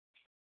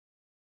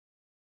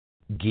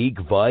Geek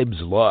Vibes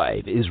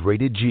Live is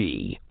rated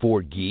G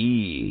for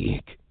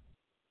geek.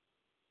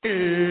 Hey,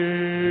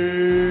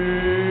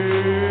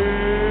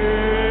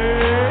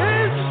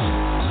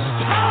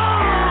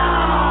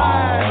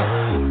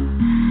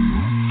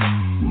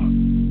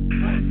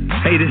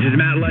 this is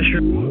Matt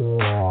Lesher.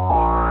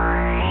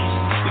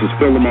 This is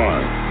Phil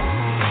Lamar.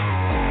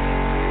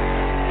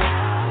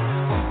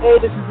 Hey,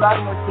 this is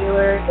Vladimir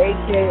Taylor,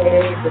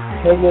 a.k.a. the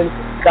Penguin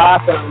from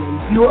Gotham,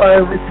 and you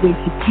are listening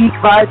to Geek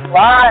Vibes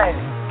Live.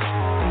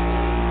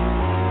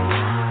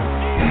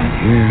 And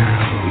here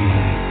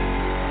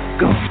we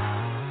go.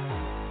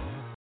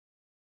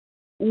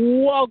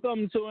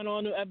 Welcome to an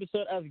all-new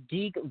episode of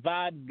Geek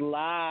Vibes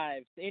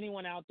Live. To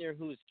anyone out there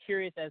who is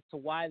curious as to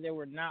why there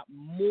were not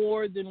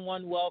more than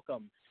one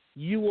welcome,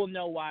 you will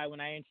know why when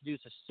I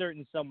introduce a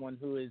certain someone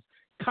who is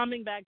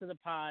coming back to the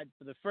pod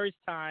for the first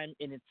time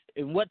in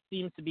what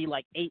seems to be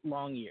like 8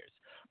 long years.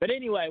 But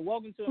anyway,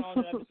 welcome to an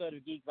all-new episode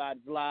of Geek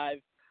Vibes Live.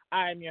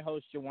 I am your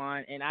host,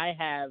 Jawan, and I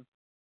have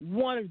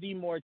one of the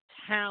more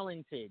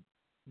talented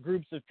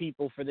groups of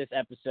people for this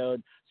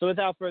episode. So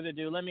without further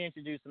ado, let me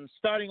introduce them.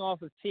 Starting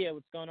off with Tia.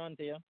 What's going on,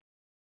 Tia?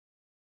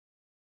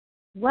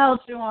 Well,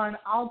 Juwan,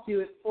 I'll do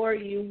it for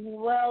you.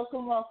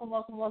 Welcome,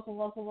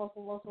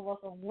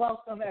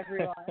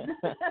 everyone.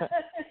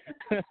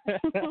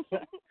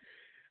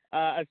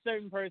 A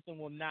certain person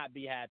will not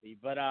be happy,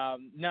 but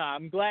no,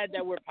 I'm glad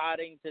that we're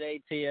potting today,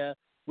 Tia.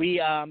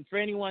 We, for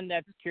anyone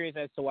that's curious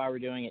as to why we're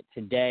doing it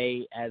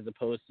today as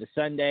opposed to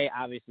Sunday,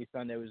 obviously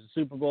Sunday was the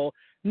Super Bowl.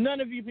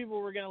 None of you people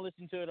were going to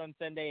listen to it on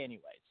Sunday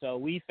anyway, so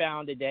we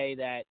found a day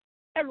that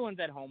everyone's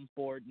at home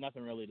for,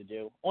 nothing really to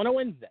do, on a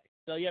Wednesday.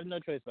 So you have no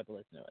choice but to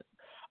listen to us.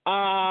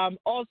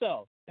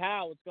 Also,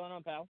 Pal, what's going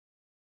on, Pal?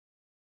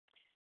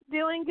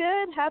 Doing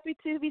good. Happy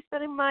to be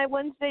spending my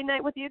Wednesday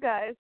night with you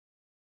guys.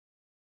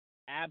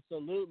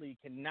 Absolutely.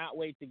 Cannot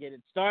wait to get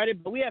it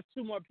started. But we have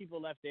 2 more people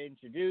left to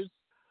introduce.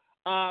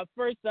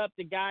 First up,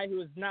 the guy who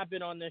has not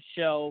been on this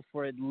show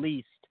for at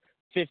least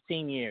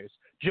 15 years.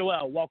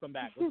 Joel, welcome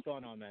back. What's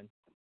going on, man?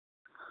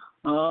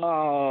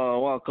 Oh,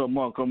 welcome.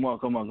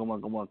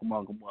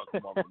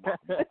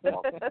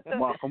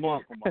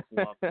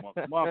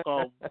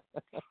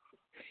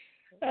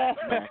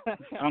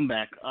 I'm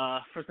back.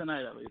 For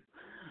tonight at least.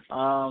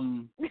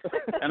 And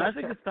I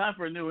think it's time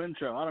for a new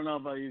intro. I don't know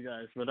about you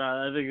guys, but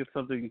I think it's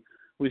something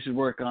we should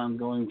work on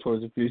going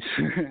towards the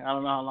future. I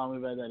don't know how long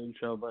we've had that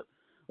intro, but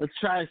let's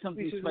try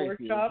something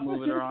spicy. Let's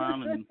move it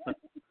around and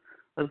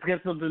let's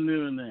get something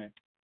new in there.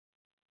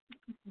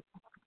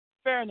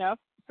 Fair enough.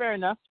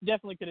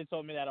 Definitely could have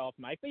told me that off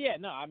mic. But yeah,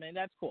 no, I mean,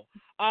 that's cool.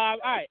 All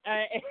right.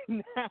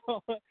 And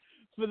now, for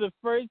the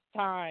first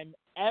time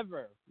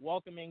ever,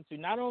 welcoming to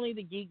not only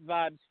the Geek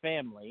Vibes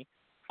family,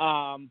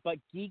 but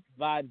Geek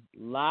Vibes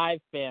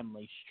Live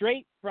family,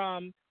 straight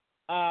from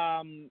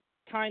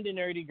Kinda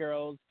Nerdy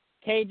Girls.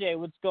 KJ,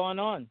 what's going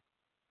on?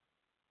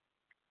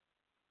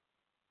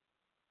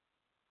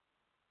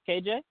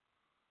 KJ?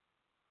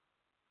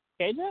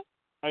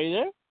 Are you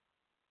there?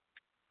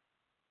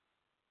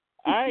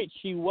 All right,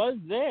 she was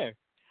there.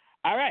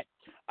 All right.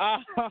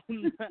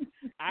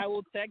 I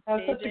will text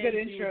KJ. That's such a good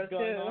and see intro, what's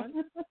going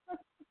on.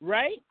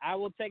 Right? I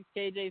will text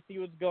KJ, see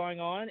what's going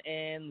on,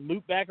 and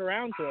loop back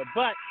around to it.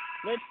 But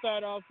let's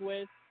start off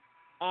with,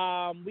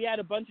 we had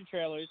a bunch of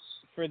trailers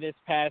for this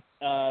past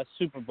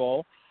Super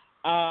Bowl.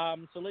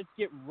 So let's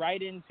get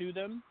right into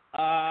them.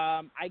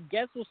 I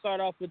guess we'll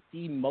start off with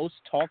the most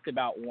talked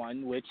about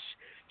one, which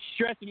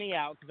stressed me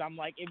out because I'm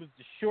like, it was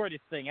the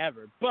shortest thing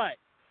ever. But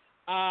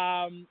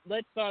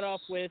let's start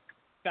off with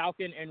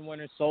Falcon and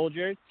Winter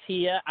Soldier.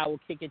 Tia, I will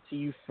kick it to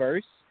you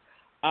first.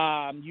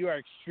 You are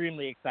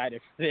extremely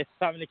excited for this,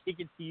 so I'm going to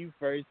kick it to you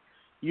first.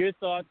 Your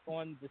thoughts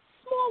on the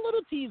small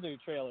little teaser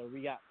trailer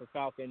we got for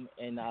Falcon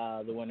and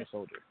the Winter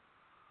Soldier.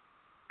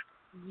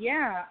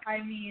 Yeah, I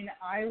mean,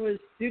 I was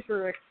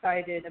super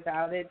excited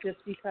about it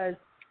just because,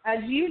 as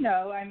you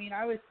know, I mean,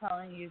 I was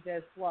telling you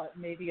this,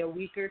 maybe a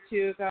week or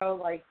 2 ago,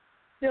 like,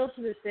 still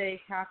to this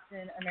day,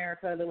 Captain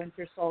America, the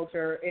Winter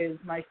Soldier is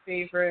my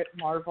favorite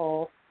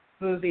Marvel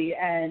movie,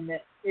 and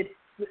it's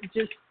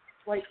just,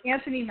 like,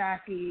 Anthony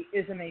Mackie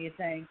is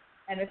amazing,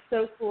 and it's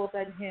so cool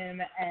that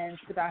him and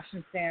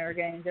Sebastian Stan are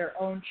getting their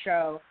own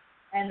show,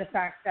 and the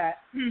fact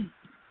that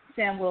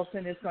Sam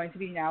Wilson is going to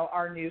be now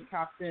our new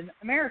Captain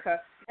America.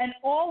 And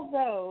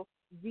although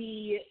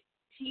the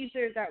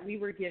teaser that we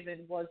were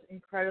given was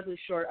incredibly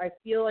short, I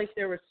feel like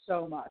there was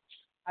so much.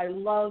 I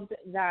loved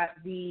that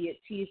the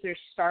teaser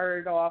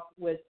started off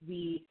with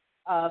the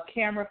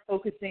camera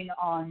focusing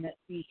on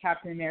the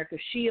Captain America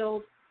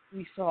shield.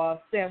 We saw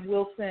Sam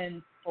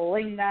Wilson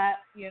pulling that,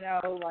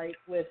 like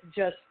with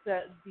just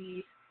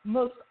the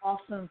most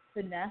awesome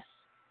finesse.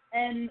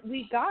 And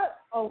we got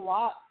a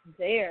lot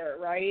there,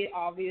 right?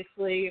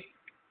 Obviously,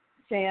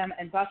 Sam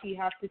and Bucky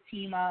have to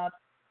team up.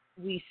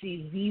 We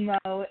see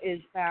Zemo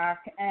is back.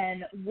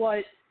 And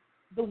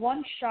the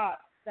one shot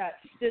that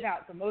stood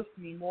out the most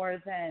to me,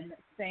 more than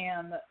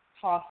Sam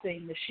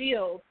tossing the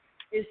shield,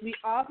 is we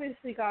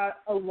obviously got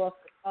a look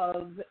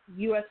of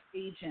U.S.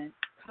 agent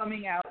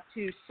coming out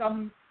to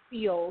some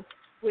field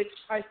which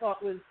I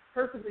thought was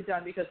perfectly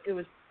done because it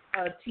was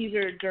a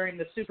teaser during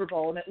the Super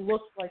Bowl, and it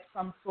looked like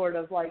some sort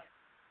of like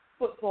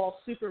football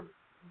Super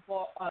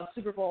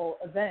Bowl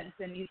event,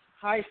 and he's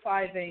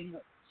high-fiving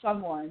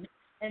someone.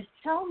 And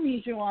tell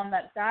me, Juwan,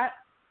 that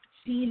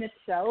scene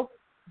itself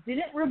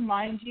didn't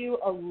remind you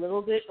a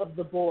little bit of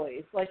The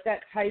Boys, like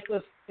that type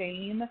of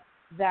fame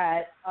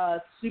that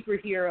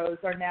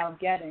superheroes are now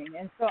getting.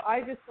 And so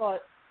I just thought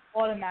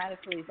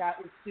automatically that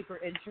was super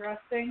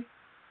interesting.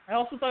 I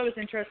also thought it was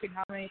interesting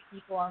how many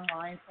people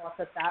online thought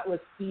that was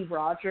Steve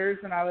Rogers,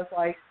 and I was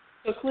like,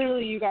 so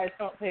clearly you guys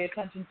don't pay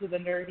attention to the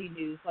nerdy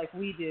news like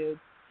we do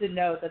to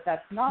know that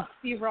that's not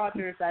Steve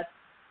Rogers, that's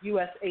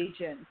U.S.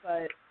 agent.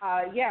 But,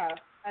 yeah,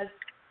 as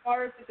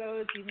far as it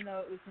goes, even though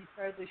it was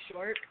incredibly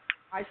short,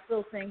 I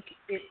still think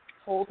it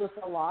told us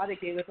a lot. It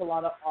gave us a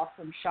lot of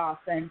awesome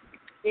shots. And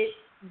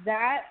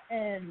that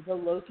and the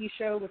Loki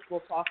show, which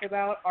we'll talk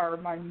about, are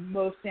my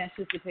most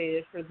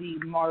anticipated for the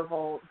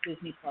Marvel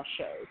Disney Plus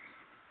shows.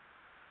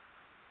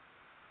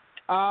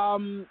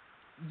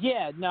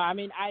 Yeah, no, I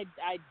mean, I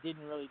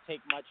didn't really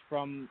take much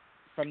from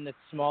this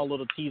small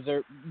little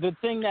teaser. The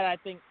thing that I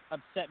think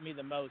upset me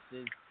the most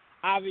is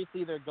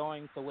obviously they're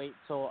going to wait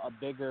till a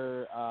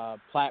bigger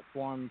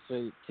platform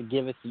to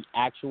give us the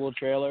actual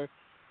trailer.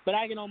 But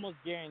I can almost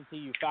guarantee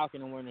you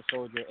Falcon and Winter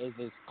Soldier is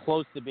as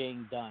close to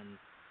being done,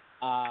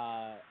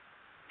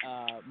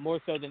 more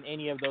so than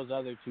any of those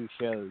other two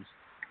shows.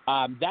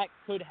 That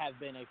could have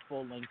been a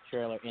full-length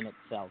trailer in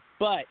itself.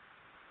 But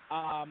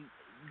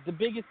the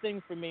biggest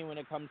thing for me when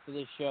it comes to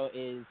this show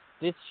is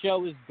this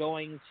show is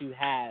going to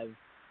have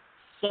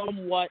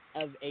somewhat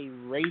of a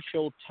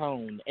racial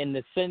tone in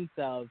the sense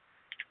of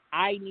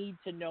I need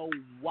to know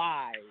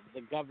why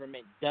the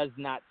government does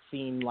not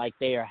seem like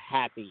they are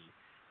happy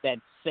that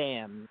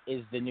Sam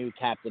is the new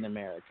Captain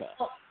America.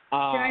 Can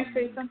I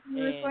say something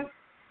real quick?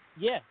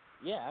 Yeah,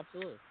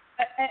 absolutely.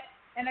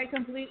 And I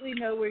completely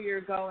know where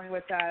you're going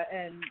with that,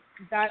 and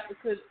that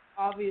could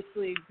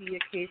obviously be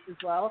a case as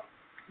well.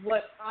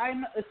 What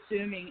I'm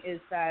assuming is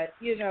that,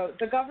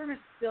 the government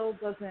still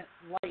doesn't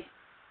like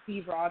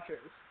Steve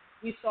Rogers.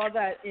 We saw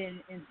that in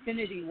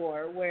Infinity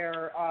War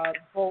where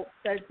Bolt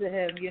said to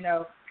him,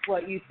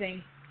 what you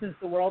think since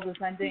the world is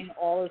ending,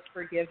 all is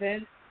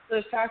forgiven.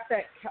 The fact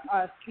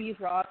that Steve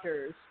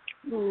Rogers,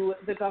 who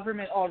the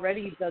government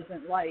already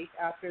doesn't like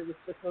after the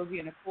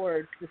Sokovian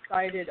Accords,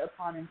 decided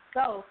upon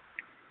himself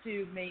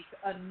to make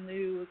a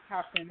new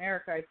Captain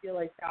America, I feel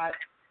like that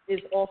is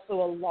also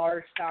a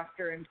large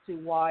factor into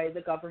why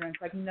the government's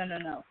like,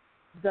 no.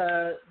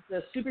 The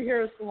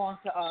superheroes belong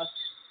to us,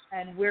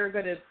 and we're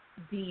going to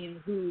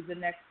deem who the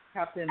next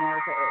Captain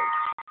America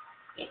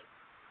is.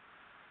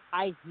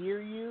 I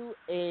hear you,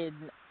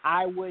 and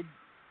I would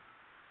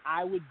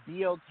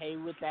be okay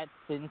with that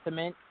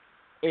sentiment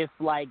if,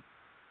 like,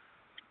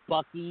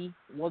 Bucky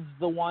was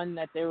the one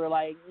that they were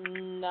like,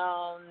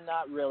 no,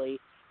 not really.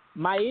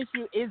 My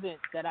issue isn't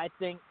that I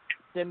think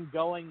them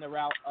going the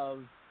route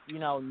of,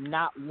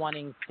 not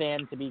wanting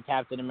Sam to be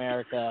Captain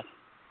America,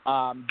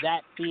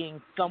 that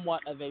being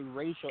somewhat of a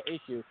racial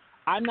issue.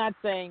 I'm not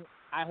saying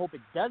I hope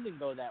it doesn't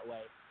go that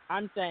way.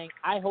 I'm saying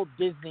I hope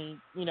Disney,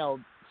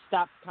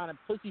 stops kind of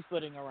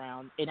pussyfooting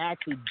around and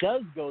actually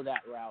does go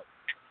that route.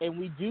 And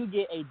we do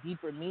get a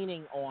deeper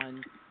meaning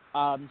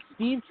on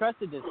Steve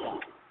trusted this guy.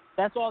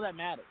 That's all that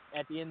matters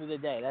at the end of the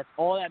day. That's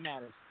all that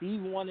matters.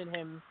 Steve wanted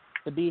him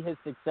to be his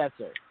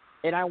successor.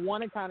 And I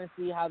want to kind of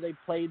see how they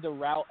play the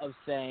route of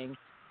saying,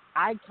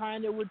 I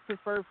kind of would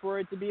prefer for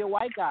it to be a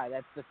white guy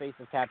that's the face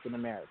of Captain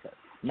America,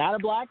 not a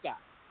black guy.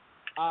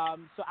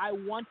 So I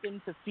want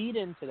them to feed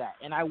into that.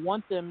 And I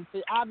want them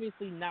to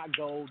obviously not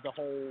go the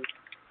whole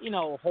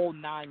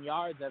 9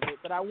 yards of it,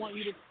 but I want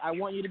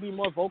you to be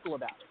more vocal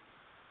about it.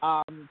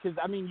 Because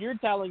you're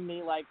telling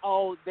me like,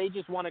 oh, they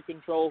just want to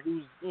control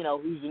who's the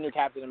new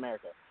Captain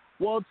America.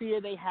 Well, Tia,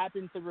 they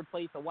happen to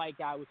replace a white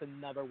guy with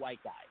another white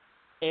guy,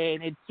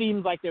 and it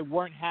seems like they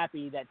weren't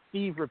happy that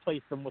Steve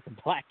replaced them with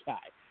a black guy.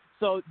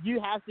 So you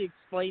have to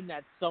explain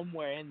that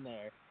somewhere in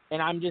there.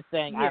 And I'm just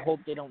saying, yeah. I hope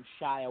they don't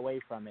shy away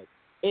from it.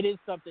 It is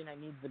something that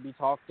needs to be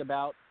talked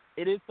about.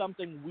 It is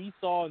something we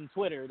saw on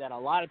Twitter that a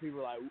lot of people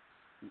are like,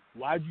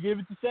 why'd you give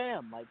it to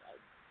Sam? Like,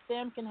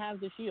 Sam can have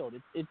the shield.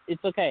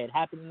 It's okay. It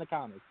happened in the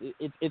comics.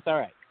 It's all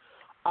right.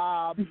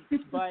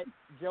 But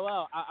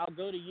Joel, I'll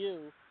go to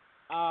you.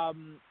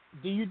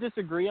 Do you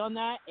disagree on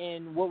that?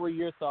 And what were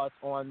your thoughts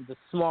on the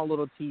small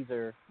little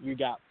teaser you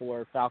got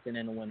for Falcon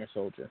and the Winter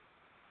Soldier?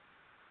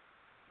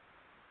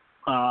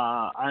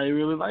 I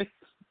really liked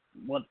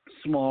what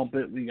small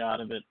bit we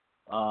got of it.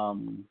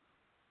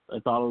 I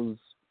thought it was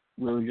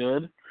really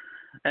good,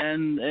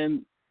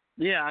 and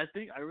yeah,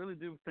 I really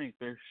do think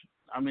they're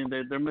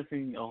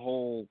missing a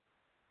whole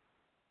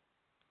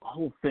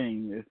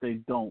thing if they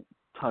don't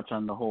touch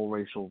on the whole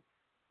racial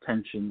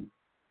tension.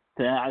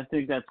 I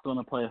think that's going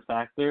to play a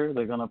factor.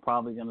 They're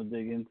probably going to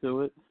dig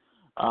into it.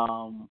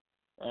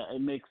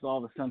 It makes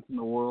all the sense in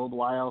the world.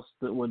 Why else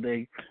would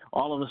they?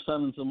 All of a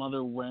sudden, some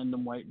other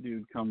random white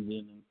dude comes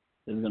in and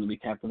is going to be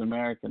Captain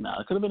America now.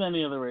 It could have been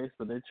any other race,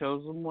 but they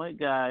chose some white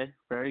guy,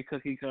 very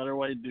cookie cutter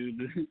white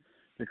dude,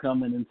 to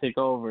come in and take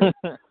over.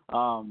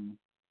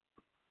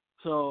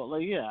 So,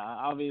 like, yeah,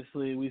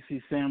 obviously we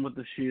see Sam with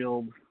the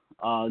shield.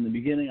 In the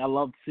beginning, I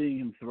loved seeing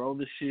him throw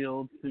the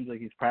shield. Seems like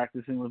he's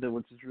practicing with it,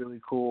 which is really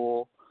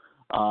cool.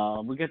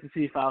 We get to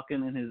see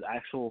Falcon in his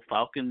actual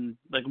Falcon,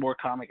 like more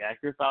comic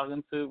accurate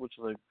Falcon suit, which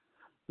is like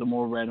the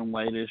more red and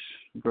whitish,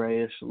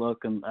 grayish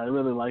look, and I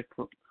really like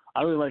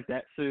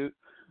that suit.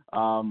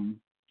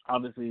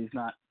 Obviously, he's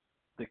not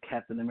the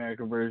Captain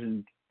America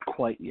version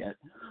quite yet.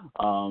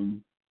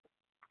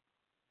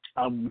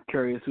 I'm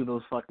curious who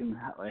those fucking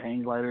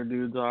hang glider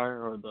dudes are,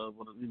 or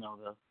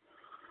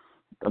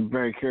I'm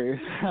very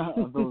curious.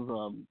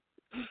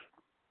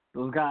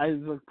 Those guys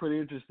look pretty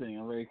interesting.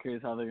 I'm very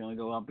curious how they're going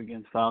to go up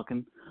against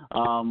Falcon.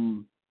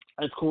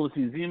 It's cool to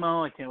see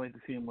Zemo. I can't wait to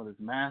see him with his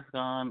mask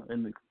on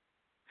and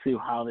see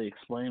how they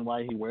explain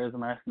why he wears a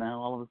mask now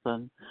all of a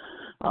sudden,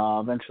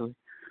 eventually.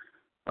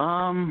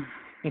 And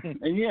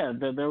yeah,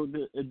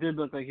 it did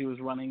look like he was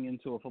running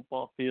into a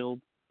football field,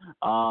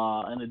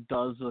 and it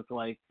does look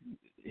like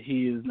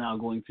he is now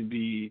going to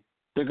be.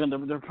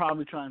 They're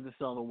probably trying to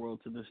sell the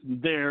world to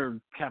their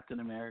Captain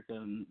America,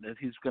 and that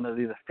he's going to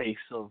be the face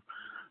of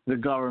the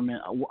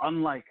government.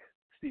 Unlike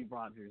Steve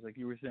Rogers, like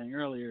you were saying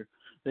earlier,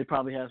 they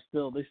probably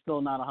still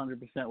not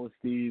 100% with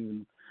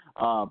Steve,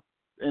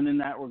 and in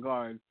that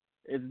regard,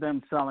 it's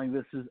them selling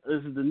this is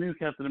the new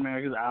Captain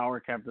America, is our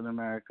Captain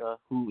America,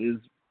 who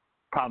is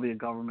probably a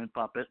government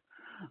puppet.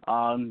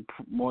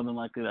 More than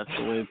likely, that's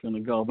the way it's going to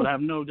go. But I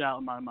have no doubt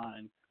in my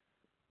mind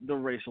the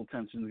racial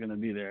tension is going to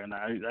be there, and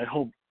I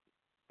hope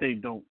they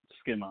don't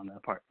skim on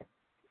that part.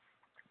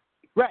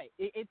 Right.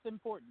 It's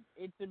important.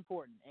 It's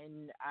important.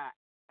 And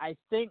I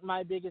think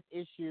my biggest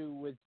issue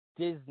with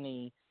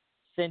Disney,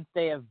 since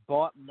they have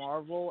bought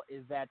Marvel,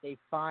 is that they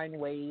find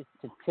ways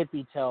to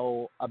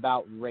tippy-toe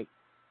about race.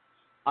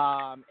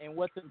 And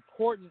what's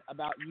important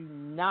about you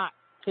not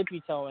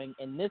tippy-toeing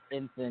in this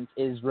instance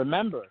is,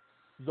 remember,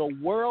 the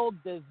world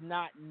does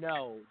not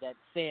know that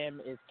Sam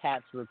is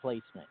Cap's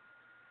replacement.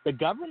 The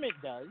government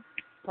does,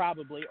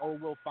 probably, or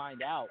will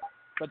find out.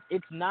 But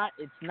it's not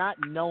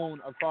known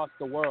across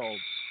the world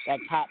that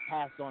Cap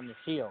passed on the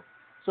shield.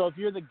 So if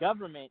you're the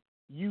government,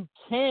 you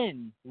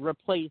can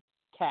replace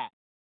Cap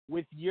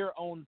with your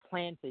own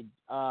planted,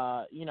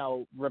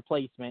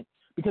 replacement,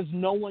 because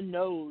no one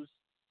knows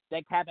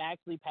that Cap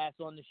actually passed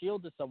on the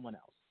shield to someone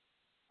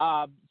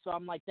else. So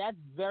I'm like, that's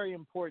very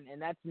important, and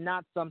that's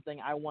not something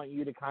I want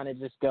you to kind of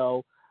just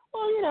go,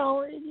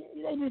 well,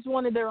 they just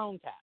wanted their own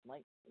Cap.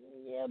 Like,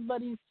 yeah,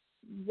 but he's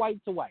white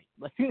to white.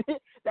 Like,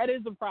 that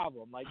is a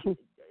problem. Like,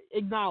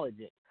 acknowledge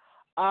it.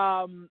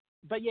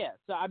 But yeah,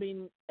 so I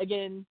mean,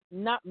 again,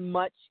 not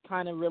much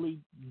kind of really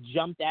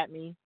jumped at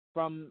me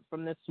from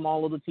this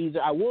small little teaser.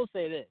 I will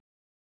say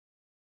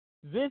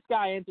this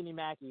guy Anthony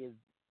Mackie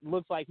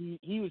looks like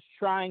he was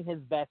trying his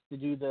best to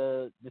do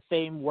the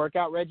same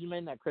workout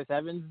regimen that Chris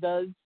Evans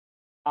does.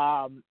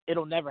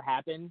 It'll never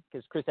happen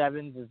because Chris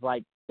Evans is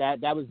like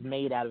that was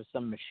made out of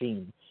some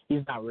machine.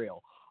 He's not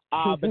real.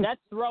 But that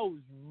throw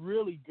was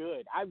really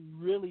good. I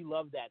really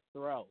love that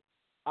throw.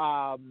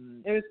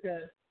 It was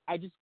good.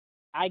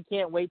 I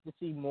can't wait to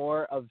see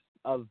more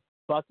of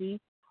Bucky,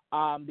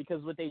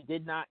 because what they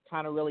did not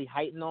kind of really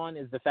heighten on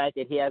is the fact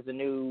that he has a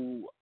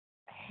new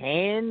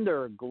hand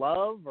or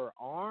glove or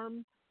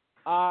arm.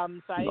 So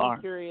I am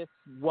curious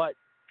what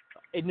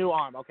a new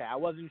arm. Okay, I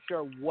wasn't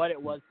sure what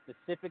it was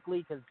specifically,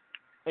 because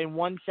in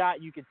one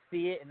shot you could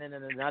see it, and then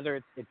in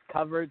another it's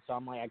covered. So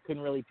I'm like, I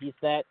couldn't really piece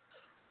that.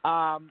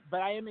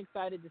 But I am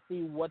excited to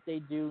see what they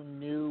do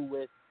new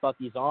with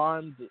Bucky's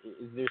arms.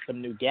 Is there some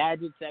new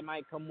gadgets that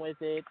might come with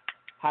it?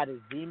 How does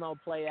Zemo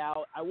play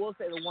out? I will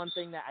say the one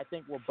thing that I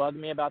think will bug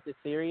me about this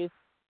series,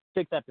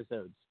 6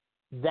 episodes.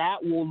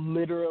 That will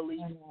literally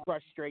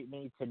frustrate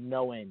me to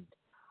no end.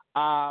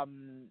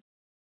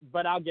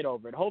 But I'll get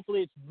over it.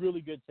 Hopefully it's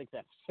really good 6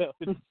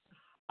 episodes.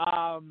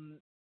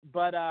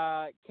 But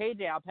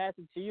KJ, I'll pass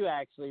it to you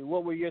actually.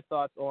 What were your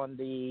thoughts on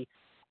the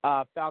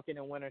Falcon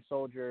and Winter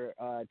Soldier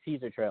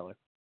teaser trailer?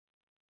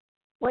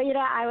 Well,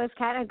 I was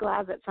kind of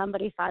glad that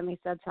somebody finally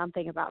said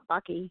something about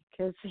Bucky,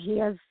 because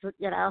he is,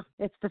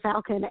 it's the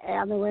Falcon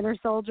and the Winter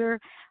Soldier.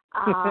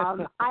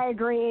 I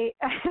agree.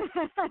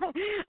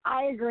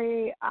 I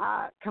agree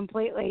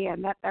completely,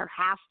 and that there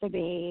has to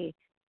be,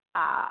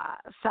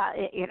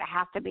 it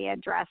has to be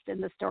addressed in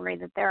the story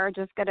that there are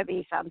just going to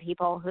be some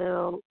people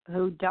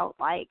who don't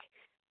like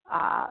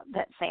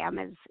that Sam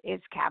is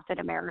Captain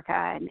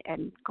America,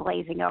 and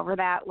glazing over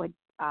that would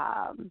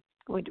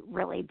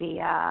really be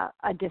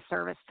a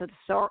disservice to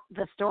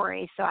the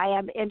story. So I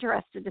am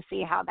interested to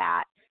see how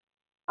that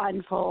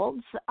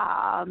unfolds.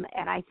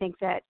 And I think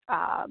that,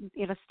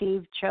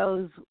 Steve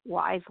chose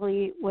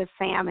wisely with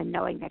Sam and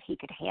knowing that he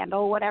could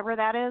handle whatever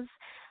that is.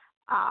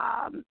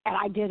 And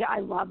I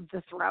loved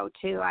the throw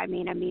too. I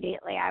mean,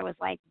 immediately I was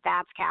like,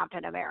 that's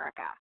Captain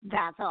America.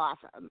 That's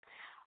awesome.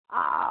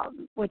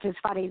 Which is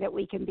funny that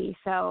we can be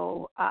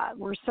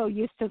we're so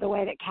used to the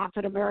way that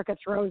Captain America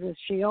throws his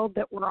shield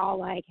that we're all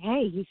like,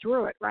 hey, he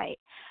threw it right.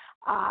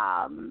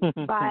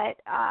 But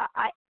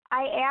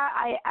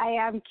I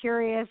am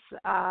curious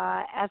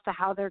as to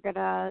how they're going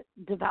to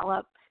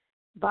develop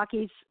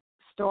Bucky's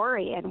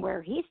story and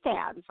where he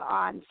stands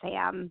on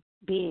Sam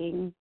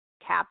being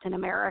Captain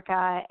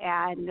America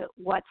and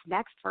what's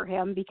next for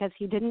him, because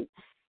he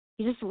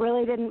just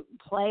really didn't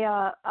play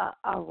a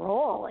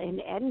role in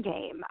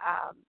Endgame,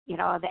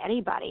 of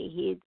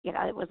anybody.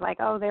 It was like,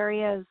 oh, there he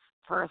is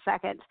for a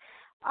second.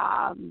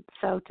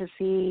 So to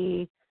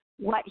see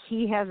what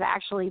he has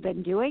actually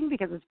been doing,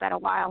 because it's been a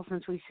while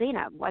since we've seen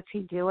him. What's he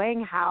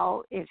doing?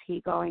 How is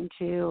he going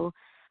to,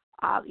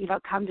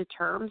 come to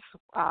terms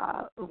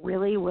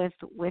really with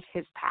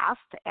his past,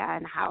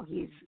 and how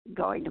he's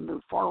going to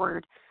move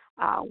forward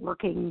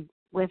working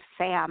with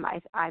Sam?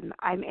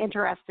 I'm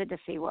interested to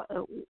see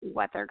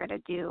what they're going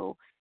to do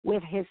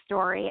with his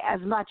story, as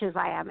much as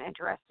I am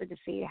interested to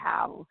see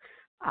how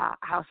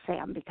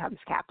Sam becomes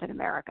Captain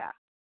America.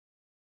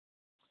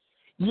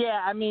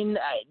 Yeah, I mean,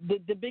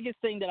 the biggest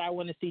thing that I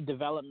want to see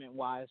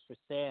development-wise for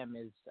Sam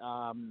is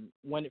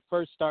when it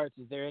first starts,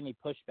 is there any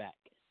pushback?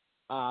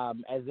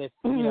 As if,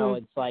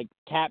 it's like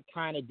Cap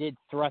kind of did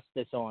thrust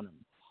this on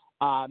him.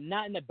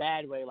 Not in a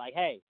bad way, like,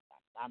 hey,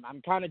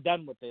 I'm kind of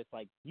done with this,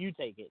 like, you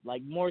take it.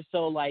 Like, more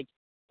so like,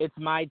 it's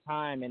my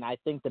time, and I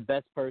think the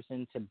best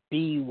person to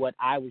be what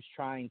I was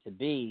trying to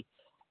be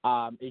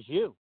is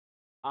you.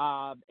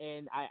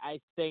 And I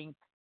think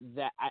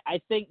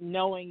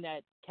knowing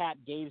that Cap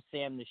gave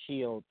Sam the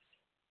shield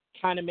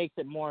kind of makes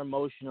it more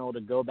emotional to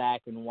go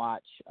back and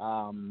watch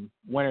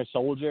Winter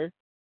Soldier,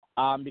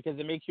 because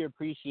it makes you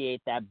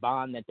appreciate that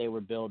bond that they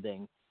were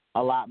building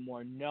a lot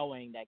more,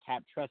 knowing that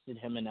Cap trusted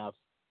him enough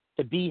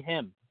to be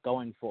him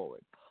going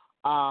forward.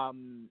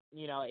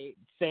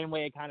 Same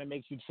way it kind of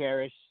makes you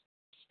cherish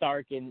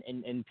Stark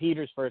and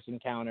Peter's first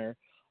encounter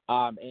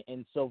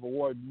in Civil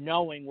War,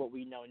 knowing what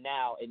we know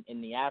now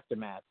in the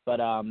aftermath.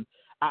 But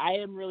I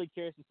am really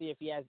curious to see if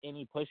he has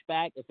any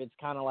pushback, if it's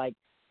kind of like,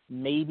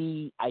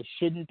 maybe I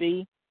shouldn't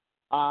be.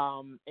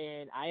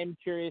 And I am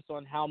curious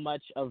on how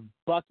much of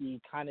Bucky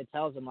kind of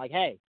tells him, like,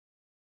 hey,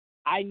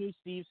 I knew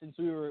Steve since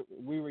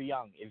we were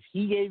young. If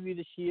he gave you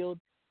the shield,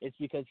 it's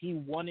because he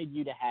wanted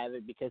you to have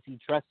it, because he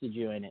trusted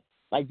you in it.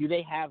 Like, do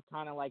they have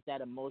kind of like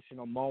that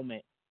emotional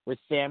moment where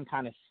Sam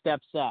kind of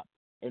steps up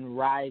and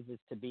rises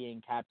to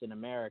being Captain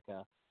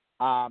America?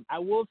 I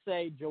will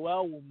say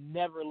Joel will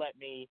never let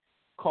me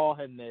call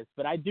him this,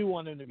 but I do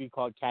want him to be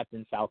called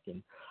Captain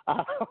Falcon.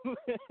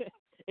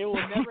 It will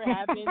never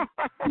happen,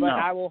 but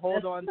I will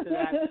hold on to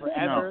that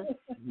forever.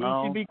 He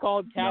should be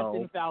called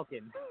Captain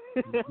Falcon.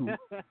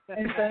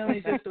 And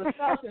finally just a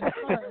Falcon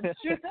Punch.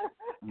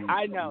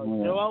 I know.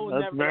 Joel will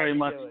That's never very let me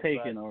much do it,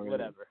 taken but already.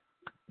 whatever.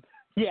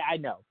 Yeah, I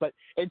know. But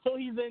until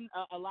he's in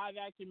a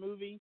live-action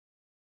movie,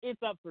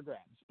 it's up for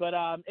grabs. But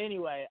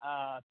anyway,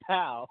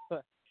 Pal,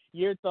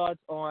 your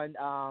thoughts on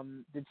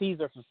the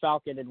teaser for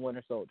Falcon and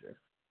Winter Soldier?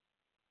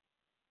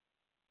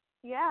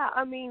 Yeah,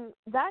 I mean,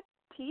 that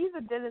teaser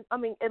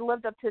it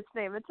lived up to its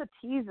name. It's a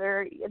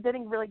teaser. It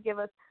didn't really give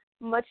us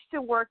much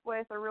to work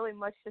with or really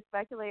much to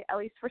speculate, at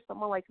least for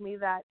someone like me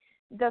that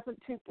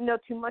doesn't know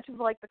too much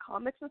of, like, the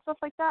comics and stuff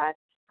like that.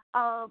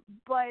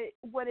 But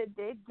what it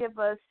did give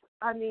us,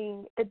 I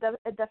mean, it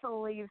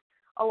definitely leaves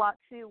a lot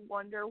to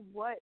wonder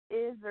what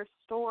is their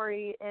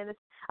story. And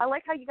I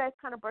like how you guys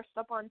kind of brushed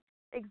up on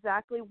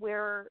exactly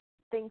where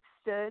things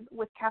stood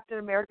with Captain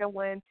America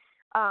when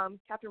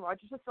Captain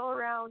Rogers was still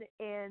around,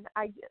 and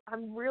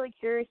I'm really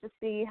curious to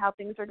see how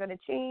things are going to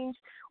change,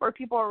 or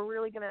people are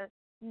really going to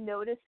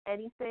notice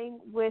anything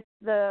with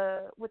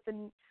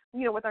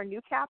with our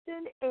new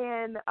captain,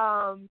 and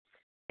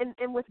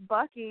with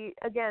Bucky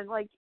again.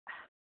 Like,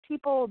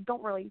 people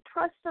don't really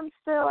trust him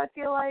still. I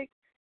feel like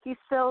he's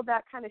still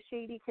that kind of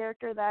shady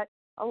character that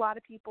a lot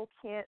of people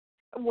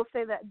will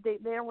say that they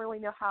don't really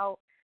know how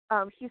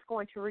he's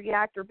going to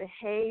react or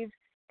behave.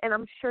 And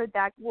I'm sure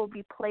that will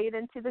be played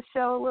into the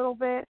show a little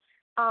bit.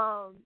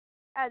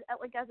 As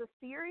a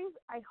series,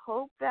 I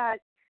hope that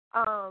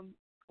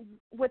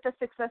with the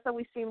success that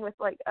we've seen with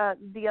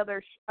the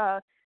other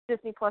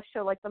Disney Plus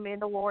show like The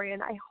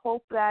Mandalorian, I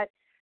hope that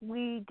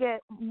we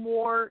get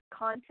more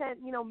content.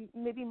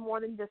 Maybe more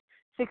than just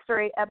 6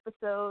 or 8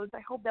 episodes. I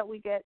hope that we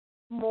get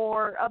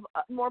more of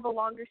a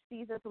longer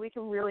season so we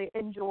can really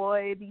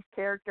enjoy these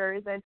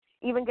characters and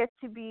even get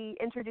to be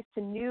introduced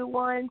to new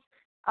ones.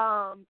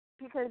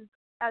 Because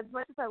as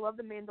much as I love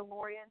The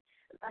Mandalorian,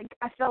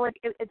 I felt like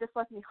it just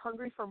left me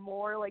hungry for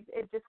more. Like,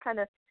 it just kind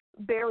of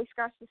barely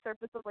scratched the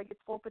surface of its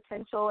full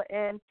potential.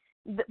 And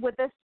with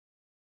this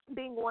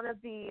being one of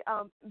the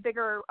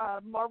bigger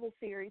Marvel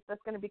series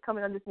that's going to be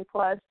coming on Disney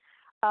Plus,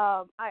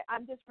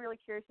 I'm just really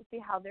curious to see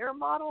how their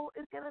model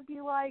is going to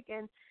be like,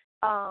 and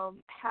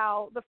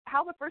how the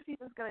first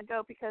season is going to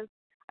go. Because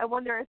I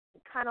wonder if,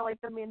 kind of like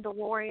The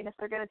Mandalorian, if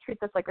they're going to treat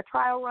this like a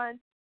trial run,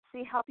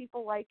 see how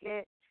people like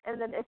it. And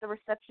then if the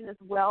reception is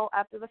well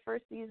after the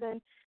first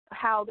season,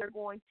 how they're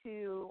going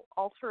to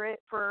alter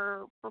it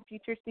for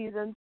future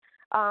seasons.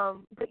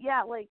 But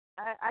yeah,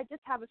 I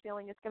just have a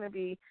feeling it's going to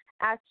be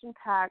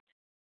action-packed,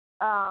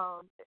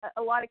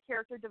 a lot of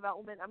character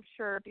development, I'm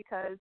sure,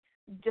 because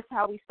just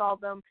how we saw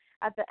them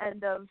at the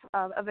end of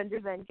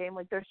Avengers Endgame.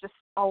 Like, there's just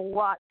a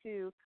lot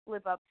to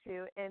live up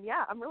to. And,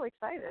 yeah, I'm really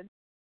excited.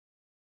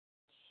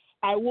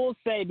 I will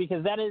say,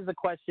 because that is a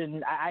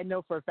question I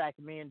know for a fact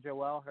me and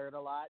Joelle heard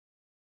a lot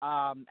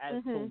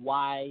as to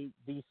why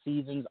these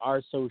seasons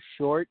are so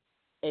short.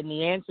 And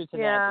the answer to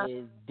that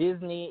is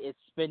Disney is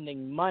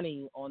spending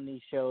money on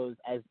these shows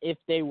as if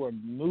they were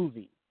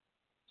movies.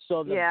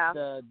 So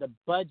the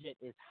budget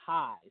is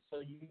high. So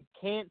you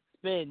can't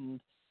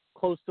spend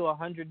close to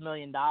 $100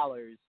 million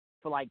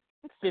for like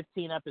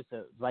 15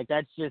 episodes. Like,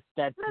 that's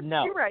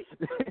no. You're right.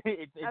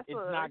 It's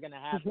not going to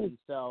happen.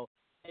 So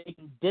they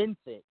condense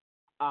it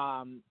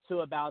to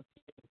about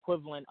the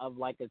equivalent of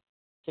like a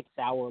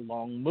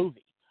 6-hour-long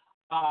movie.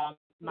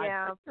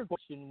 My second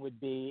question would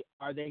be,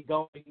 are they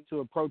going to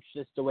approach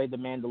this the way The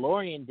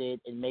Mandalorian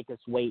did and make us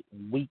wait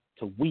week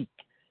to week?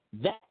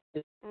 That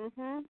is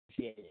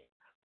appreciated.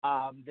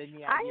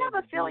 Then I have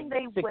a feeling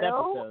they will.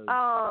 Episodes.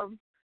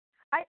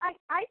 I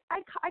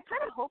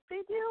kind of hope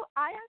they do.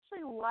 I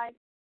actually like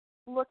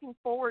looking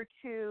forward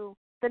to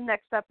the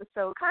next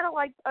episode, kind of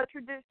like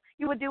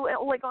you would do it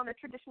like on a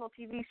traditional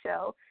TV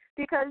show,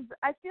 because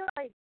I feel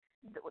like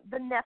the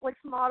Netflix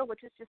model,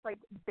 which is just like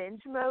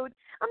binge mode,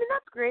 I mean,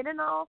 that's great and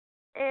all.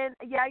 And,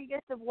 yeah, you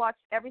get to watch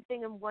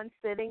everything in one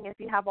sitting if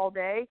you have all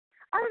day.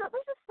 I don't know.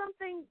 There's just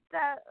something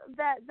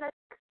that's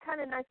kind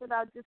of nice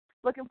about just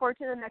looking forward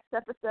to the next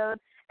episode,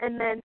 and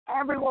then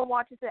everyone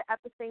watches it at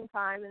the same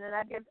time, and then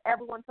that gives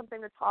everyone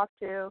something to talk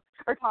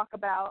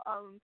about.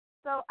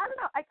 So, I don't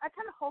know. I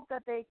kind of hope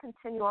that they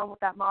continue on with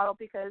that model,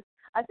 because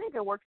I think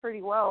it works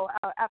pretty well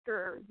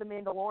after The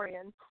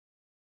Mandalorian.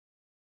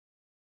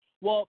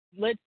 Well,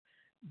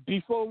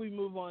 before we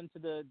move on to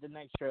the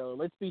next trailer,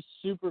 let's be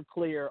super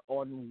clear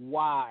on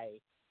why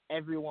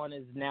everyone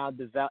is now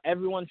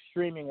everyone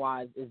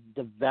streaming-wise is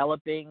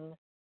developing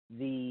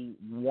the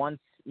once,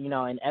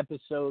 an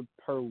episode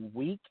per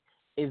week,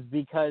 is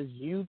because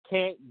you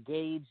can't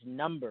gauge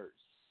numbers.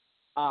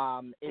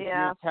 If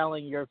you're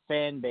telling your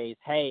fan base,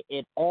 hey,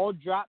 it all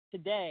dropped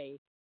today,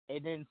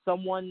 and then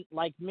someone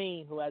like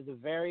me who has a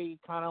very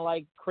kind of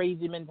like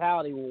crazy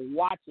mentality will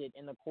watch it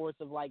in the course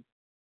of like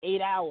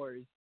 8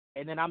 hours,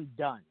 and then I'm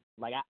done.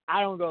 Like,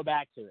 I don't go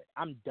back to it.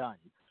 I'm done.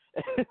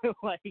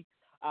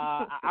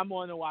 I'm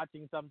on to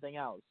watching something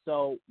else.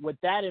 So with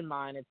that in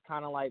mind, it's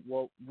kind of like,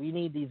 well, we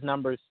need these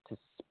numbers to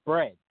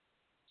spread.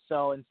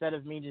 So instead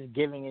of me just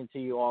giving it to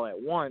you all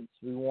at once,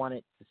 we want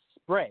it to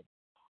spread.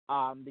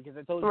 Because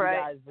I told you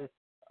guys this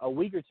a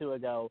week or two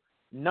ago,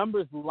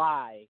 numbers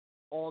lie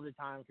all the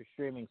time for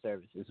streaming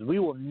services. We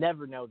will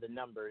never know the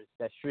numbers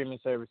that streaming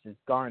services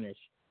garnish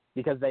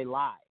because they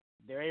lie.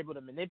 They're able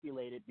to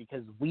manipulate it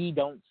because we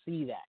don't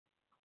see that.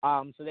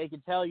 So they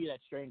can tell you that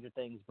Stranger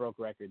Things broke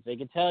records. They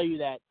can tell you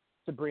that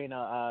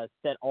Sabrina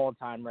set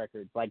all-time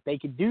records. Like, they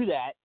could do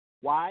that.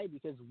 Why?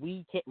 Because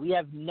we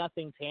have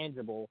nothing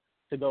tangible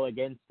to go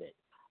against it.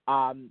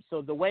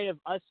 So the way of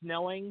us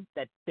knowing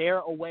that they're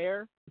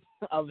aware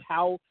of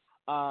how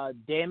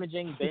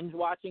damaging binge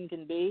watching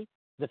can be,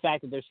 the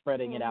fact that they're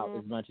spreading it out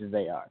as much as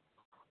they are.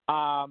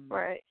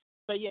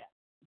 But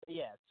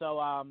yeah. So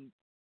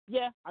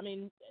I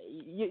mean,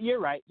 you're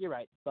right.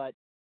 But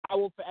I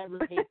will forever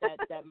hate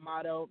that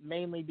motto,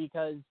 mainly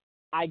because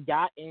I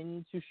got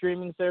into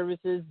streaming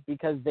services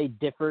because they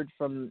differed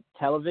from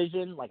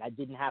television. Like, I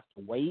didn't have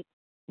to wait.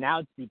 Now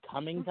it's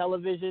becoming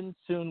television.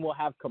 Soon we'll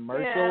have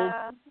commercials,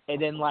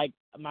 and then, like,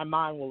 my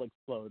mind will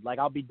explode. Like,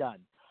 I'll be done.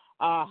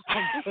 All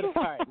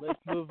right, let's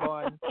move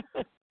on.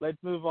 Let's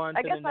move on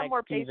to the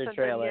next teaser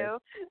trailer.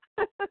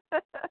 Than you.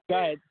 Go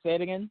ahead. Say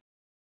it again.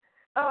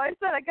 Oh, I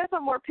said I guess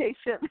I'm more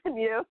patient than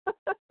you.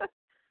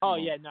 Oh,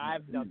 yeah, no, I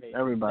have no patience.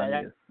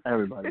 Everybody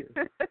is.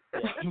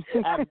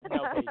 Yeah, I have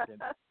no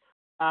patience.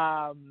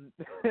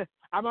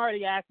 I'm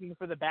already asking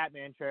for the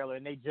Batman trailer,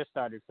 and they just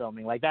started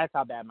filming. Like, that's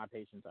how bad my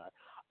patience are.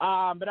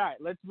 But, all right,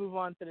 let's move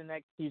on to the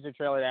next teaser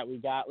trailer that we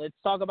got. Let's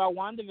talk about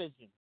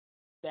WandaVision.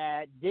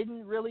 That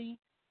didn't really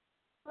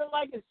feel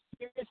like a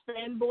serious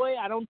fanboy.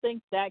 I don't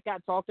think that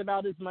got talked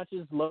about as much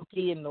as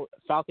Loki and the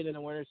Falcon and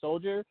the Winter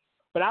Soldier.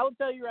 But I will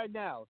tell you right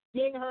now,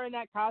 seeing her in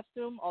that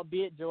costume,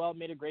 albeit Joelle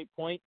made a great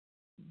point,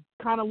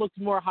 kind of looks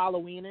more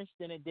Halloweenish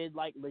than it did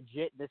like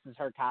legit. This is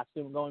her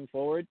costume going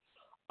forward.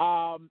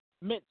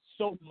 Meant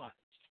so much.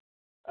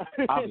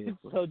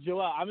 So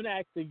Joelle, I'm gonna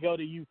actually go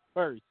to you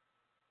first.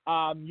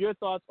 Your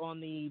thoughts on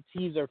the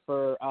teaser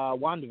for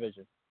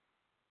WandaVision?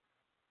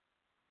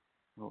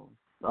 Well,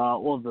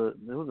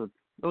 there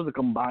was a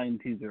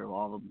combined teaser of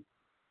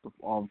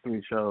all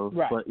three shows.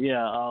 Right. But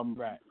yeah,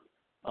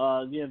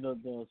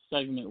 the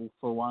segment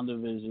for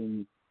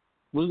WandaVision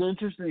was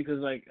interesting because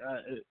like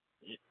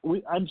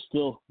I'm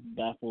still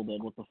baffled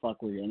at what the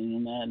fuck we're getting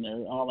in that, and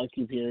all I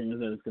keep hearing is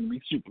that it's gonna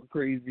be super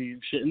crazy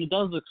and shit, and it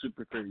does look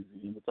super crazy,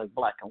 and it's like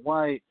black and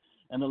white,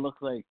 and it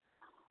looks like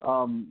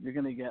you're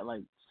gonna get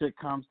like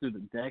sitcoms through the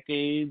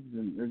decades,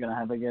 and you're gonna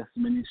have, I guess,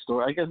 mini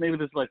story. I guess maybe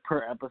this is like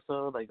per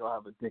episode. Like you'll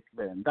have a Dick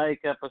Van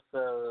Dyke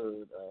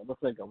episode.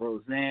 Looks like a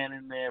Roseanne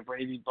in there,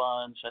 Brady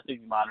Bunch. I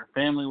think Modern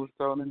Family was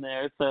thrown in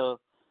there. So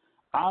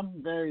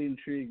I'm very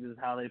intrigued as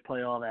how they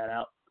play all that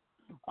out.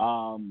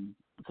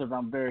 Because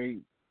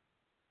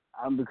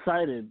I'm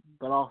excited,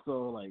 but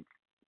also like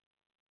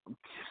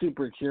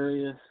super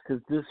curious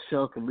because this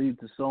show could lead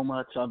to so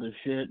much other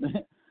shit.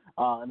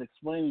 And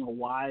explaining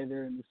why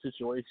they're in this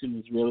situation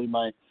is really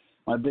my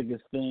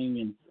biggest thing,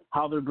 and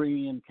how they're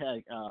bringing in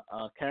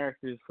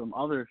characters from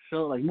other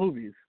shows, like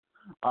movies,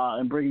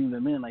 and bringing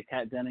them in. Like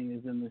Kat Denning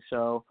is in the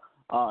show,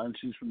 and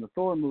she's from the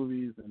Thor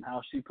movies, and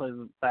how she plays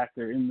a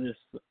factor in this,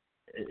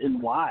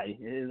 and why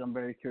it is. I'm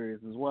very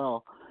curious as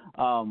well.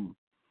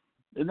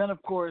 And then,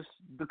 of course,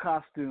 the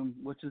costume,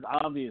 which is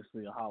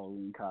obviously a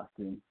Halloween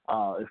costume,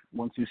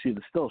 once you see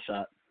the still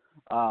shot.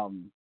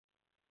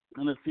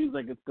 And it seems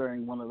like it's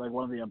during one of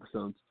the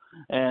episodes.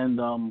 And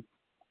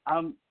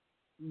I'm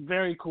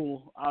very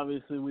cool.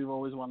 Obviously, we've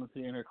always wanted to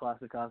see in her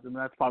classic costume.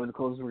 That's probably the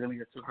closest we're going to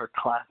get to her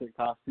classic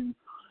costume.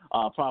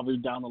 Probably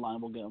down the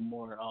line we'll get a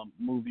more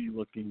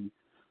movie-looking,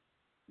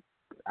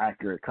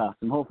 accurate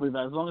costume. Hopefully,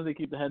 that as long as they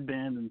keep the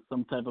headband and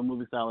some type of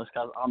movie stylish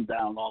costume, I'm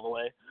down all the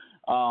way.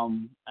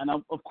 And I,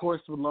 of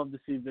course, would love to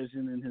see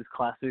Vision in his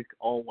classic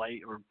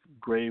all-white or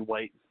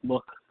gray-white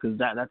look, because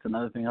that's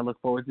another thing I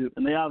look forward to.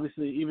 And they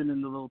obviously, even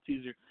in the little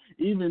teaser,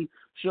 even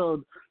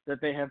showed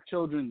that they have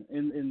children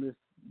in this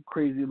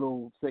crazy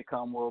little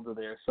sitcom world of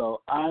theirs.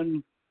 So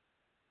I'm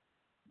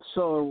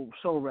so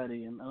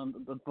ready, and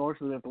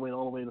unfortunately we have to wait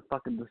all the way to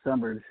fucking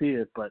December to see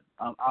it. But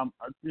I'm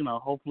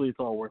hopefully it's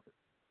all worth it.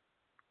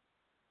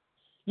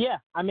 Yeah,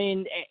 I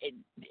mean,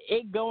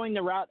 it going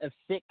the route of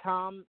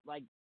sitcom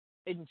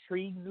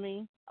intrigues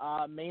me,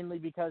 mainly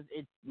because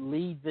it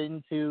leads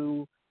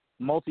into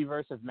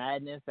Multiverse of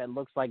Madness that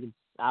looks like it's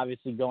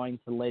obviously going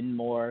to lend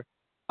more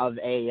of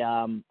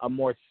a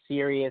more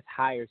serious,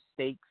 higher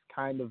stakes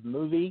kind of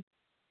movie.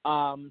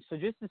 So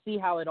just to see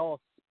how it all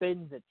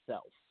spins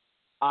itself,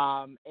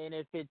 and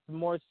if it's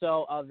more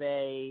so of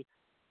a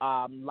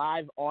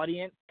live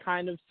audience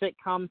kind of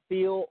sitcom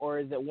feel, or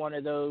is it one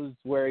of those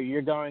where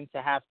you're going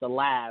to have to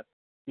laugh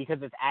because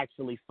it's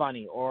actually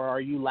funny, or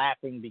are you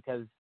laughing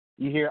because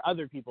you hear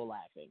other people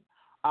laughing?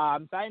 So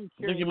I'm curious.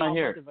 I think you might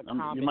hear it.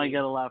 You might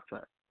get a laugh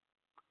track.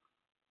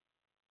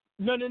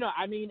 No.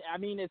 I mean,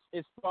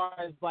 as far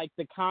as like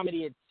the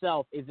comedy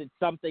itself, is it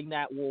something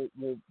that will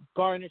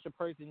garnish a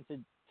person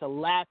to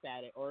laugh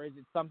at it, or is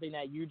it something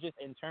that you're just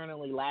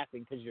internally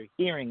laughing because you're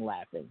hearing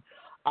laughing?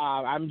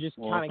 I'm just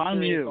kind of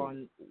curious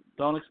on.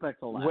 Don't expect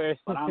to laugh,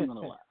 but I'm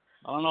gonna laugh.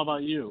 I don't know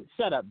about you.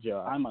 Shut up,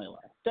 Joe. I might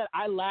laugh.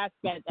 I laugh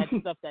at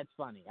stuff that's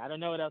funny. I don't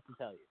know what else to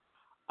tell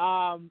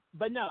you.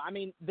 But no, I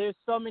mean, there's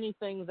so many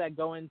things that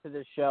go into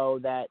the show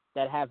that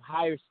have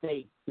higher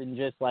stakes than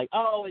just like,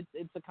 oh,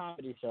 it's a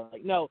comedy show.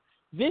 Like, no,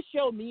 this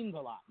show means a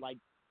lot. Like,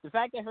 the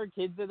fact that her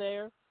kids are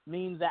there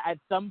means that at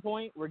some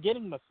point we're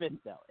getting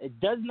Mephisto. It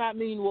does not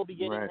mean we'll be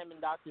getting him in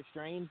Doctor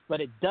Strange,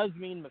 but it does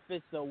mean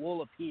Mephisto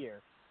will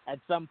appear at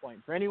some point.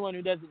 For anyone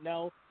who doesn't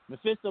know,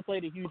 Mephisto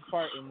played a huge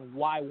part in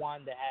why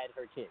Wanda had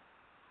her kids.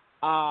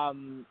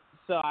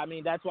 So, I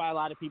mean, that's why a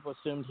lot of people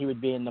assumed he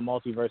would be in the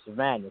Multiverse of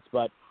Madness.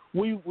 But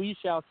we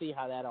shall see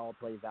how that all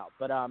plays out.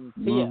 But,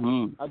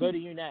 Tia, I'll go to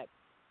you next.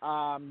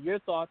 Your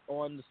thoughts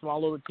on the small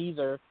little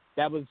teaser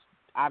that was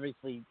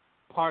obviously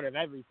part of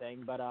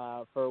everything, but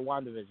for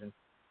WandaVision.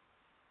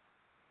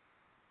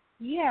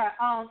 Yeah,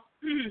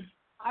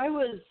 I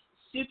was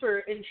super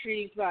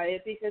intrigued by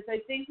it because I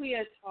think we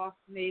had talked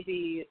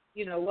maybe,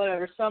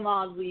 some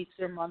odd weeks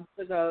or months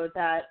ago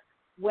that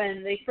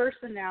when they first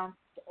announced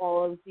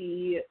all of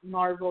the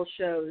Marvel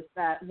shows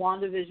that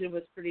WandaVision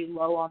was pretty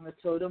low on the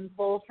totem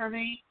pole for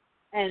me,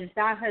 and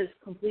that has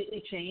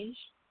completely changed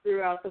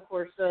throughout the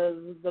course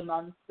of the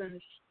months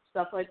and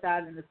stuff like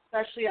that, and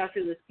especially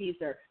after this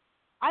teaser.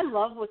 I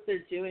love what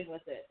they're doing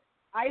with it.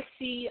 I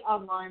see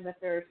online that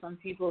there are some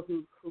people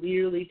who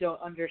clearly don't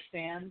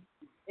understand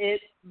it,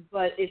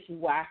 but it's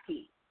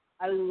wacky.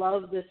 I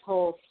love this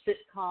whole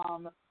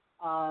sitcom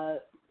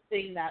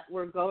thing that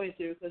we're going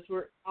through because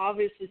we're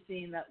obviously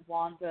seeing that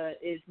Wanda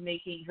is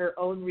making her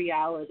own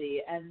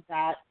reality, and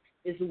that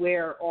is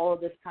where all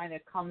of this kind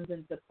of comes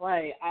into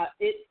play.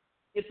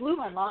 It blew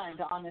my mind,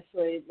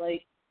 honestly.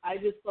 Like, I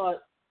just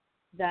thought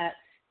that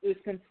it was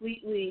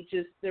completely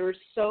just, there was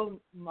so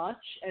much,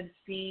 and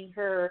seeing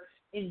her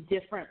in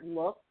different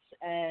looks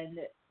and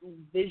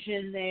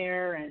Vision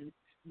there and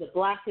the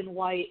black and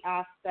white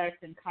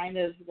aspect and kind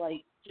of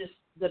like just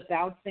the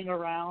bouncing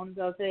around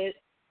of it.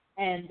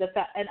 And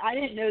and I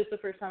didn't notice the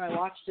first time I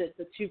watched it,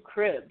 the two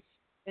cribs,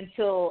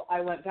 until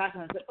I went back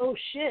and I said, oh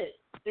shit,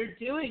 they're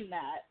doing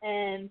that.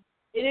 And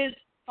it is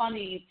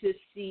funny to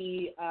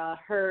see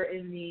her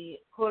in the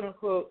quote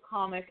unquote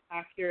comic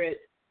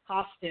accurate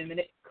costume, and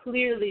it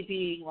clearly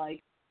being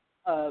like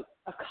a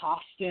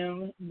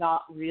costume,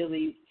 not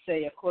really,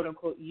 say, a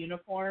quote-unquote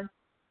uniform,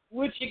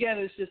 which, again,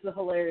 is just a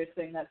hilarious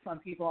thing that some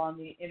people on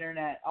the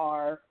Internet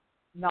are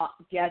not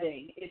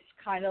getting. It's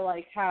kind of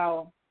like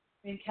how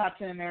in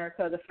Captain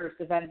America, the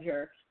First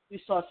Avenger,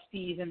 we saw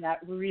Steve in that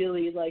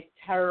really, like,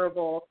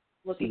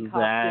 terrible-looking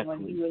costume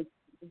when he was...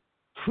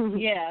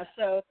 Yeah,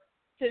 so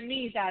to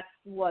me, that's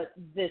what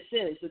this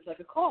is. It's like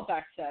a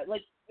callback set.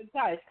 Like,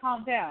 guys,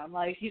 calm down.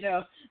 Like, this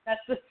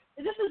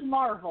is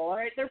Marvel, all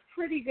right? They're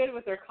pretty good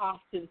with their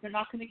costumes. They're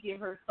not going to give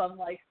her some,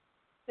 like,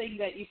 thing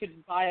that you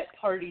could buy at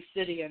Party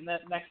City, and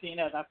that next thing you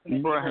know, that's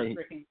going to be her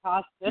freaking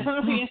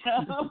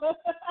costume,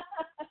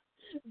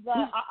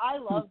 But I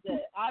loved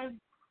it. I'm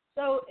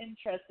so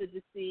interested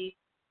to see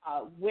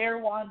where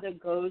Wanda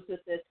goes with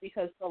this,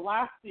 because the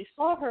last we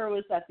saw her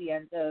was at the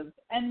end of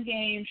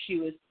Endgame. She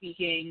was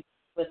speaking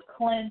with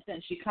Clint,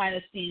 and she kind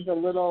of seemed a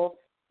little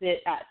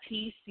bit at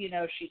peace.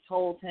 She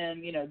told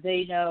him,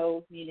 they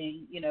know,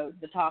 meaning,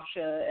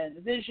 Natasha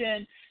and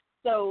Vision.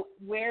 So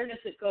where does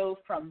it go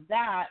from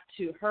that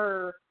to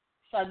her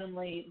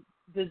suddenly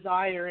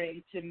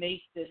desiring to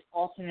make this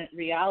alternate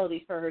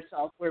reality for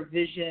herself where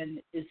Vision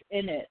is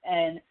in it?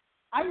 And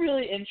I'm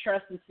really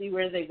interested to see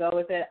where they go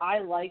with it. I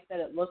like that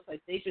it looks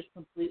like they just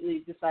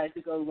completely decided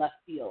to go left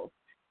field.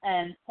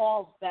 And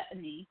Paul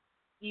Bettany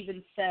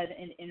even said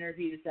in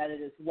interviews that it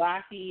is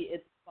wacky,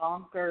 it's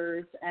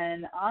bonkers,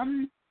 and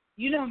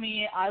you know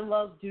me, I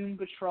love Doom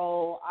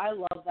Patrol. I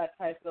love that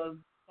type of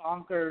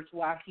bonkers,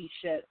 wacky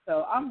shit.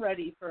 So I'm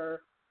ready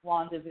for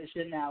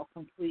WandaVision now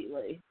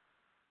completely.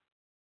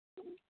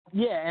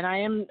 Yeah, and I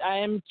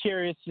am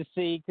curious to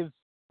see, because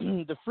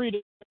the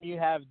freedom you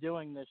have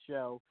doing this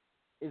show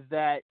is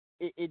that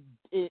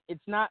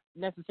it's not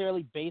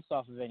necessarily based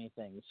off of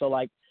anything. So,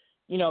 like,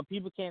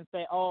 people can't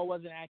say, oh, it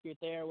wasn't accurate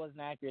there, it wasn't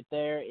accurate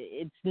there.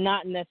 It's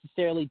not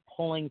necessarily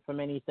pulling from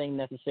anything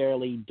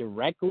necessarily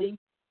directly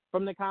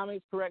from the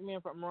comics. Correct me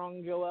if I'm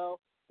wrong, Joel.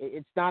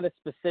 It's not a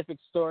specific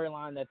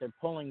storyline that they're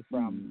pulling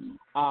from.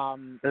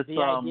 It's the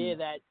idea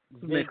that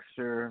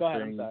mixture. Go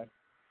ahead, thing. I'm sorry.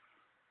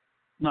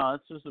 No,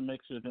 it's just a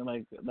mixture thing.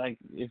 Like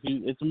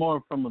it's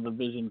more from the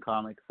Vision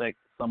comics. Like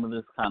some of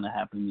this kind of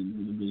happened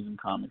in the Vision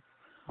comics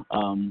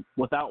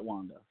without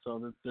Wanda.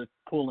 So they're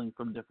pulling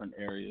from different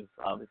areas,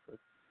 obviously.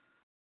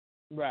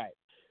 Right.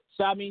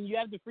 So I mean, you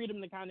have the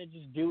freedom to kind of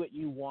just do what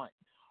you want.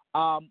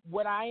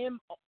 What I'm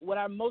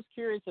most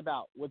curious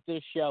about with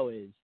this show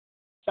is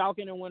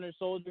Falcon and Winter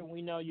Soldier.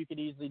 We know you could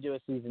easily do a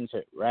season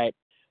 2, right?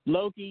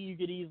 Loki, you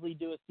could easily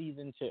do a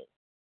season 2.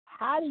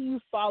 How do you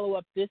follow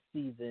up this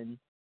season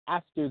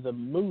after the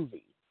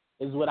movie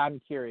is what I'm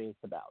curious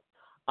about.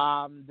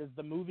 Does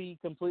the movie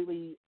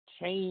completely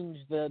change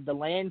the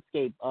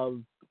landscape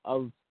of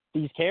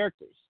these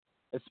characters,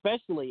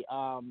 especially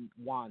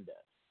Wanda?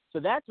 So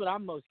that's what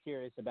I'm most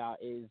curious about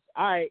is,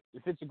 all right,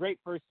 if it's a great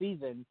first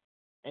season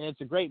and it's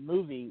a great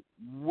movie,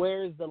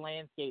 where's the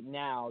landscape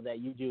now that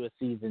you do a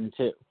season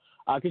 2?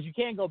 Because you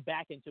can't go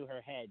back into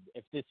her head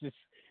if this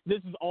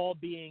is all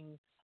being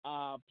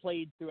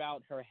played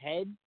throughout her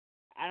head.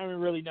 I don't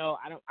really know.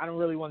 I don't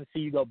really want to see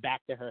you go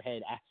back to her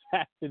head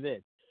after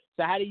this.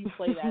 So how do you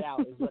play that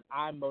out is what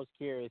I'm most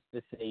curious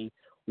to see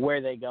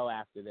where they go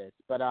after this.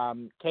 But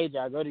KJ,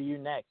 I'll go to you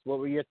next. What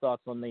were your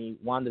thoughts on the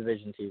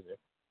WandaVision teaser?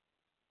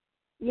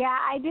 Yeah,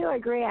 I do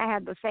agree. I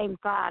had the same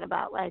thought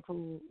about, like,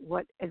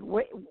 what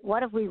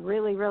if we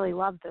really, really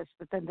love this,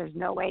 but then there's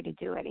no way to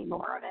do any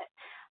more of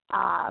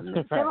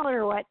it. Similar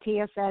to what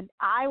Tia said,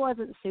 I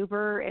wasn't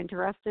super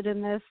interested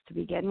in this to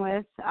begin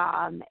with,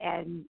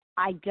 and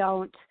I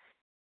don't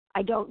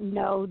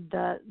know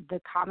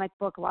the comic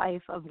book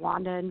life of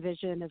Wanda and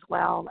Vision, as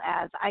well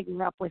as I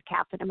grew up with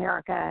Captain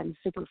America and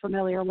super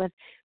familiar with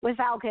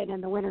Falcon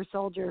and the Winter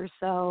Soldier.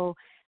 So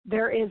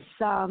there is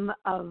some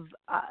of,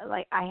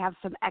 I have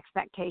some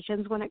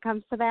expectations when it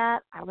comes to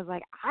that. I was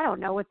like, I don't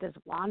know what this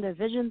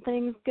WandaVision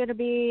thing's going to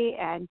be.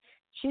 And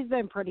she's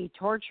been pretty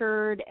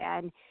tortured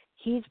and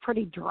he's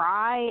pretty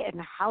dry.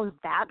 And how's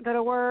that going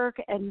to work?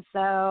 And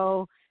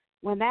so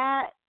when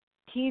that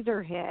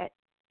teaser hit,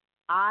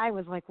 I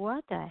was like,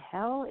 what the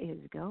hell is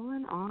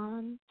going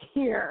on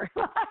here?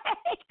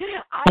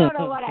 I don't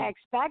know what I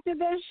expected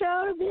this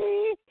show to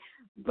be,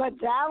 but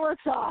that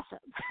looks awesome.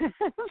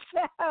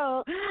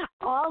 So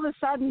all of a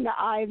sudden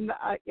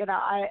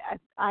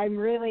I'm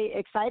really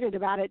excited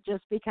about it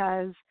just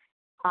because,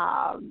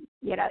 having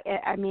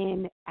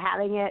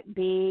it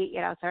be,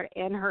 sort of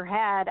in her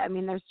head, I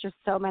mean, there's just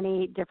so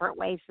many different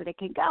ways that it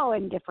can go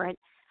and different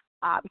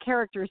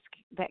characters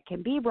that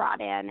can be brought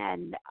in.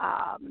 And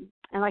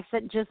like I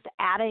said, just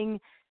adding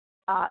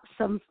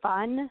some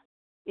fun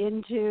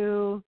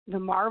into the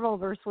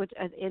Marvelverse,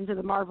 into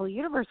the Marvel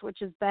universe, which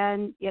has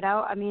been,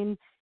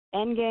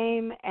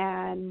 Endgame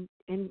and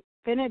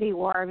Infinity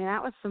War. I mean,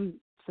 that was some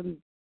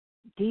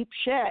deep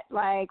shit.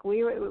 Like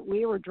we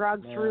were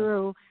drugged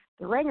through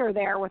the ringer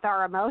there with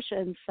our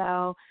emotions.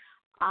 So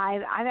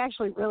I'm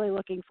actually really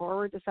looking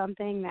forward to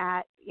something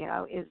that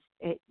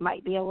it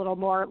might be a little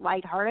more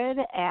lighthearted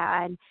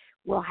and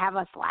will have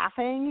us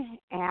laughing.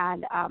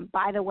 And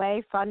by the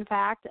way, fun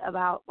fact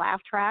about laugh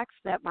tracks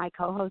that my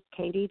co-host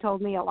Katie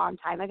told me a long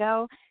time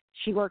ago.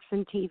 She works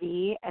in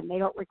TV, and they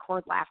don't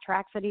record laugh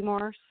tracks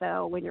anymore.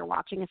 So when you're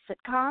watching a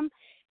sitcom,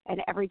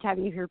 and every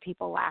time you hear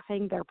people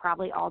laughing, they're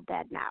probably all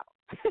dead now.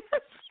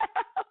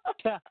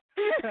 That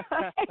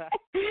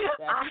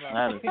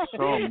is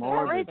so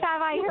morbid. Every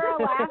time I hear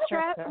a laugh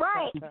track,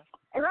 right?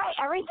 Right.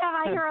 Every time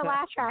I hear a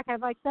laugh track, I'm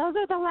like, those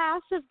are the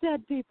last of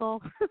dead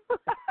people.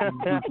 I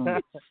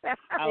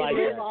like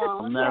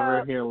that.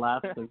 Never hear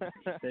laughter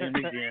the same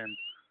again.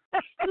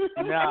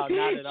 No, not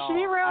at all.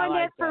 She ruined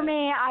like it for that.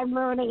 me. I'm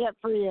ruining it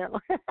for you.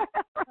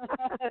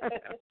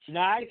 No,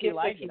 I actually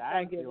like it.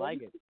 I actually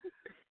like it.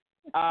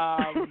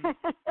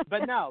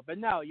 But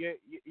no,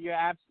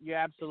 you're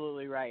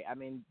absolutely right. I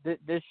mean,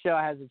 this show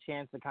has a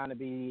chance to kind of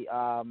be,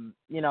 a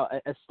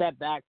step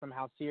back from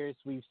how serious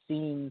we've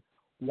seen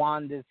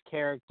Wanda's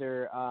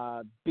character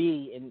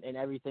be in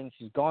everything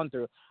she's gone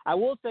through. I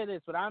will say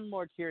this: what I'm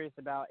more curious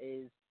about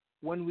is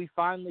when we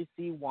finally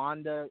see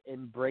Wanda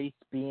embrace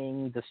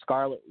being the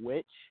Scarlet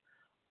Witch.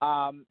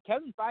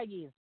 Kevin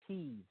Feige has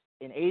teased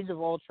in Age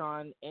of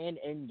Ultron and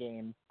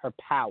Endgame her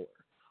power,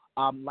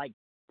 like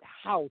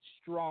how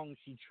strong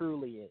she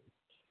truly is.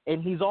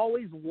 And he's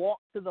always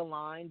walked to the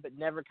line but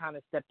never kind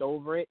of stepped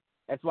over it.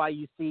 That's why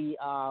you see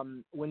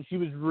when she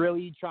was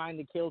really trying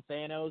to kill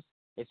Thanos,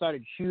 they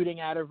started shooting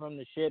at her from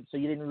the ship, so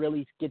you didn't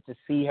really get to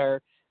see her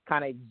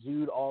kind of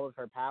exude all of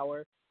her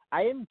power.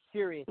 I am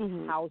curious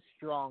how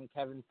strong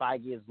Kevin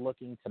Feige is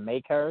looking to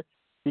make her,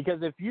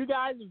 because if you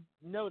guys have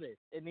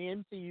noticed in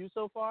the MCU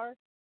so far,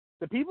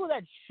 the people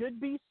that should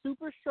be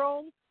super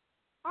strong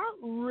aren't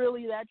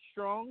really that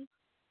strong,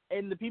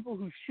 and the people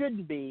who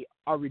shouldn't be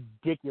are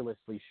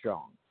ridiculously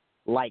strong,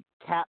 like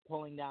Cap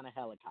pulling down a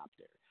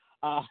helicopter.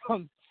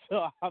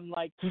 So I'm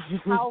like,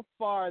 how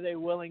far are they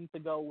willing to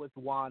go with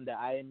Wanda?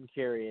 I am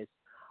curious.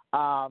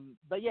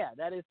 But yeah,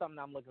 that is something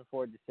I'm looking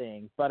forward to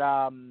seeing. But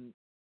Pal,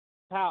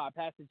 I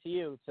pass it to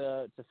you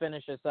to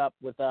finish us up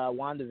with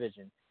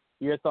WandaVision.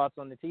 Your thoughts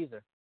on the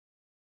teaser?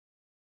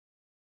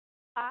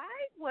 I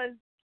was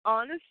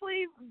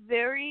honestly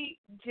very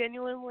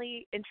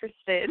genuinely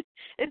interested,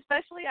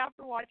 especially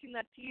after watching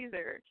that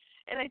teaser.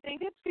 And I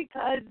think it's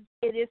because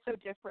it is so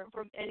different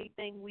from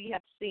anything we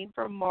have seen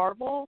from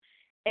Marvel.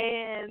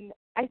 And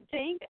I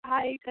think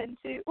I tend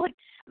to, like,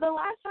 the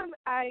last time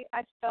I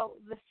felt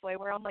this way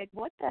where I'm like,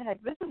 what the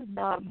heck? This is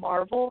not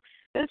Marvel.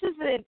 This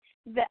isn't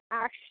the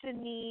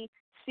action-y,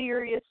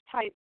 serious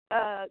type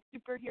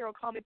superhero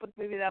comic book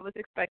movie that I was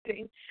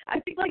expecting. I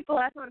think, like, the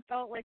last time I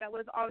felt like that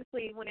was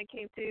obviously when it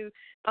came to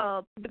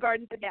the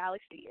Guardians of the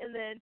Galaxy, and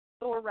then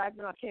Thor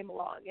Ragnarok came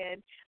along,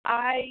 and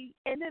I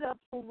ended up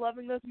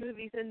loving those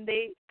movies, and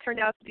they turned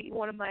out to be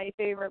one of my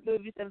favorite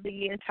movies of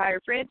the entire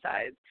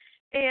franchise.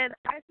 And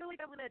I feel like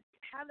I'm going to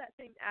have that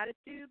same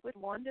attitude with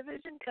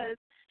WandaVision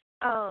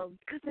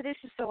because it is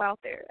just so out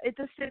there. It's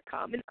a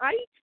sitcom, and I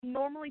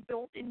normally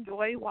don't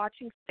enjoy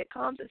watching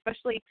sitcoms,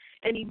 especially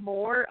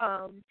anymore.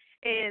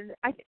 And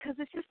because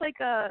it's just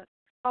like a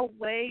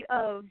way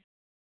of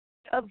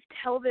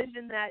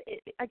television that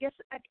I guess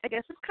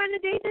it's kind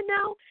of dated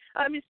now.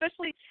 I mean,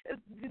 especially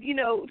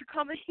the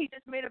comment he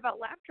just made about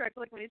laugh track,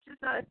 like when it's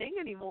just not a thing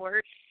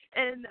anymore.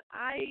 And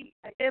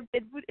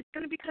it's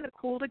going to be kind of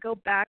cool to go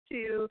back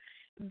to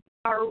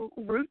our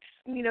roots,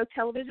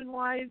 television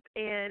wise,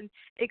 and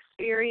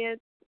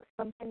experience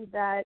something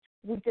that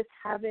we just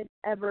haven't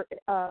ever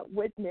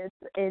witnessed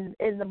in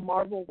the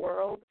Marvel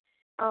world.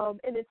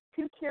 And it's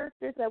two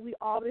characters that we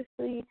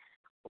obviously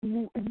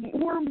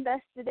we're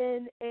invested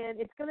in, and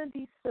it's going to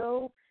be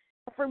so,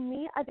 for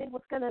me, I think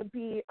what's going to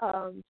be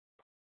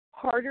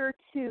harder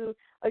to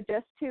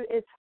adjust to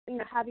is,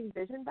 having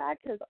Vision back,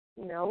 because,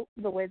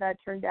 the way that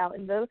turned out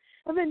in the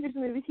Avengers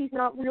movies, he's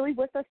not really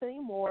with us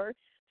anymore.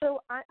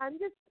 So I'm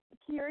just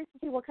curious to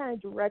see what kind of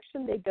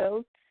direction they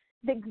go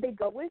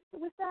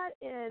with that,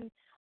 and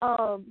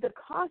the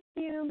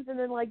costumes, and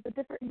then, like, the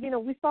different,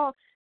 we saw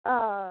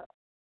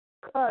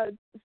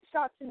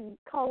shots in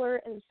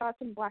color and shots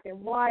in black and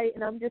white,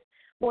 and I'm just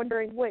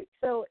wondering, wait,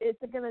 so is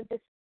it going to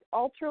just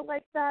alter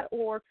like that,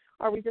 or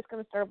are we just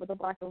going to start with the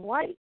black and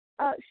white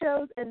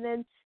shows and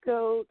then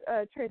go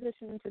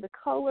transition into the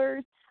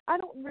colors? I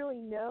don't really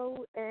know,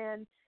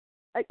 and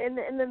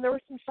then there were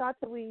some shots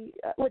that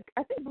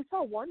I think we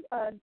saw one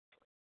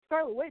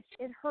Scarlet Witch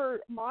in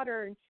her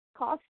modern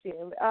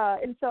costume,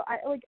 and so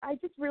I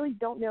just really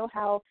don't know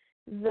how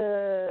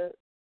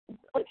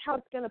how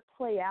it's going to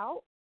play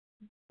out.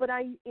 But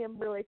I am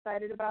really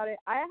excited about it.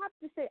 I have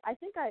to say, I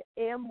think I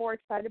am more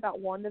excited about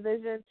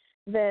WandaVision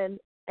than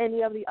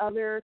any of the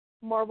other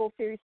Marvel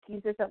series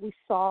teasers that we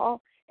saw.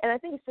 And I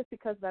think it's just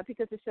because of that,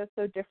 because it's just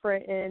so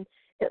different, and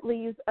it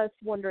leaves us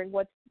wondering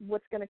what's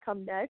going to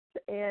come next.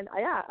 And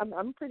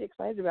I'm pretty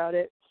excited about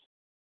it.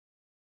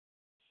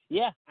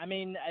 Yeah, I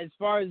mean, as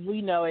far as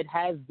we know, it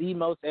has the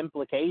most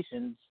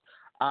implications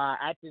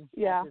at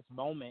this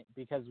moment,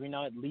 because we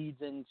know it leads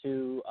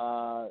into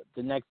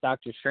the next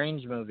Doctor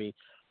Strange movie.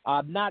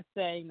 I'm not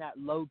saying that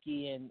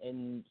Loki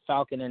and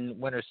Falcon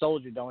and Winter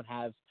Soldier don't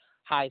have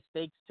high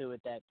stakes to it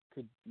that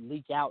could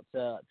leak out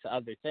to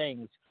other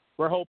things.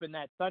 We're hoping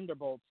that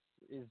Thunderbolts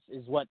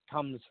is what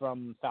comes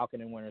from Falcon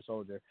and Winter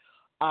Soldier.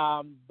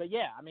 But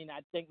yeah, I mean,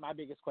 I think my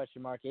biggest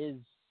question mark is,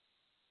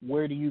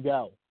 where do you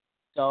go?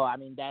 So, I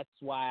mean, that's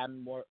why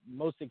I'm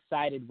most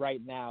excited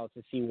right now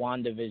to see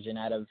WandaVision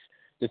out of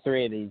the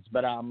three of these.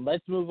 But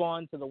let's move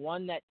on to the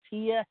one that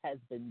Tia has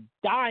been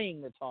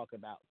dying to talk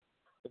about.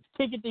 Let's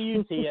kick it to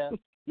you, Tia.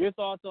 Your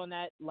thoughts on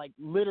that, like,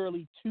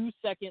 literally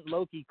 2-second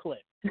Loki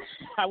clip.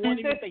 I won't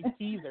even say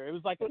teaser. It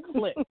was like a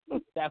clip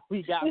that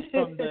we got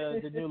from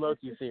the new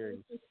Loki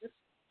series.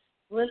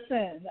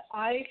 Listen,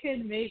 I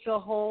could make a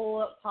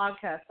whole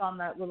podcast on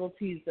that little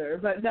teaser.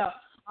 But no,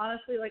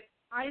 honestly, like,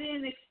 I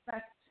didn't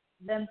expect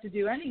them to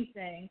do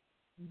anything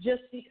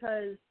just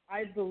because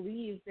I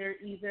believe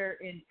they're either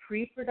in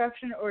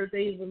pre-production or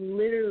they've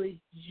literally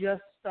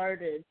just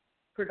started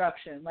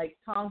production. Like,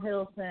 Tom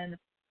Hiddleston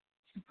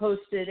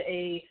posted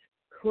a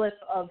clip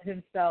of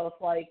himself,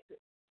 like,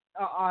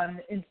 on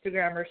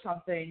Instagram or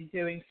something,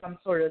 doing some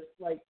sort of,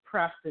 like,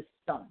 practice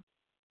stunt.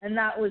 And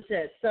that was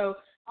it. So,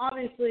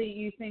 obviously,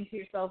 you think to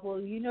yourself, well,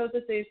 you know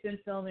that they've been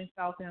filming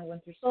Falcon and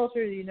Winter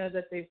Soldier. You know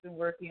that they've been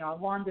working on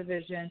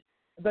WandaVision.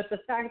 But the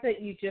fact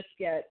that you just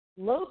get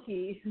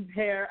Loki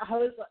there, I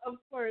was, of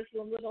course,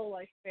 a little,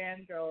 like,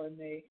 fangirl in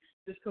me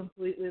just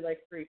completely, like,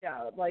 freaked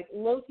out. Like,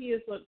 Loki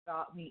is what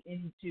got me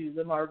into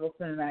the Marvel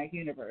Cinematic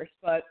Universe.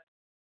 But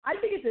I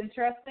think it's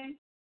interesting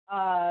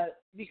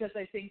because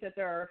I think that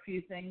there are a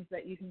few things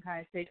that you can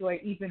kind of take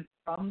away even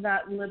from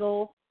that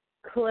little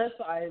clip.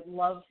 I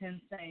loved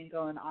him saying,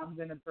 I'm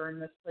going to burn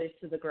this place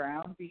to the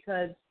ground,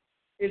 because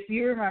if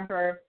you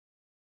remember,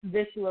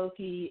 this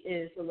Loki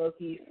is the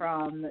Loki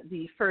from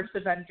the first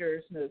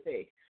Avengers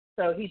movie.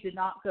 So he did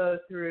not go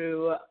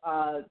through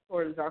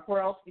Thor: The Dark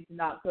World. He did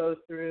not go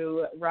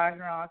through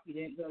Ragnarok. He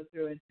didn't go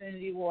through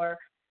Infinity War.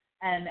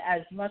 And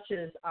as much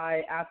as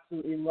I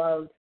absolutely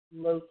loved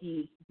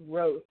Loki's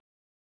growth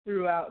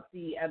throughout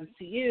the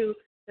MCU,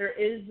 there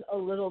is a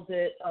little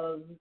bit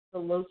of the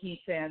Loki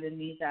fan in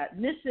me that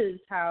misses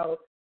how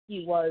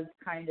he was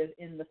kind of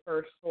in the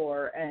first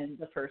Thor and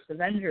the first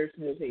Avengers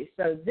movie.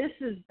 So this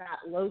is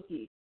that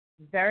Loki.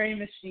 Very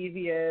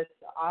mischievous,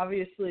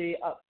 obviously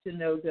up to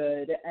no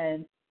good,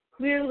 and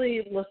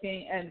clearly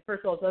looking, and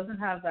first of all, doesn't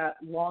have that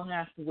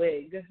long-ass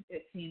wig,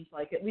 it seems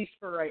like, at least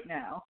for right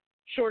now.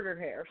 Shorter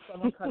hair.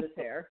 Someone cut his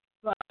hair.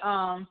 But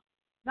not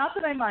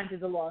that I minded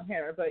the long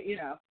hair, but, you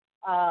know.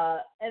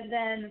 And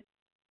then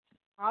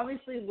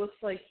obviously looks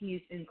like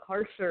he's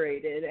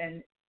incarcerated,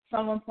 and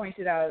someone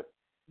pointed out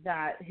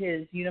that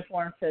his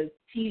uniform says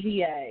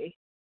TVA,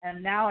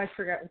 and now I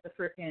forget what the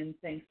frickin'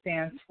 thing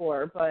stands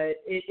for, but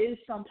it is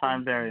something.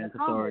 Time Variance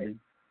Authority.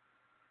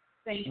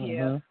 Thank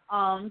you.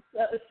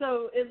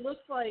 So it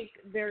looks like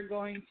they're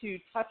going to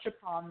touch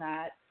upon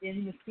that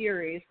in the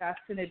series. That's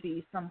going to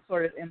be some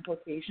sort of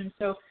implication.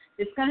 So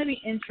it's going to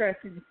be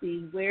interesting to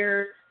see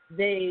where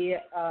they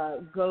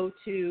go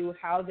to,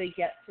 how they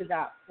get to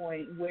that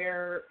point,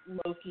 where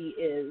Loki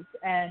is.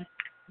 And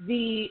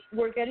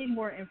we're getting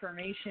more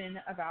information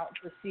about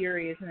the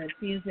series, and it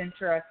seems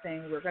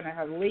interesting. We're going to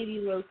have Lady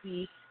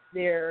Loki.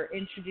 They're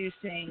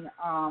introducing,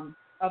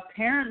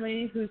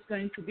 apparently, who's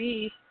going to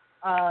be,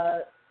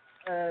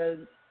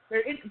 they're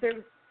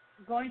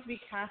going to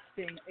be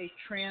casting a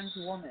trans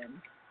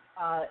woman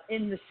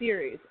in the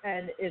series.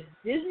 And if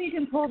Disney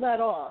can pull that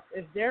off,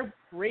 if they're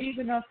brave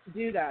enough to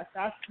do that,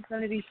 that's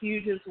going to be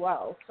huge as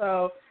well.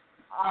 So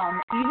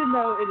even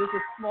though it is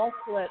a small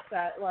clip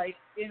that, like,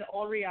 in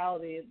all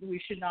reality,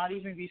 we should not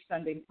even be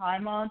spending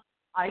time on,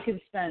 I can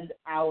spend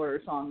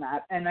hours on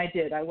that. And I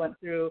did. I went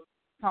through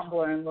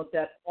Tumblr and looked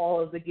at all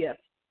of the GIFs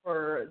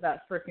for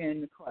that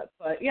freaking clip.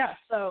 But, yeah,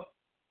 so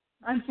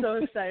I'm so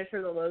excited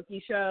for the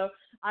Loki show.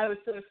 I was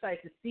so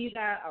excited to see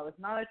that. I was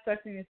not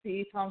expecting to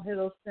see Tom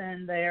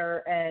Hiddleston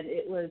there, and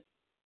it was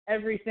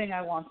everything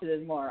I wanted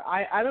and more.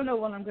 I don't know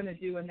what I'm going to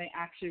do when they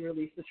actually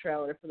release the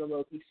trailer for the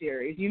Loki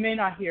series. You may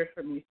not hear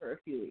from me for a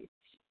few weeks.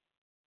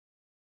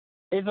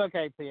 It's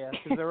okay, Tia,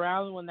 because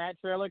around when that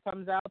trailer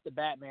comes out, the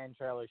Batman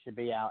trailer should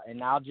be out,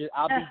 and I'll be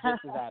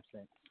just as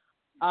absent.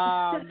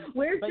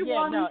 Where'd you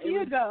want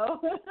Tia go?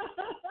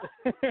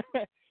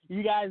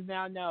 You guys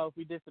now know if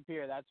we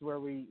disappear, that's where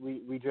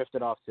we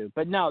drifted off to.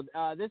 But no,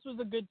 this was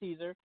a good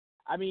teaser.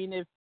 I mean,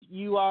 if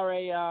you are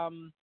a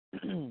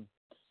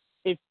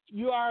if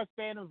you are a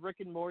fan of Rick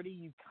and Morty,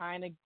 you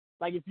kind of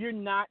like, if you're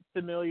not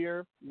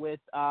familiar with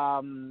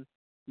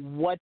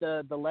what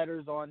the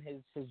letters on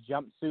his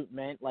jumpsuit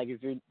meant, like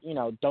if you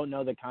don't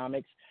know the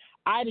comics,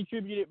 I'd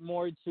attribute it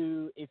more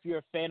to, if you're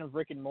a fan of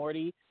Rick and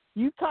Morty,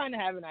 you kind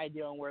of have an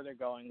idea on where they're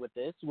going with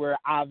this, where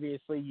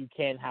obviously you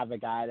can't have a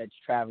guy that's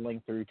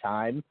traveling through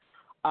time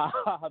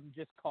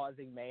just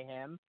causing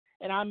mayhem.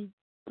 And I'm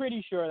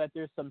pretty sure that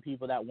there's some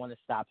people that want to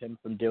stop him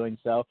from doing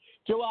so.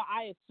 Joel,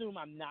 I assume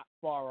I'm not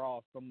far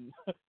off from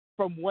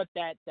what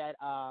that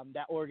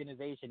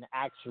organization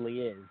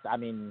actually is. I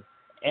mean,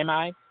 am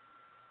I?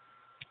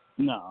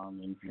 No, I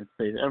mean, seems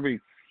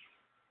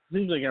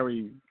like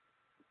every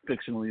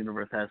fictional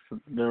universe has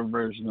their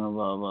version of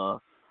a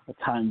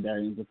time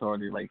variance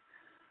authority. Like,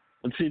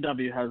 the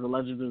CW has the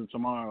Legends of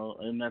Tomorrow,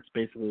 and that's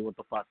basically what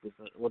the fuck is.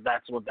 Well,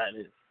 that's what that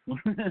is.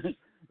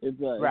 It's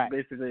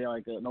basically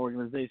like an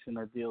organization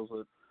that deals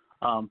with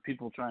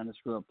people trying to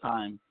screw up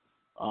time,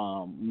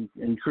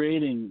 and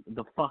creating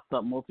the fucked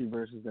up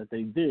multiverses that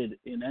they did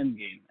in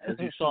Endgame. As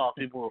you saw,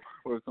 people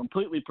were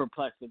completely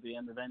perplexed at the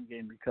end of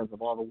Endgame because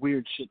of all the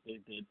weird shit they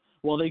did.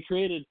 Well, they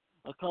created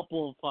a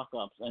couple of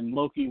fuck-ups, and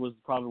Loki was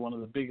probably one of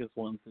the biggest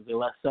ones because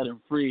they set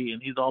him free,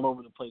 and he's all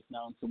over the place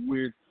now in some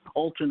weird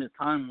alternate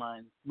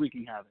timeline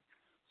wreaking havoc.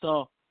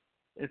 So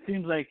it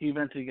seems like he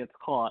eventually gets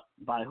caught.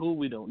 By who,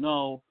 we don't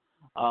know.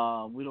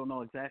 We don't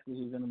know exactly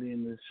who's going to be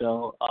in this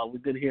show. We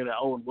did hear that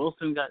Owen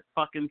Wilson got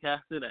fucking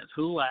casted as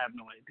who. I have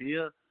no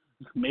idea.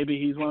 Maybe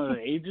he's one of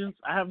the agents.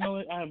 I have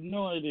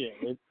no idea.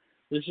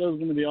 This show's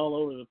going to be all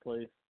over the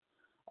place.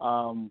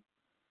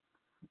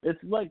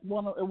 It's like it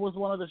was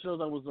one of the shows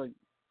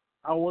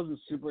I wasn't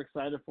super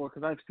excited for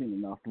because I've seen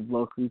enough of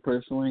Loki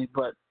personally,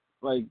 but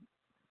like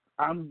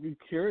I'm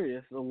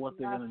curious of what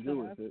they're going to do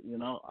with it. You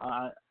know,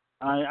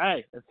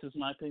 it's just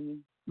my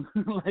opinion.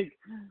 Like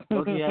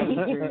Loki has a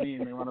journey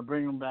and they want to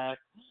bring him back.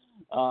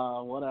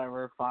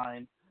 Whatever,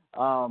 fine.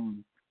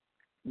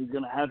 He's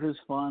gonna have his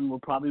fun.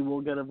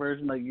 We'll get a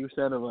version, like you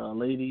said, of a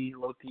lady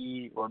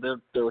Loki, or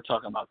they were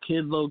talking about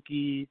kid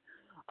Loki.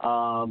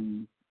 I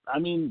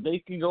mean, they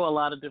can go a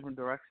lot of different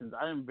directions.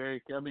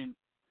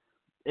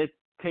 It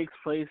takes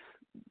place.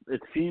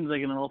 It seems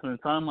like in an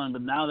alternate timeline,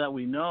 but now that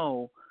we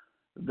know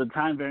the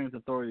time variance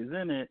authority is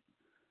in it,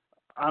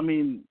 I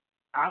mean,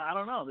 I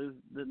don't know.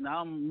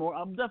 Now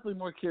I'm definitely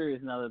more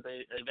curious now that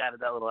they've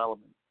added that little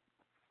element.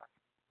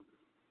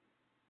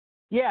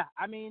 Yeah,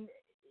 I mean,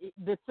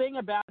 the thing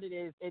about it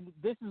is, and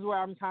this is where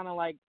I'm kind of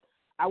like,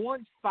 I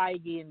want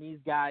Feige and these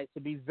guys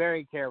to be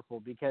very careful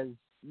because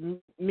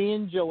me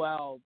and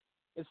Joel,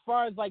 as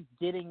far as like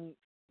getting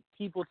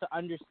people to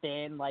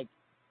understand like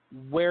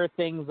where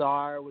things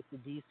are with the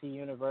DC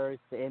universe,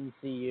 the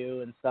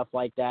MCU, and stuff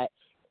like that,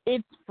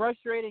 it's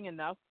frustrating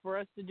enough for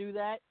us to do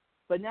that.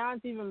 But now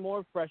it's even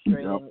more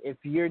frustrating if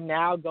you're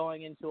now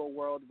going into a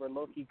world where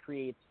Loki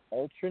creates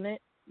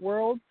alternate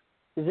worlds,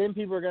 because then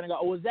people are going to go,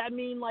 oh, does that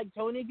mean like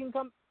Tony can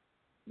come?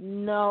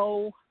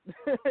 No.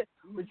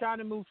 We're trying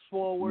to move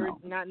forward,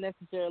 not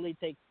necessarily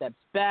take steps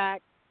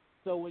back.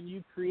 So when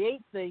you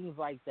create things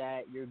like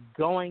that, you're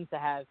going to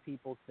have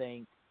people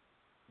think,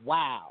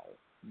 wow,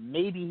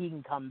 maybe he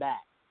can come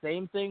back.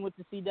 Same thing with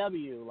the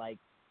CW. Like,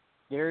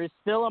 there is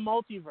still a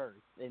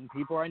multiverse, and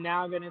people are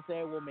now going to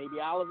say, well, maybe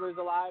Oliver's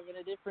alive in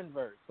a different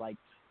verse. Like,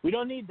 we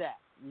don't need that.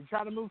 We're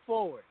trying to move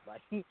forward.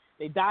 Like,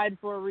 they died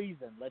for a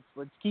reason.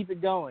 Let's keep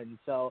it going.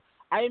 So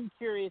I am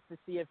curious to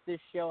see if this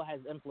show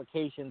has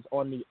implications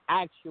on the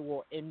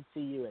actual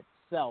MCU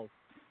itself,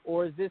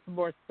 or is this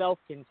more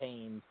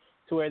self-contained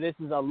to where this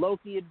is a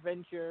Loki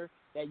adventure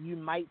that you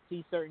might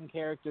see certain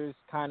characters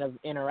kind of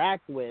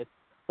interact with,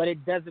 but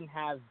it doesn't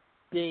have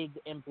big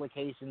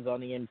implications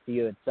on the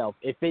MCU itself.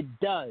 If it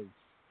does,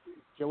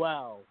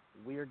 Joel,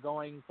 we're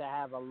going to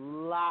have a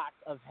lot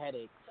of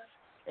headaches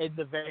in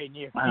the very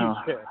near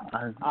future.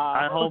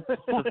 I hope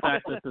the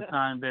fact that the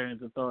Time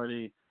Variance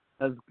Authority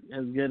is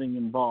getting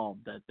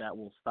involved, that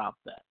will stop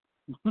that.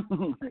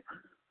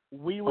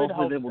 We would Hopefully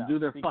hope they will do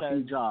their because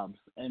fucking jobs,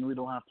 and we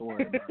don't have to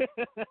worry about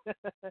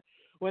it.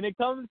 When it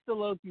comes to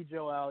Loki,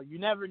 Joel, you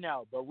never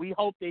know, but we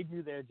hope they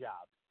do their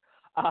jobs.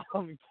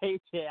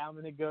 KJ, I'm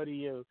going to go to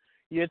you.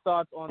 Your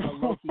thoughts on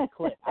the Loki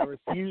clip? I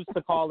refuse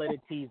to call it a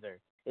teaser.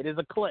 It is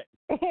a clip.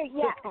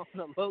 Yeah,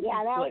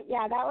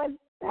 that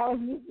was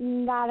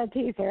not a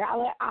teaser.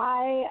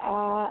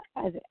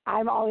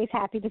 I'm always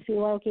happy to see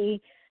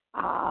Loki,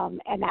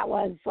 and that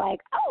was like,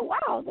 oh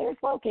wow, there's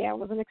Loki. I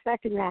wasn't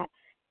expecting that,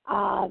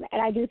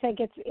 and I do think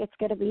it's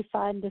going to be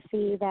fun to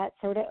see that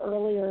sort of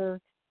earlier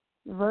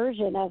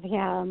version of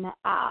him.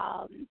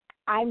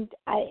 I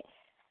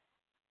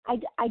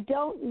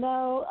don't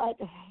know,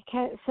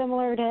 kind of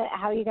similar to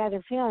how you guys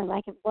are feeling.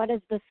 Like, what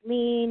does this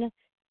mean?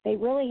 They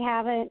really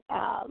haven't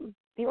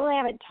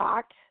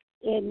talked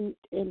in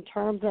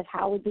terms of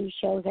how these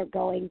shows are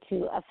going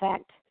to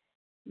affect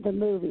the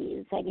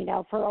movies. And you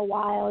know, for a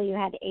while you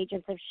had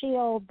Agents of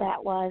S.H.I.E.L.D.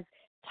 that was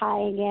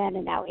tying in,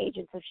 and now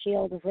Agents of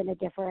S.H.I.E.L.D. is in a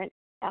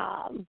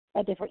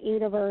different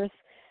universe.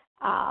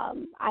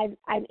 I'm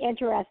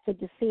interested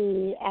to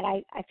see,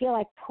 and I feel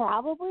like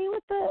probably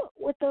with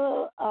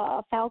the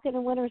Falcon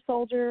and Winter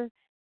Soldier,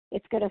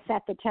 it's going to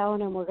set the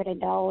tone, and we're going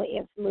to know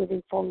if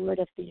moving forward,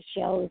 if these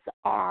shows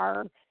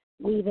are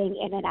weaving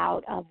in and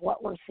out of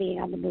what we're seeing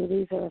on the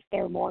movies, or if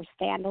they're more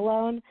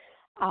standalone.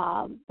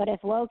 But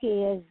if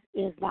Loki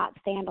is not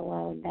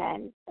standalone,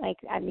 then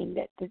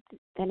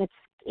then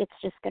it's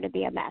just going to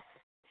be a mess.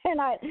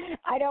 And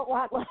I don't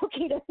want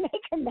Loki to make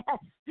a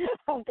mess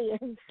of the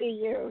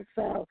MCU.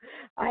 So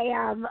I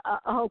am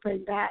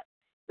hoping that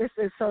this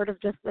is sort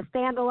of just the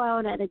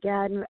standalone, and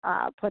again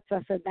puts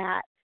us in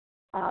that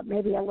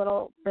maybe a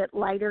little bit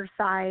lighter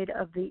side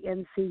of the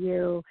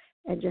MCU,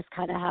 and just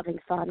kind of having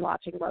fun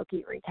watching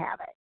Loki wreak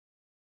havoc.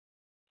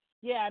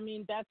 Yeah, I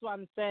mean, that's what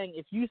I'm saying.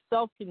 If you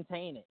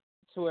self-contain it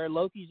to where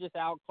Loki's just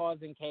out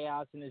causing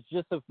chaos and it's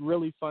just a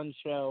really fun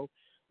show,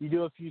 you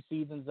do a few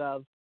seasons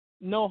of,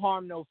 no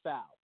harm, no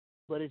foul.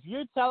 But if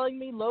you're telling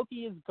me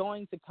Loki is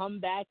going to come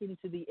back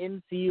into the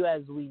MCU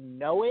as we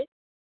know it,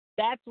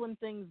 that's when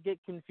things get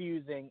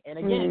confusing. And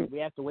again, we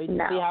have to wait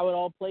to see how it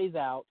all plays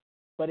out.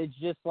 But it's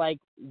just like,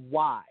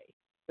 why?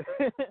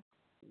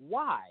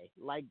 Why?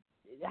 Like,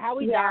 how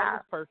he died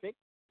is perfect,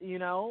 you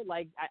know?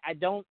 Like, I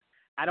don't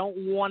I don't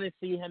want to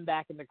see him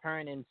back in the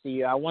current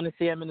MCU. I want to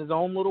see him in his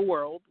own little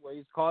world where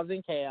he's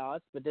causing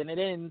chaos. But then it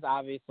ends,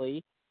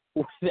 obviously,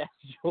 with, as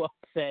Joel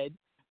said,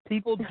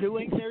 people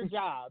doing their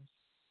jobs.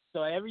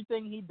 So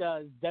everything he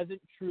does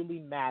doesn't truly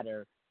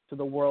matter to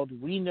the world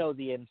we know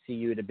the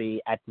MCU to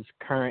be at this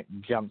current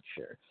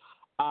juncture.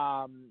 So,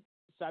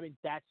 I mean,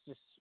 that's just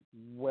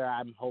where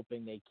I'm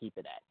hoping they keep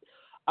it at.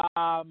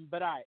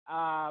 But all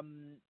right,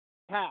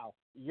 Hal,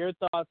 your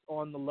thoughts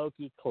on the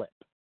Loki clip?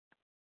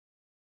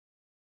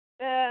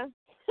 I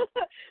thought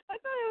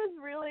it was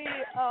really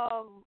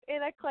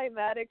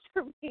anticlimactic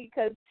for me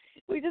because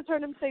we just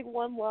heard him say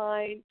one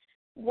line,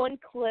 one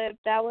clip,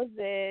 that was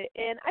it.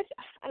 And I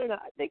don't know,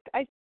 I think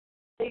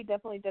they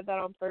definitely did that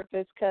on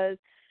purpose because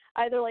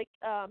either like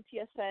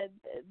Tia said,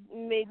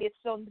 maybe it's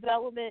still in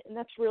development and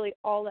that's really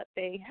all that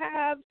they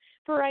have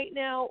for right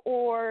now,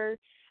 or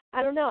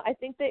I don't know. I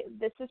think that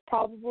this is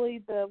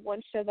probably the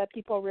one show that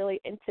people are really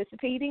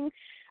anticipating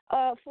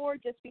for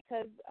just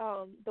because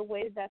the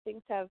way that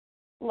things have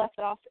left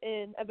off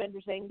in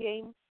Avengers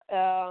Endgame.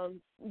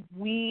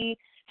 We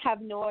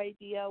have no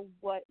idea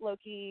what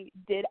Loki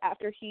did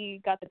after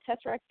he got the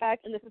Tesseract back,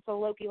 and this is the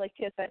Loki, like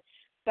Tia said,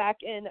 back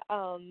in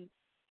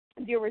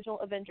the original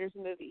Avengers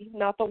movie,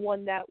 not the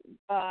one that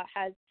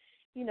has,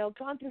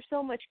 gone through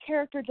so much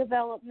character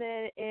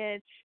development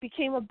and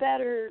became a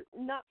better,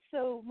 not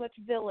so much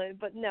villain,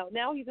 but no,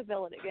 now he's a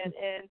villain again.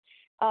 And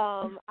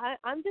I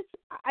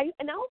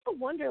also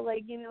wonder,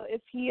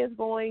 if he is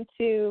going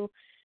to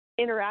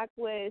interact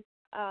with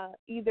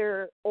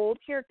either old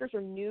characters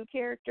or new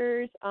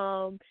characters,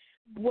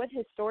 what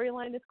his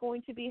storyline is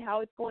going to be, how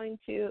it's going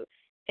to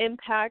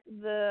impact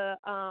the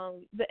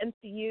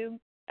MCU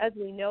as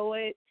we know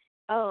it.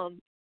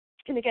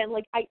 And again,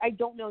 I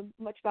don't know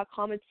much about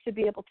comics to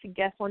be able to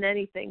guess on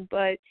anything,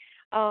 but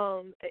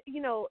I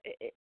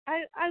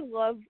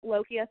love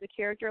Loki as a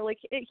character.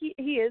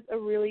 He is a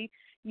really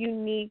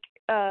unique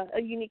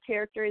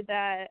character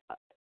that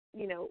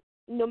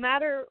no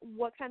matter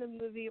what kind of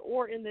movie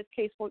or in this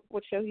case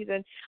what show he's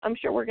in, I'm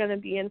sure we're going to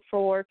be in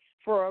for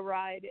a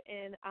ride.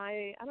 And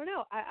I don't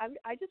know,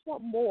 I just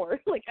want more.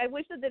 I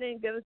wish that they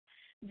didn't give us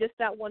just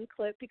that one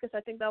clip because I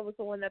think that was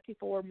the one that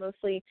people were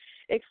mostly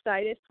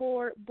excited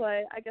for.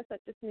 But I guess that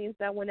just means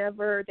that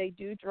whenever they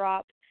do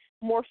drop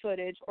more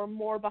footage or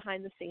more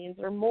behind the scenes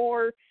or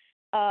more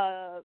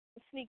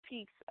sneak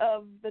peeks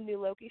of the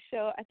new Loki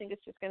show, I think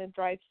it's just going to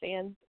drive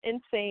fans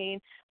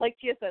insane. Like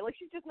Tia said,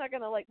 she's just not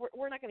going to,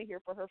 we're not going to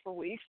hear from her for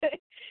weeks.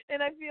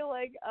 And I feel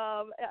like,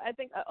 I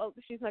think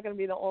she's not going to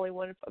be the only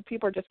one.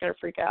 People are just going to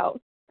freak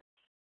out.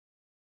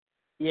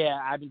 Yeah,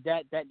 I mean,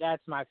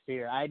 that's my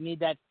fear. I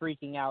need that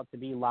freaking out to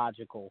be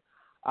logical.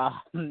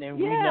 And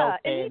we know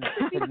fans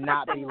to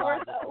not be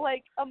logical.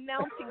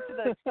 Amounting to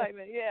the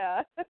excitement,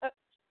 yeah.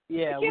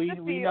 Yeah,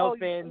 we know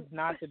fans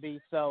not to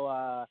be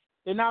so,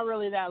 they're not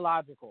really that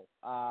logical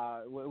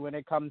when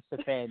it comes to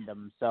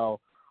fandom. So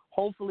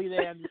hopefully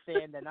they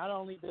understand that not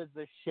only does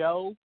the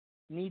show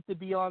need to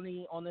be on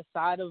the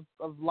side of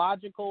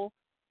logical,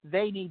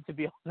 they need to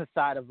be on the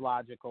side of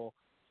logical.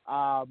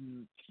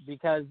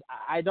 Because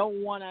I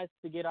don't want us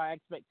to get our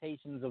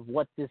expectations of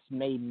what this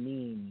may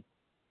mean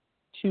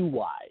too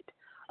wide.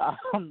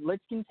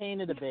 Let's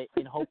contain it a bit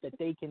and hope that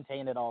they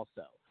contain it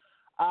also.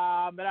 But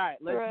all right,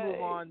 let's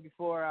move on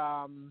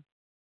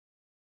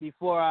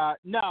before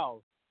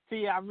no.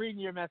 See, I'm reading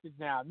your message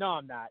now. No,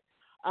 I'm not.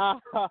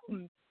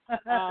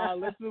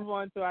 Let's move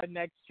on to our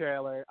next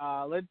trailer.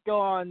 Let's go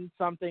on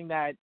something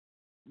that's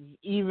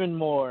even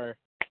more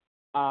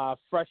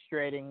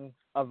frustrating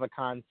of a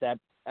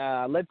concept.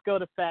 Let's go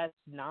to Fast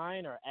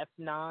 9 or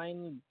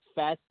F9,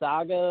 Fast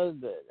Saga,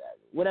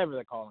 whatever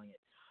they're calling it.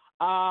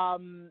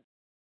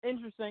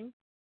 Interesting,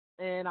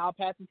 and I'll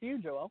pass it to you,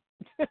 Joel.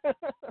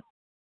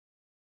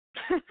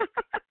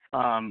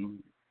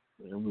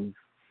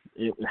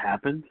 It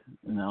happened,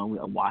 I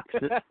watched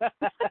it.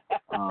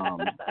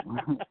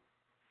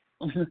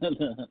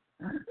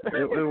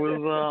 It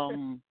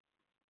was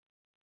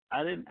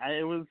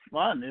it was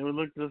fun. It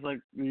looked just like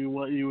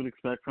what you would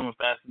expect from a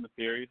Fast and the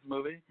Furious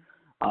movie.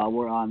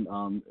 We're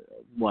on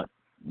what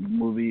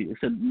movie? You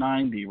said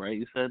 90, right?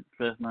 You said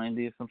Fast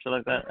 90 or some shit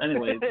like that.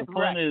 Anyway, the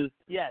point is,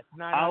 yes,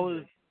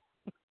 900.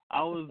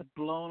 I was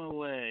blown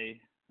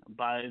away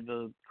by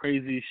the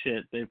crazy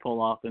shit they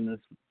pull off in this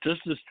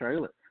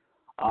trailer.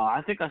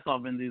 I think I saw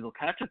Vin Diesel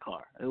catch a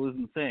car. It was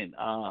insane.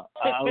 I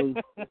was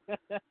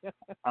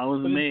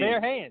amazed with his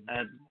bare hands.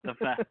 At the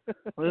fact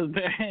with his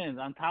bare hands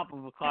on top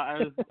of a car.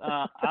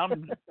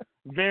 I'm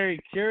very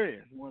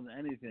curious more than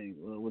anything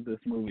with this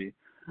movie.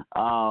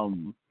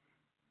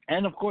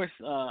 And of course,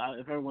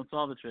 if everyone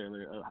saw the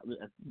trailer,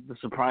 the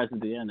surprise at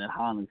the end that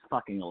Han is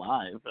fucking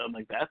alive. I'm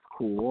like, that's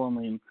cool. I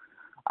mean,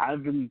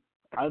 I've been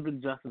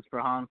justice for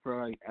Han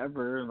for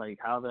ever.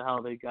 How the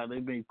hell they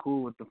made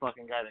cool with the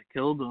fucking guy that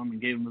killed him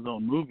and gave him his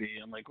own movie.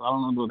 I'm like, well, I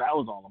don't know what that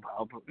was all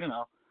about,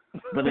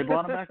 but they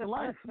brought him back to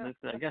life.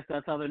 I guess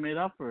that's how they made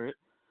up for it.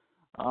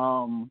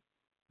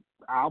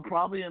 I'll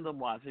probably end up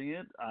watching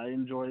it. I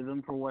enjoy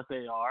them for what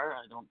they are.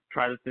 I don't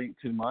try to think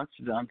too much.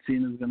 John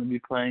Cena is going to be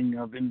playing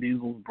Vin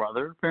Diesel's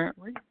brother,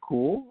 apparently.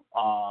 Cool.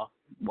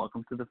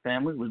 Welcome to the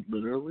family,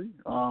 literally.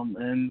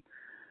 And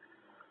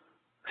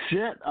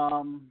shit.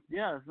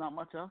 Yeah, there's not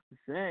much else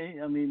to say.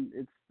 I mean,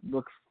 it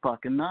looks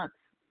fucking nuts.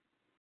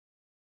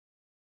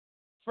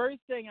 First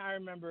thing I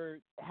remember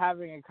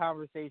having a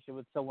conversation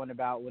with someone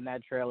about when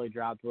that trailer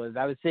dropped was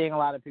I was seeing a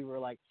lot of people were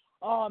like,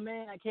 "Oh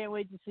man, I can't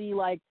wait to see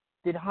like."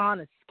 Did Han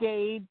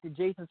escape? Did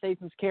Jason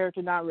Statham's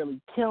character not really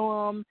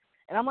kill him?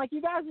 And I'm like,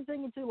 you guys are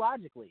thinking too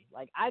logically.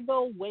 Like, I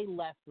go way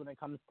left when it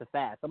comes to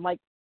Fast. I'm like,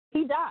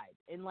 he died.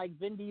 And, like,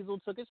 Vin Diesel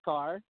took his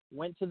car,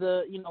 went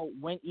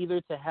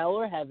either to hell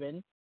or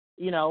heaven,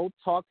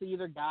 talked to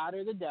either God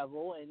or the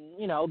devil,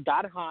 and,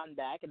 got Han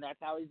back, and that's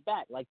how he's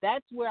back. Like,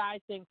 that's where I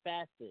think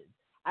Fast is.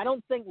 I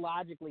don't think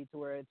logically to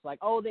where it's like,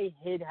 oh, they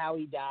hid how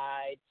he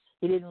died.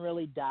 He didn't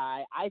really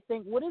die. I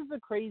think, what is the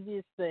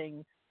craziest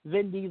thing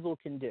Vin Diesel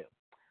can do?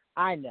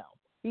 I know.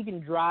 He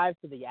can drive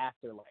to the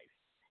afterlife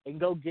and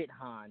go get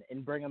Han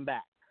and bring him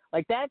back.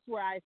 Like, that's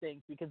where I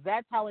think, because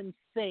that's how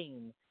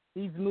insane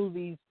these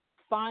movies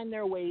find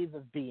their ways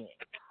of being.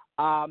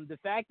 The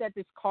fact that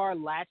this car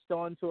latched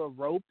onto a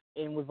rope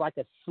and was like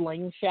a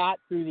slingshot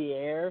through the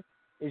air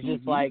is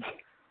just like,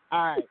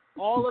 all right,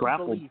 all of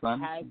belief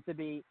has to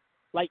be,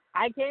 like,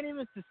 I can't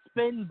even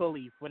suspend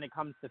belief when it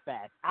comes to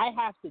Fast. I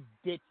have to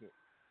ditch it.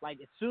 Like,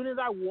 as soon as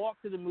I walk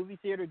to the movie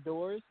theater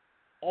doors,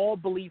 all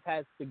belief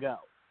has to go.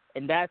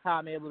 And that's how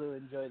I'm able to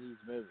enjoy these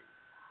movies.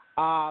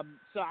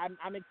 So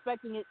I'm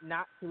expecting it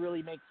not to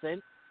really make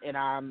sense, and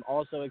I'm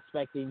also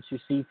expecting to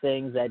see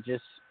things that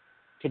just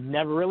could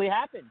never really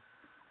happen.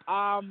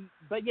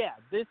 But yeah,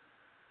 this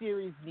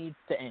series needs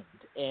to end,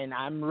 and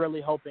I'm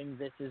really hoping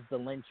this is the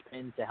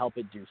linchpin to help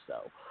it do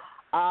so.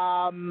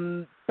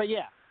 But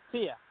yeah,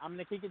 Tia, I'm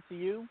going to kick it to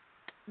you.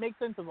 Make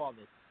sense of all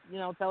this.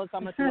 Tell us how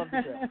much you love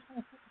the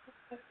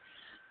show.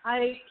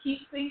 I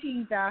keep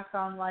thinking back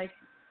on, like,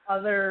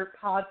 other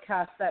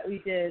podcasts that we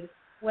did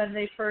when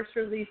they first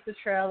released the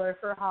trailer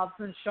for Hobbs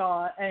and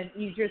Shaw, and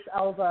Idris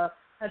Elba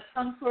had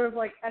some sort of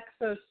like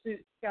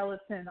exosuit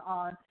skeleton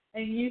on,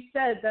 and you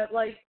said that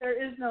like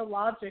there is no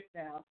logic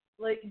now.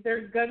 Like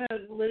they're gonna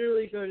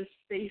literally go to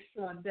space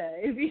one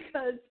day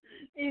because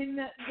in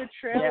the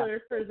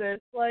trailer for this,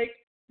 like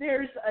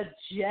there's a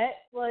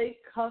jet like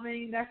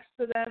coming next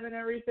to them and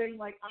everything.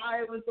 Like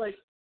I was like,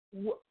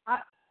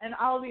 and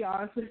I'll be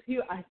honest with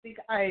you, I think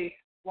I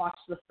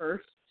watched the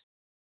first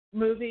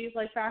movie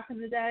like back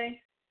in the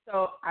day,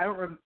 so I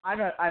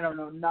don't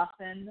know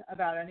nothing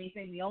about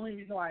anything. The only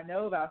reason why I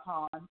know about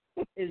Han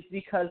is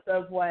because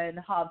of when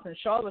Hobbs and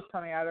Shaw was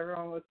coming out,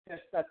 everyone was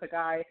pissed that the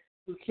guy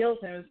who killed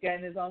him was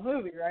getting his own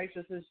movie, right?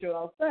 Just as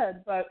Joel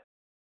said. But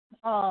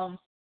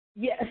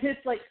yeah,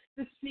 it's like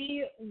to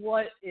see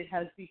what it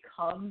has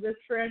become, this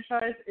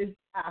franchise, is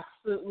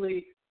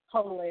absolutely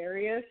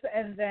hilarious.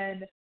 And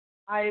then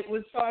I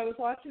was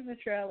watching the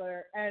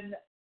trailer, and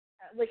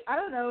like, I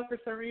don't know, for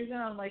some reason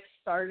I'm like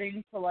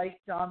starting to like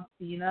John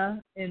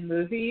Cena in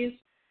movies.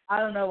 I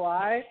don't know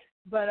why,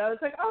 but I was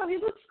like, oh, he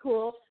looks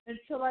cool,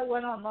 until I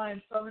went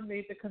online. Someone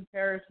made the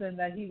comparison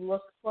that he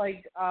looks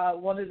like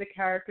one of the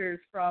characters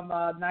from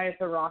Night at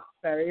the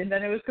Roxbury, and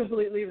then it was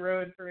completely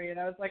ruined for me, and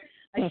I was like,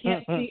 I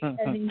can't see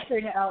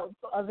anything else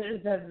other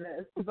than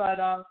this. But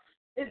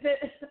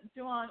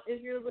Juwan,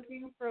 if you're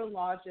looking for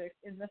logic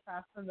in the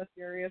Fast and the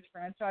Furious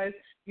franchise,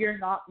 you're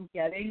not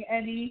getting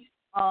any.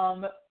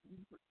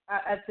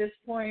 At this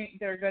point,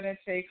 they're going to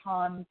take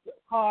Han's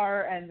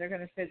car and they're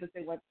going to say that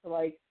they went to,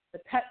 like, the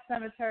pet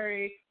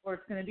cemetery, or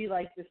it's going to be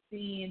like the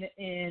scene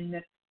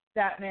in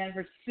Batman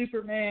vs.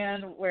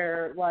 Superman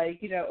where,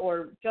 like,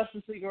 or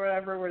Justice League or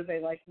whatever, where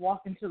they, like,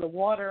 walk into the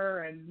water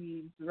and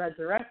he's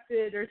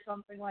resurrected or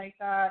something like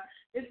that.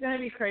 It's going to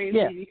be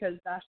crazy because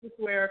that's just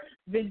where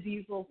Vin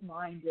Diesel's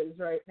mind is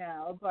right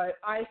now. But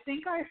I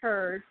think I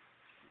heard,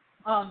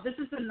 this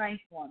is the 9th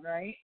one,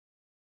 right?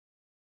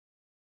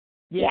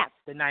 Yes,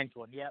 the 9th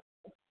one, yep.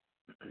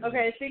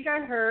 Okay, I think I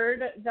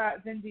heard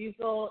that Vin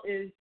Diesel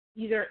is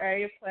either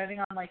planning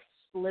on like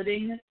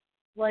splitting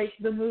like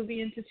the movie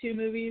into 2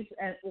 movies,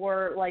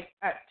 or like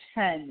at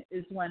 10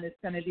 is when it's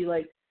going to be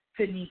like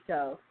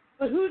finito.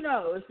 But who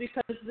knows?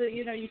 Because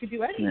you could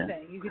do anything.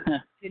 Yeah. You could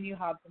continue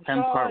Hobbs and Shaw.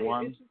 10 part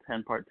 1,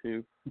 10 part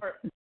 2.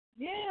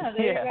 Yeah,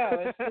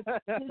 there you go.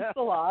 It's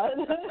a lot.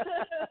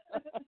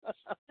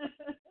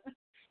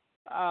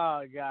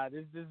 Oh God,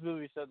 this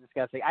movie is so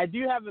disgusting. I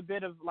do have a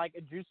bit of like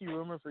a juicy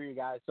rumor for you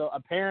guys. So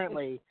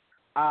apparently,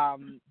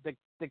 the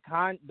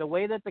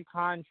way that the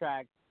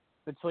contract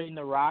between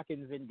The Rock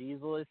and Vin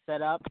Diesel is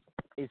set up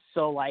is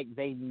so like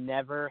they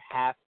never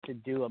have to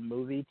do a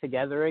movie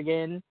together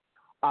again.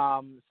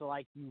 So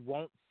like you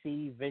won't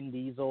see Vin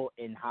Diesel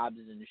in Hobbs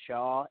and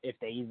Shaw if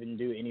they even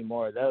do any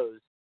more of those,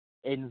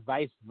 and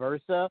vice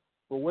versa.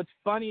 But what's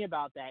funny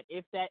about that,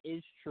 if that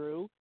is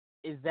true,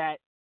 is that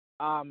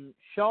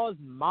Shaw's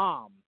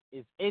mom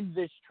is in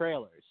this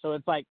trailer. So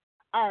it's like,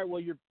 all right, well,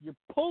 you're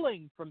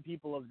pulling from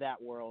people of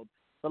that world,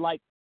 but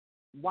like,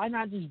 why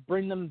not just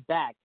bring them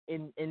back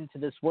into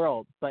this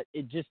world, but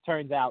it just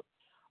turns out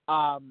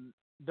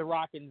The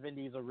Rock and Vin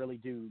Diesel really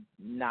do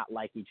not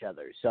like each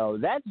other. So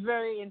that's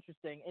very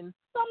interesting and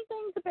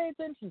something to pay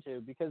attention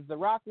to, because The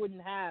Rock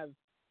wouldn't have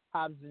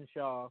Hobbs and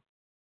Shaw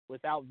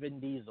without Vin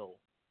Diesel.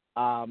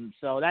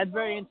 So that's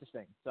very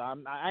interesting. So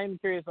I'm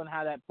curious on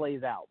how that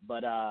plays out.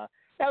 But that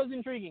was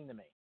intriguing to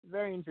me.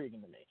 Very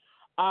intriguing to me.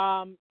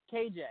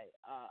 KJ,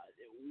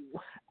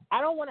 I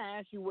don't want to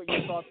ask you what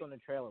your thoughts on the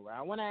trailer were.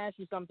 I want to ask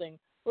you something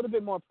a little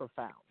bit more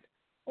profound.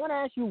 I want to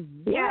ask you,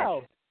 where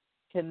else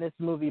can this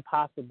movie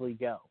possibly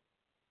go?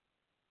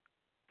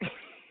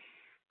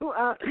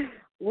 Well,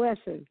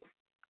 listen,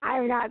 I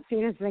have not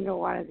seen a single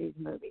one of these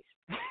movies.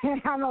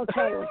 I'm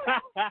okay with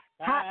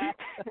that.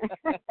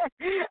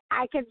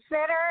 I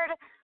considered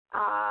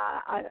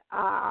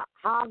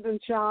Hobbs and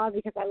Shaw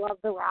because I love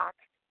The Rock,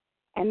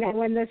 and then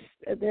when this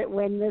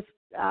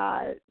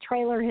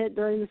trailer hit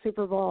during the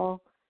Super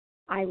Bowl,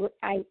 I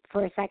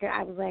for a second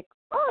I was like,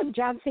 oh,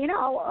 John Cena.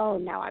 Oh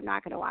no, I'm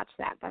not going to watch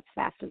that. That's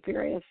Fast and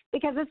Furious,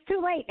 because it's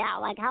too late now.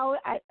 Like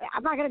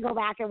I'm not going to go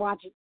back and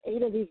watch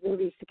 8 of these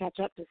movies to catch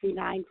up to see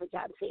 9 for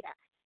John Cena.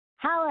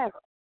 However,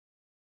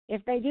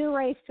 if they do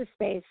race to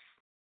space,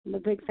 I'm a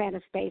big fan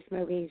of space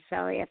movies,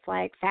 so if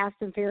like Fast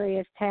and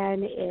Furious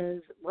 10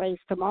 is Race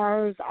to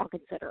Mars, I'll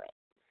consider it.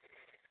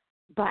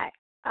 But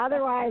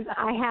otherwise,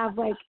 I have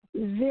like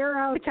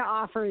zero to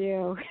offer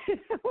you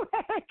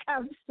when it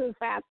comes to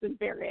Fast and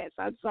Furious.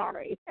 I'm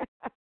sorry.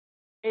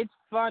 It's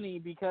funny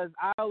because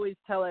I always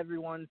tell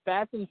everyone,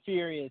 Fast and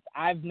Furious,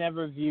 I've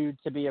never viewed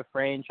to be a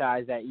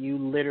franchise that you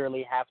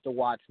literally have to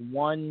watch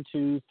 1,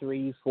 2,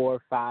 3, 4,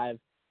 5,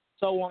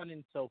 so on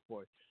and so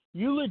forth.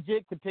 You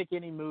legit could pick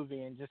any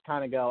movie and just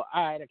kind of go,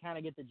 all right, I kind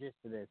of get the gist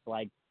of this.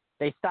 Like,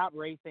 they stopped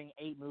racing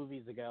 8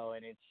 movies ago,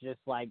 and it's just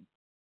like,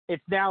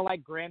 it's now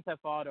like Grand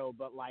Theft Auto,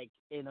 but like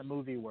in a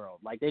movie world.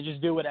 Like, they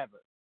just do whatever.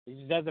 It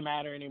just doesn't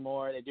matter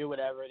anymore. They do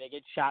whatever. They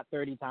get shot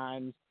 30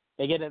 times.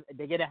 They get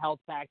a health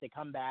pack. They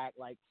come back.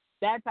 Like,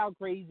 that's how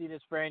crazy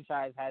this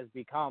franchise has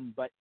become.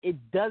 But it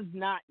does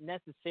not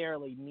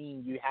necessarily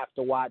mean you have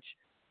to watch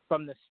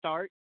from the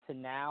start to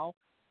now.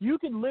 You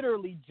can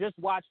literally just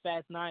watch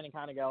Fast 9 and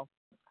kind of go,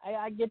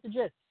 I get the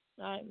gist.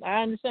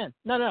 I understand.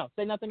 No,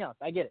 say nothing else.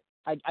 I get it.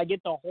 I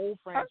get the whole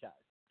franchise,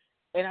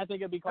 and I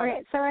think it'd be cool.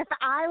 Okay, so if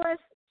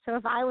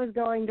I was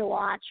going to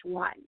watch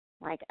one,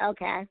 like,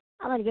 okay,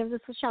 I'm going to give this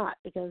a shot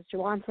because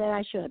Juwan said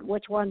I should.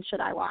 Which one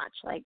should I watch?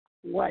 Like,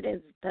 what is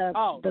the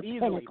easily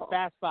pinnacle?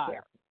 Fast 5.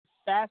 Here?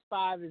 Fast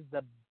 5 is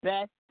the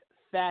best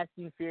Fast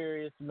and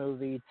Furious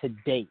movie to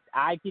date.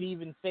 I could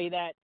even say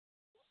that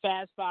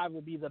Fast 5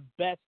 will be the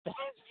best Fast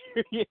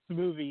and Furious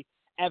movie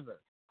ever.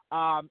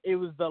 It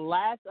was the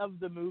last of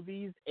the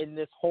movies in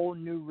this whole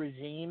new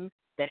regime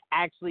that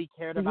actually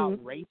cared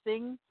about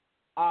racing,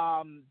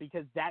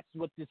 because that's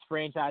what this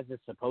franchise is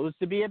supposed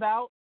to be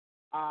about.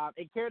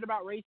 It cared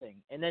about racing.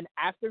 And then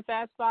after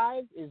Fast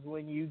 5 is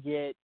when you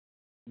get,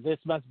 this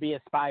must be a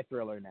spy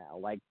thriller now.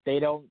 Like, they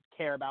don't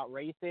care about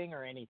racing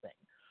or anything.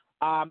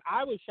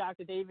 I was shocked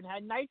that they even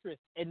had nitrous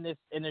in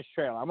this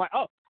trailer. I'm like,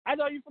 oh, I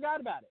thought you forgot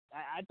about it.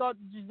 I thought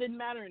it just didn't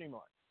matter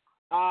anymore.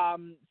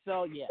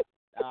 So, yeah.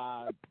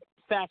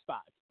 Fast 5.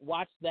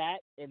 Watch that,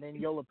 and then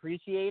you'll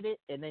appreciate it,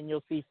 and then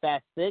you'll see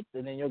Fast 6,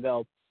 and then you'll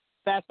go,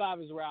 Fast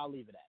 5 is where I'll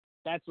leave it at.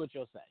 That's what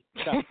you'll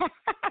say. So,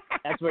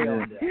 that's where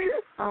you'll do.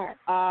 All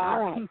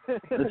right.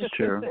 That's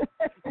true.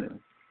 Yeah.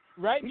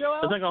 Right,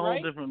 Joel? It's like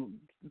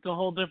a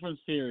whole different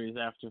series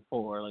after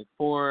 4. Like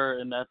 4,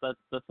 and that's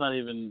not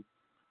even.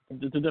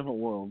 It's a different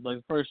world. Like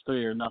the first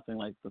 3 are nothing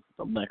like the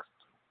next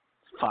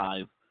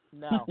 5.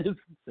 No, it's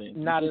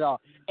insane. Not at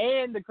all.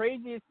 And the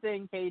craziest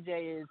thing,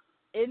 KJ, is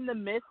in the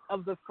midst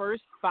of the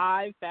first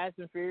 5 Fast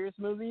and Furious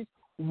movies,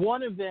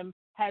 one of them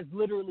has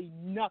literally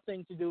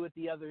nothing to do with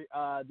the other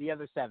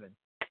 7.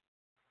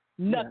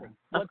 Nothing.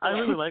 Yeah. I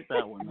really like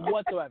that one.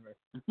 Whatsoever.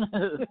 That's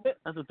the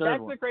third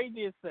That's one. the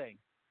craziest thing.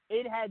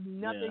 It had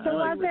nothing So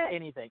to do with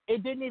anything.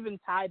 It didn't even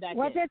tie back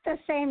Was in. it the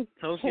same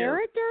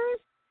characters?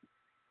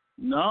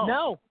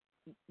 No,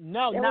 It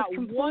not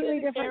was one completely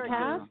of the different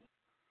characters. cast?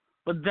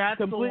 But that's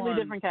completely the one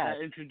different cast.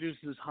 that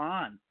introduces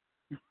Han.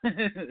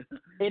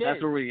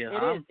 That's where we get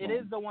Han It from.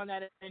 is the one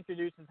that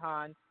introduces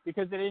Han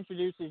because it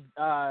introduces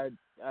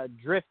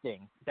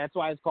drifting. That's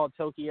why it's called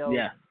Tokyo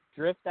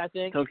Drift, I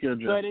think. Tokyo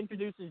Drift. So it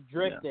introduces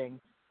drifting,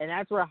 and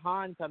that's where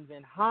Han comes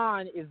in.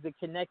 Han is the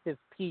connective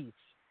piece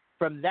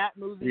from that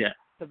movie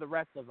to the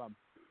rest of them.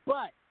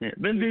 But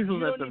Vin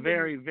Diesel's at the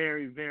very,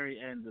 very, very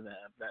end of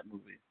that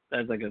movie.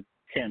 That's like a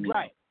cameo.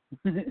 Right.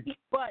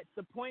 But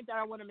the point that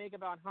I want to make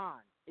about Han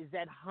is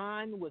that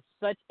Han was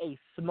such a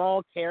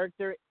small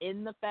character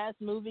in the Fast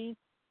movies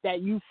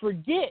that you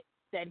forget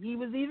that he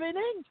was even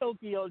in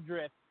Tokyo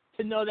Drift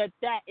to know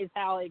that is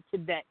how it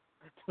connects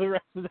to the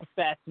rest of the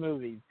Fast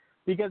movies.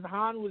 Because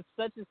Han was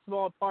such a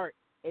small part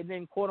and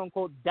then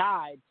quote-unquote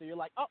died, so you're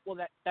like, oh, well,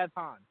 that's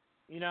Han,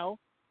 you know?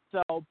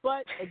 So,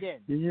 but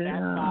again,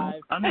 Fast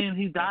 5. I mean,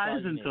 he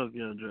dies in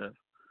Tokyo Drift.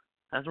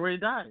 That's where he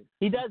dies.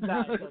 He does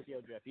die in Tokyo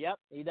Drift. Yep,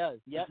 he does.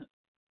 Yep.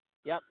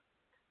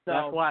 So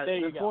that's why there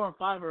you 4 and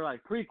 5 are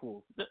like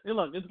prequels.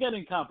 Look, it's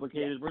getting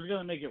complicated. Yeah. We're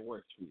gonna make it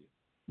worse for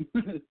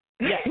you.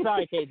 Yeah,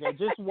 sorry, KJ.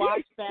 Just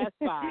watch Fast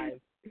 5,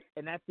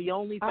 and that's the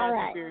only Fast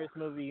and Furious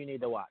movie you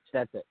need to watch.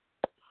 That's it.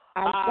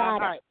 All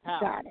right, pal.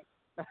 Got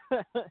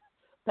it.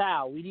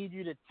 Pal, we need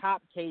you to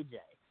top KJ.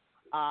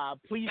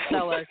 Please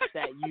tell us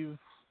that you've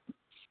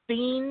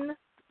seen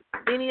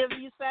any of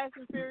these Fast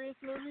and Furious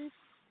movies.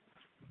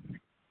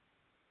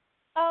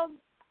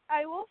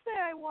 I will say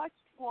I watched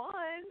one,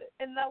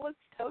 and that was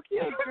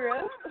Tokyo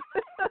Drift.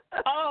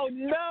 Oh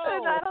no!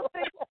 And I don't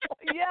think.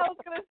 Yeah, I was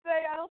gonna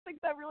say I don't think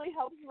that really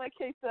helps my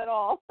case at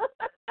all.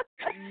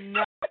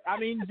 No, I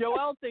mean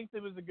Joel thinks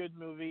it was a good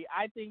movie.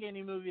 I think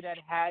any movie that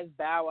has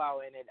Bow Wow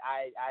in it,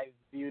 I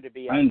view to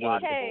be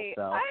unwatchable. Hey,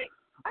 so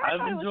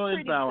I've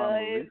enjoyed Bow Wow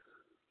movies.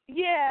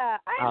 Yeah,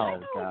 I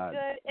know God. it's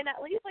good, and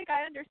at least like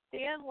I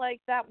understand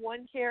like that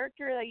one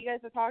character that you guys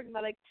are talking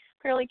about, like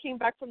apparently came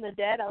back from the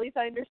dead. At least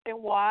I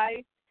understand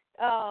why,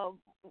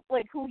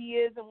 like who he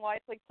is and why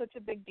it's like such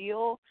a big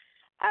deal.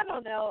 I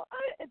don't know.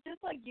 It's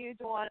just like you,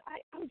 Juwan.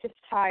 I'm just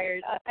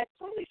tired.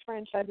 Some of these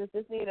franchises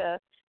just need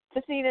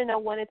to know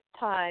when it's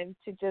time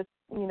to just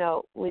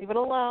leave it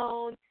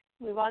alone.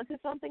 Move on to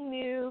something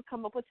new,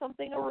 come up with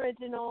something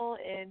original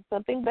and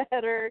something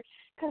better.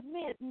 Because,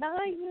 man, 9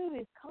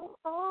 movies, come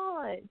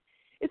on.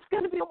 It's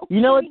going to be almost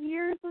 20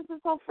 years since this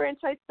whole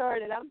franchise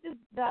started. I'm just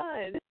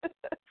done.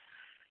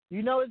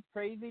 It's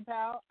crazy,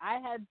 pal? I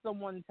had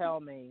someone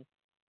tell me,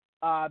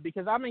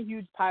 because I'm a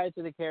huge Pirates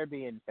of the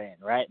Caribbean fan,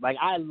 right? Like,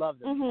 I love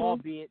them,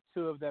 albeit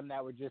 2 of them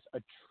that were just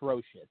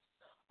atrocious.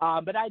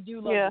 But I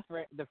do love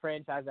the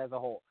franchise as a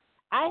whole.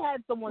 I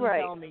had someone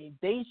tell me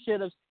they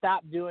should have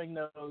stopped doing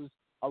those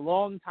a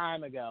long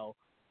time ago,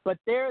 but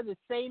they're the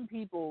same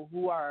people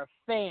who are a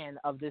fan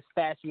of this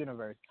Fast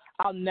universe.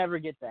 I'll never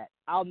get that.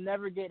 I'll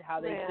never get how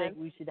they think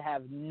we should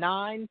have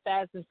 9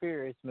 Fast and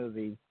Furious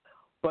movies,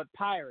 but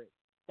Pirates,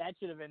 that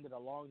should have ended a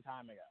long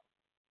time ago.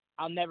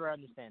 I'll never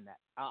understand that.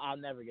 I'll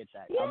never get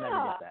that. Yeah, I'll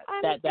never get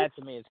that. That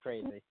to me is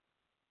crazy.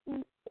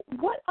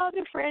 What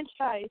other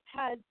franchise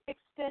has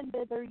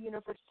extended their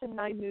universe to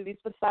 9 movies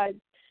besides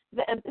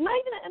not even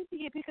the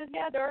MCU? Because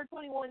there are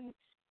 21.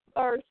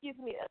 Or excuse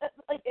me,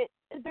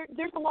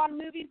 there's a lot of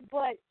movies,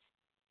 but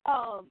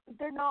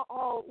they're not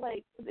all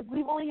like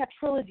we've only had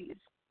trilogies.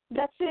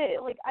 That's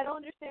it. Like I don't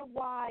understand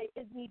why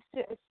it needs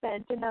to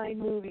extend to 9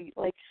 movies.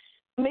 Like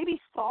maybe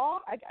Saw.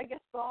 I guess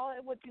Saw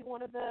would be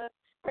one of the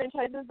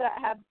franchises that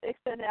have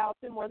extended out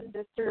to more than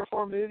just 3 or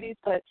 4 movies.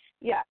 But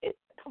yeah,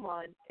 come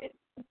on.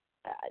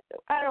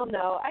 I don't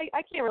know.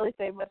 I can't really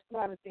say much because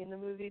I haven't seen the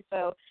movie,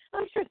 so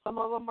I'm sure some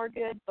of them are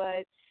good,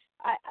 but.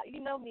 You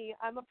know me,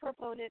 I'm a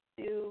proponent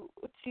to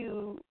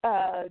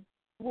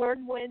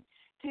learn when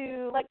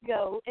to let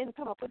go and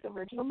come up with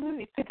original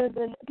movies because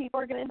then people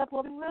are going to end up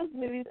loving those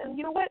movies. And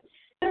you know what?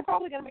 They're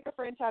probably going to make a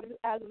franchise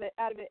out of it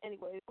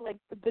anyway, like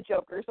the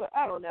Joker. So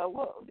I don't know.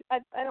 Well,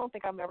 I don't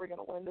think I'm ever going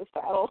to win this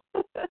battle.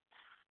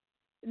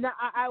 Now,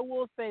 I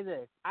will say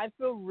this. I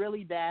feel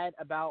really bad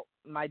about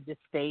my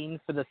disdain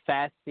for the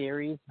Fast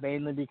series,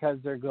 mainly because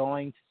they're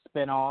going to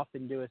spin off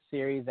and do a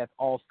series that's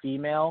all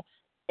female.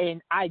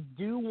 And I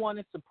do want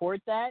to support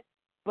that,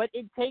 but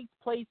it takes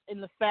place in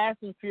the Fast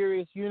and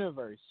Furious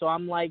universe. So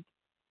I'm like,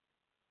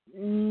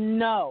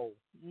 no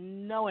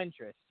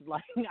interest.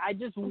 Like, I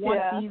just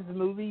want these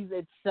movies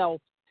itself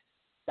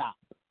to stop.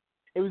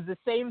 It was the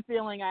same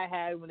feeling I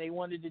had when they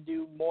wanted to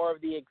do more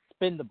of the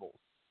Expendables.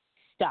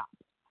 Stop.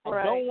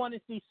 I don't want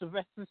to see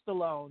Sylvester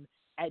Stallone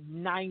at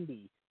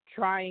 90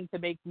 trying to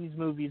make these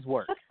movies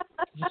work.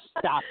 Just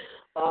stop it.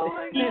 Oh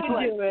my God.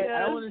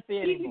 I don't want to see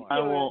it anymore. I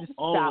will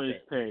always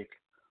it. take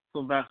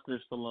Sylvester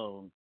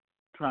Stallone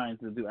trying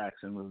to do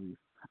action movies.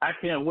 I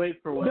can't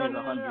wait for when he's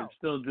 100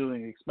 still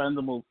doing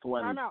Expendables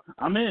 20.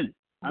 I'm in.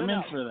 I'm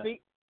in for that.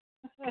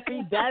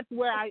 See, that's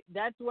where I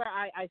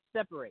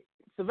separate.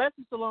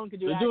 Sylvester Stallone could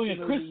do They're action doing a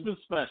movies. Christmas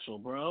special,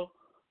 bro.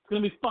 It's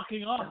gonna be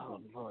fucking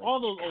awesome. All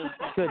those old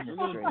Goodness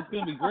gracious. It's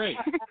gonna be great.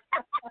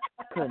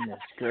 Goodness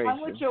gracious.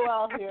 I'm with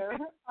Joel here.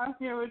 I'm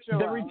here with Joel.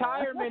 The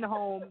retirement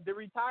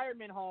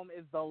home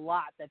is the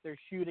lot that they're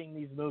shooting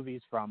these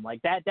movies from.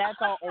 Like that's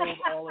how old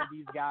all of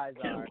these guys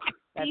are.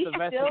 That's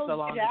Sylvester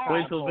Stallone.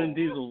 Wait till Vin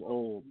Diesel's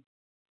old.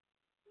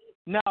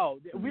 No,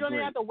 we don't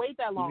even have to wait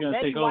that long.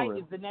 Betty White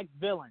is the next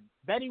villain.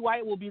 Betty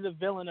White will be the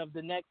villain of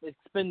the next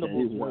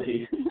Expendables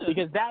movie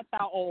because that's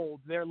how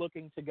old they're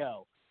looking to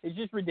go. It's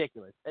just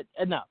ridiculous.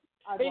 Enough.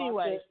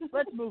 Anyway,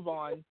 let's move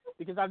on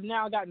because I've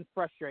now gotten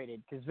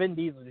frustrated because Vin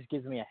Diesel just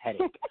gives me a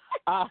headache.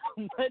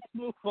 Let's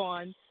move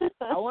on.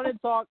 I want to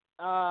talk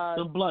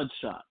the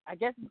Bloodshot. I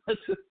guess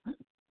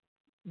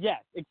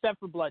yes, except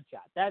for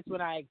Bloodshot. That's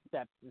when I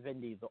accept Vin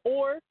Diesel.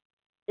 Or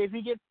if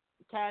he gets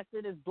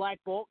casted as Black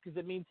Bolt because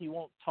it means he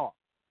won't talk.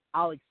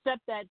 I'll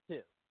accept that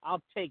too.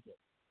 I'll take it.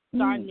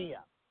 Sign me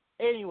up.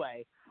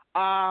 Anyway,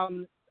 all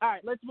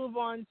right, let's move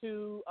on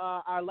to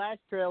our last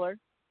trailer,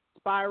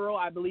 Spiral,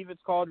 I believe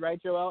it's called,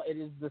 right, Joel? It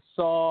is the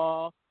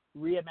Saw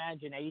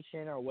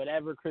reimagination or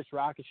whatever Chris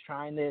Rock is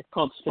trying to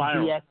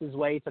BS his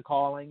way to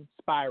calling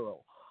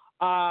Spiral.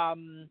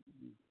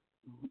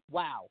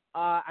 wow.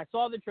 I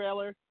saw the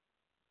trailer.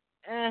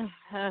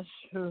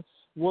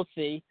 We'll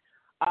see.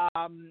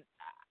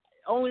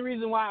 Only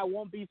reason why I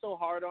won't be so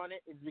hard on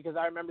it is because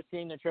I remember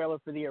seeing the trailer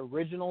for the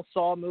original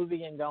Saw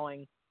movie and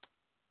going,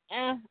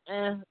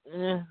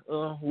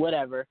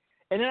 whatever.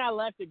 And then I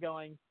left it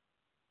going,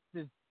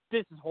 this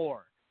is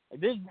horror. Like,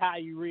 this is how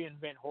you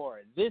reinvent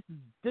horror. This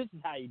is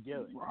how you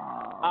do it.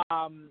 Wow.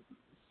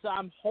 So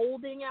I'm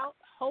holding out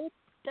hope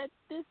that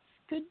this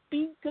could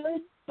be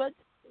good, but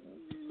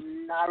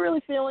not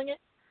really feeling it.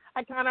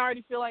 I kind of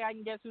already feel like I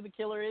can guess who the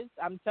killer is.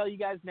 I'm telling you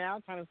guys now,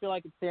 I kind of feel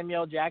like it's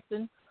Samuel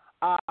Jackson.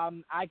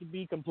 I could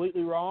be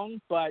completely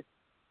wrong, but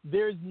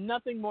there's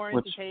nothing more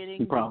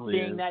entertaining than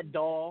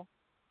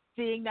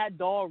seeing that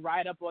doll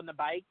ride up on the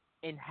bike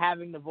and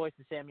having the voice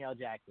of Samuel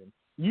Jackson.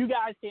 You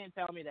guys can't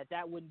tell me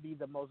that wouldn't be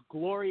the most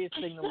glorious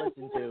thing to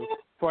listen to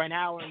for an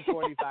hour and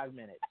 45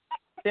 minutes.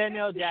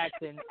 Samuel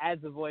Jackson as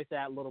the voice of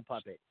that little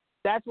puppet.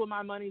 That's what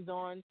my money's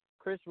on.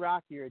 Chris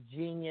Rock, you're a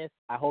genius.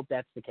 I hope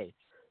that's the case.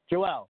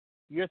 Joel,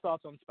 your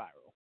thoughts on Spiral?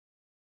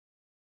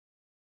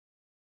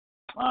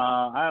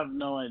 I have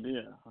no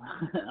idea.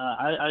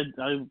 I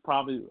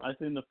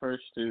seen the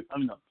first two. I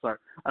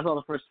saw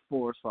the first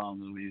 4 Saw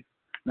movies.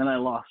 Then I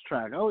lost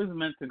track. I always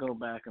meant to go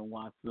back and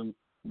watch them,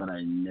 but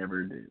I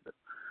never did.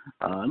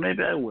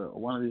 Maybe I will.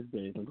 One of these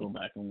days I'll go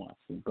back and watch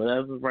them. But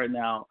as of right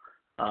now,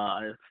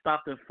 I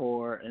stopped at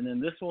 4, and then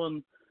this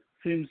one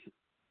seems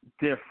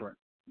different.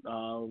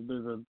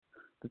 There's a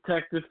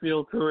detective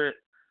feel to it.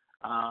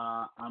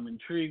 I'm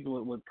intrigued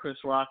with Chris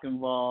Rock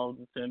involved,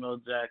 Samuel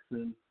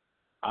Jackson.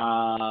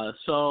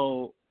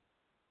 So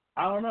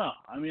I don't know.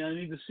 I mean, I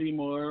need to see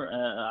more.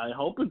 I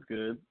hope it's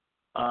good.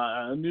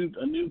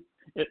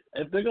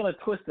 If they're gonna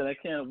twist it, I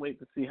can't wait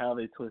to see how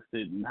they twist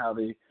it and how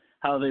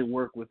they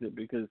work with it,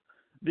 because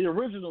the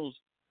originals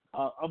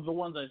of the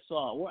ones I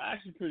saw were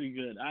actually pretty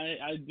good.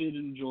 I did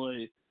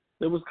enjoy.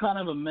 There was kind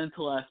of a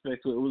mental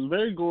aspect to it. It was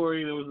very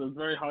gory. It was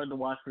very hard to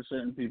watch for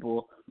certain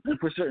people and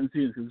for certain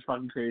scenes because it's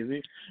fucking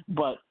crazy.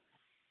 But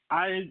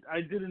I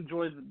did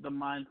enjoy the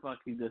mind fuck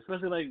he did,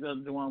 especially like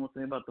Juwan was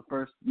saying about the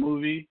first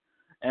movie,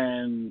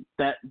 and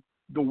that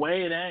the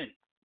way it ends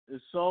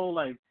is so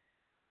like,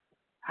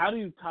 how do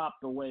you top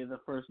the way the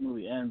first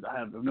movie ends? I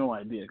have no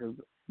idea, because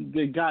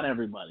they got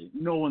everybody.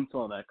 No one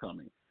saw that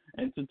coming,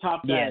 and to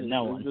top that,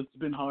 it's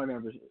been hard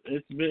ever.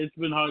 It's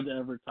been hard to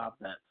ever top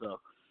that. So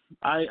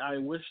I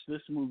wish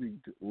this movie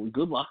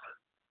good luck.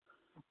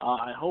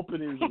 I hope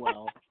it is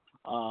well,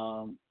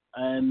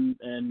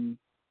 and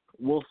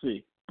we'll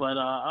see. But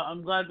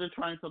I'm glad they're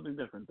trying something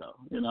different, though.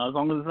 You know, as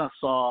long as it's not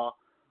Saw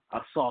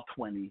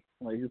 20.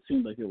 Like, it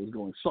seemed like it was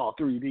going Saw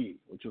 3D,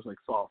 which was like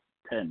Saw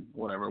 10,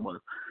 whatever it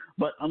was.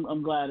 But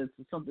I'm glad it's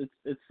something.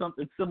 It's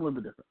similar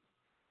but different.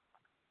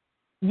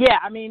 Yeah,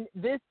 I mean,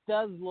 this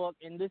does look,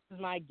 and this is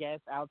my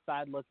guess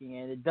outside looking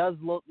in, it does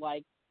look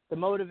like the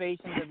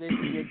motivations of this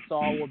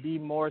Jigsaw will be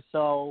more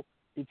so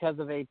because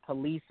of a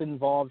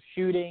police-involved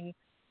shooting.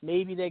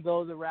 Maybe they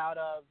go the route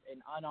of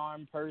an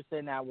unarmed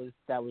person that was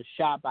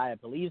shot by a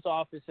police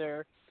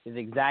officer, is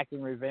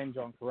exacting revenge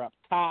on corrupt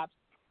cops.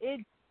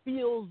 It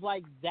feels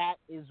like that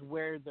is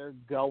where they're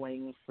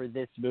going for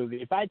this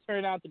movie. If I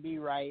turn out to be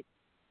right,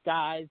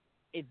 guys,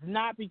 it's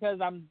not because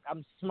I'm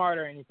smart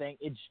or anything.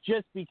 It's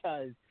just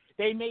because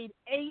they made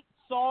 8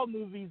 Saw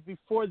movies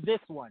before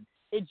this one.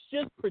 It's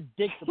just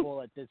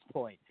predictable at this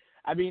point.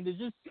 I mean, there's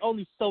just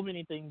only so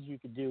many things you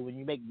could do when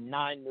you make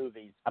 9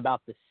 movies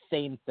about the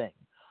same thing.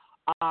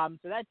 So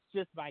that's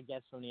just my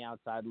guess from the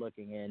outside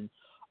looking in.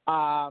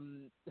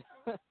 I'm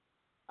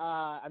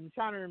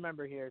trying to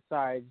remember here.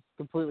 Sorry, it just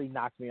completely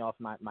knocked me off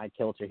my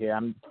kilter here.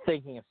 I'm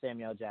thinking of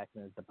Samuel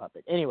Jackson as the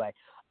puppet. Anyway,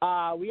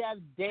 we have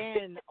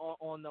Dan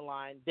on the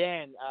line.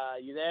 Dan,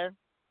 you there?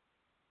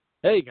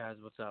 Hey, guys,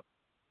 what's up?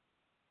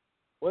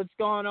 What's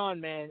going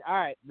on, man? All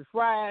right,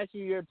 before I ask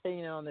you your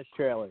opinion on this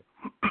trailer,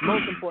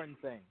 most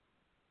important thing,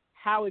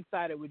 how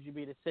excited would you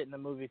be to sit in the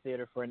movie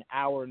theater for an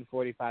hour and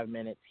 45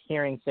 minutes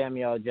hearing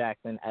Samuel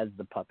Jackson as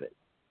the puppet?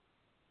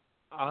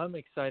 I'm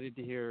excited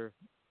to hear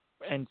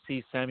and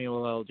see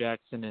Samuel L.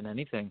 Jackson in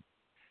anything.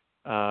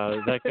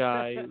 That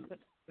guy,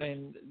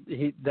 and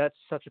that's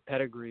such a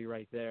pedigree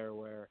right there,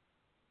 where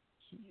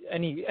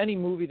any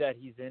movie that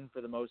he's in,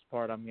 for the most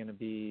part, I'm gonna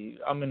be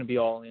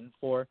all in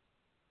for.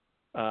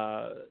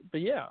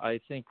 But yeah, I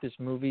think this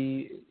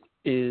movie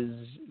is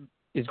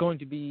going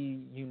to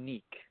be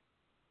unique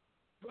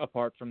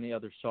apart from the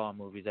other Saw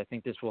movies. I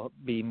think this will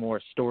be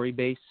more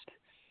story-based,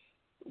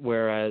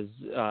 whereas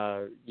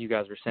you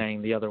guys were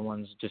saying the other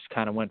ones just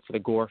kind of went for the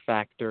gore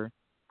factor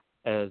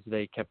as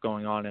they kept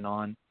going on and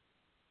on.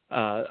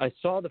 I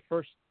saw the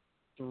first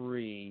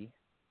 3,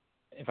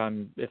 if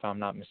I'm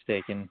not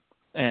mistaken,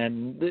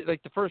 and the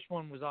first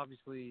one was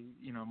obviously,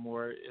 you know,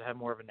 it had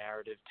more of a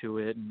narrative to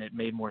it, and it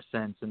made more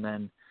sense, and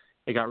then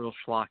it got real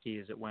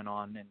schlocky as it went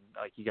on, and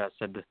like you guys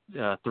said,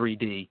 the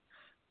 3D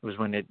was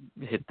when it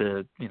hit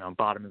the, you know,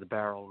 bottom of the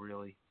barrel,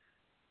 really.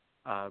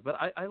 But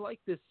I like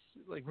this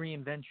like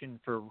reinvention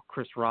for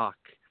Chris Rock.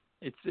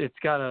 It's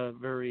got a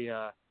very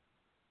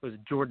was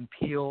Jordan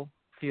Peele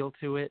feel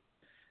to it,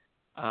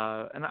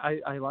 And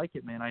I like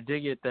it, man. I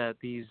dig it that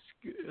these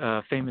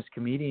famous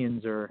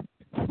comedians are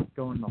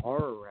going the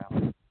horror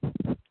route.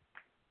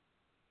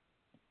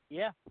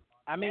 Yeah,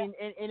 I mean,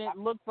 and it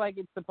looks like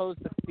it's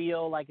supposed to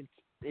feel like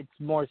it's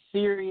more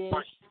serious.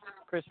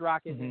 Chris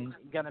Rock isn't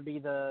gonna be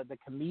the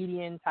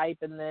comedian type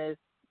in this.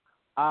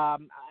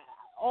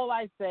 All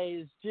I say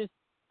is just,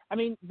 I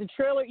mean, the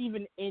trailer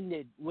even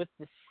ended with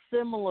the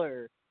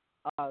similar,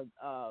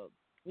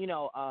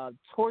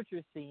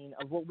 torture scene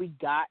of what we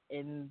got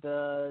in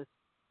the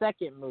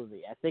second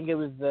movie. I think it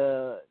was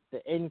the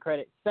end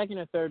credit, second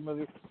or third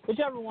movie,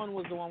 whichever one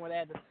was the one where they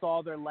had to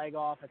saw their leg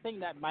off. I think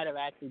that might have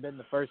actually been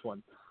the first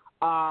one.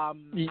 So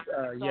yeah,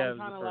 I'm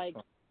kind of like,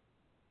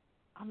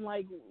 I'm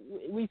like,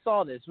 we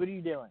saw this. What are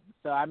you doing?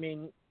 So I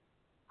mean,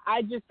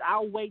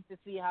 I'll wait to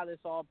see how this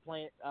all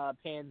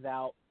pans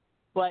out.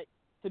 But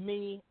to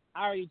me,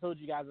 I already told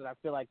you guys what I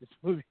feel like this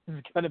movie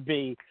is gonna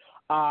be.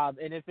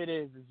 And if it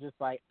is, it's just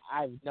like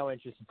I have no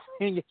interest in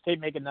seeing if they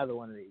make another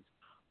one of these.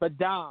 But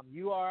Dom,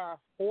 you are a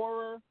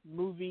horror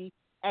movie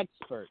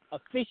expert,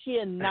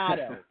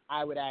 aficionado,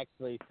 I would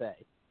actually say.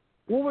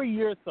 What were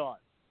your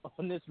thoughts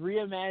on this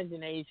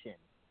reimagination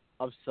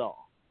of Saw?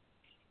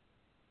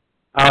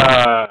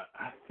 I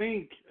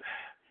think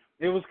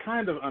it was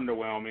kind of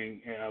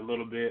underwhelming a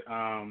little bit.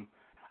 I'm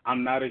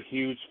not a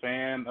huge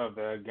fan of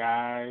the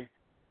guy,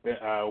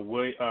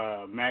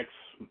 Max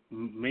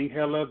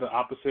Minghella, the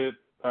opposite,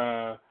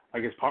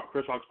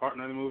 Chris Rock's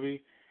partner in the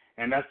movie.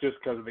 And that's just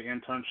because of the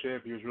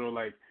internship. He was real,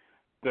 like,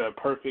 the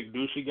perfect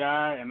douchey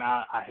guy, and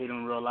I hate him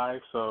in real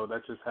life, so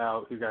that's just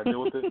how he's got to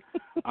deal with it.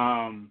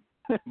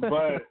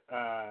 But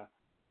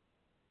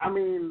I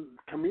mean,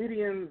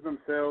 comedians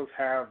themselves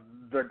have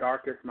the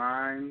darkest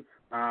minds.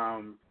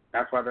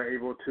 That's why they're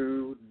able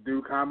to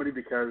do comedy,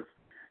 because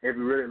if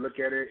you really look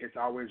at it, it's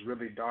always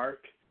really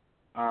dark.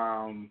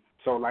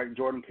 So like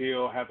Jordan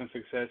Peele having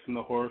success in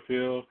the horror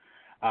field,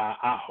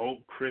 I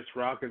hope Chris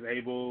Rock is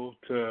able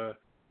to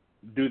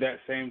do that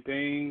same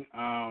thing.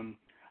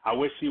 I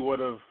wish he would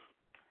have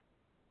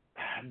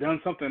done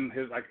something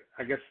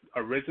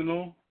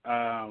original,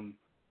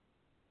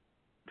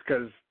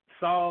 because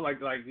Saw, like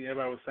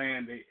everybody was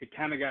saying, it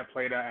kind of got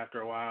played out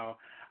after a while.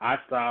 I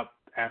stopped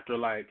after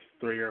like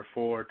 3 or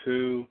 4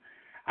 too.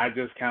 I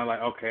just kind of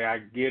like, okay, I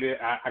get it.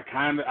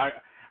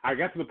 I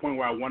got to the point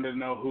where I wanted to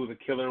know who the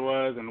killer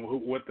was and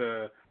what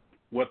the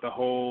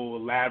whole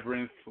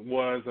labyrinth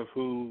was of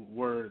who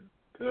was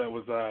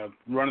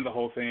running the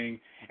whole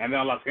thing, and then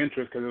I lost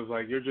interest because it was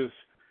like, you're just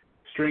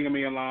stringing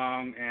me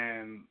along,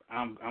 and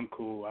I'm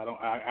cool.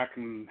 I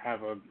can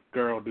have a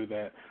girl do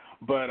that,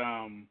 but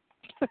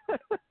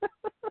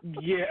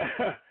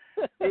yeah,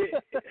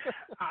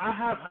 I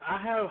have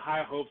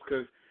high hopes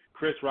because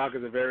Chris Rock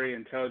is a very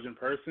intelligent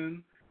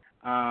person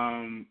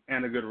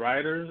and a good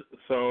writer.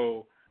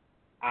 So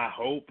I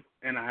hope,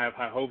 and I have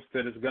high hopes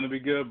that it's going to be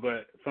good.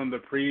 But from the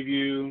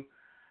preview,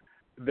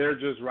 they're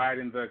just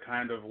riding the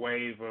kind of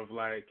wave of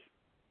like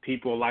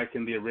people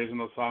liking the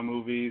original Saw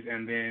movies,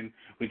 and then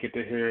we get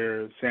to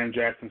hear Sam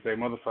Jackson say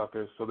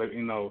 "motherfuckers." So that,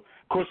 of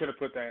course, you had to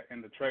put that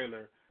in the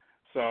trailer.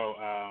 So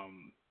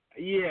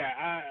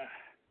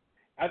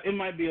it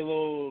might be a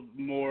little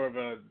more of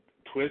a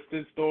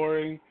twisted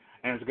story,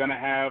 and it's gonna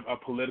have a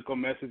political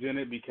message in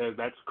it because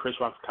that's Chris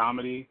Rock's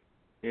comedy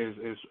is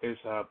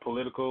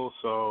political.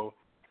 So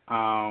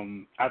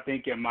I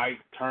think it might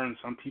turn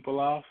some people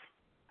off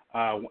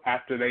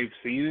after they've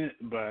seen it,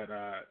 but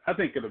I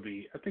think it'll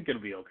be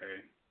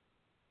okay.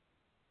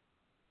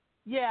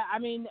 Yeah, I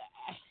mean,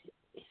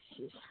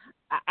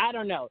 I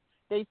don't know.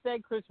 They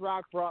said Chris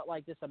Rock brought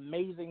like this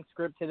amazing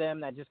script to them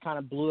that just kind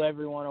of blew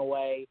everyone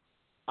away.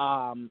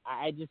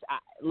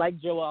 Like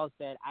Joel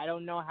said, I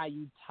don't know how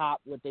you top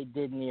what they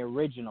did in the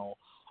original,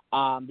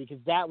 because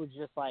that was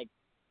just like,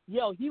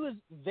 yo, he was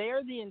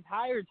there the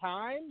entire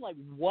time. Like,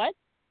 what?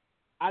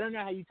 I don't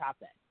know how you top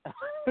that.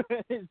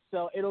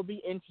 So it'll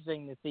be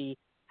interesting to see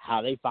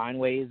how they find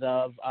ways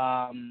of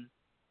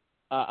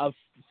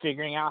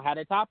figuring out how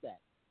to top that.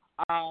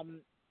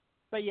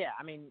 But yeah,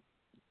 I mean,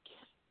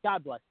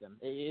 God bless them.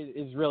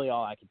 Is really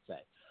all I could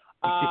say.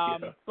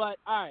 But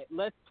all right,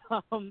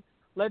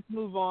 let's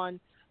move on.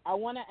 I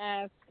want to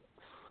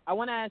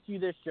ask you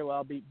this,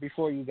 Joel.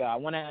 Before you go, I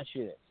want to ask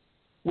you this.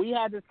 We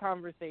had this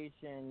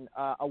conversation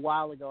a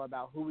while ago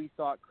about who we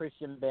thought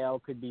Christian Bale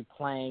could be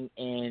playing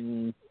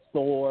in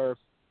Thor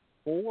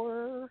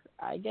 4,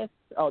 I guess.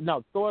 Oh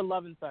no, Thor: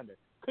 Love and Thunder.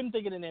 Couldn't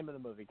think of the name of the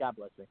movie. God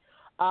bless me.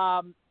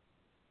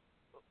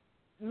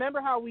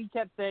 Remember how we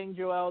kept saying,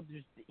 Joel,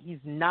 he's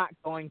not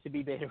going to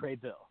be Beta Ray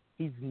Bill.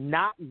 He's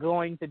not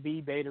going to be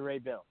Beta Ray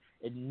Bill.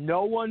 And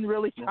no one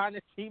really kind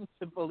of seems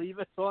to believe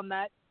us on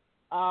that.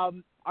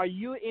 Are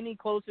you any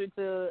closer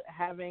to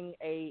having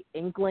a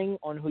inkling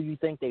on who you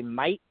think they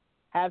might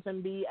have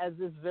him be as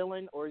this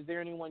villain, or is there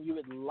anyone you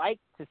would like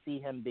to see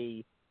him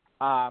be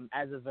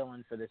as a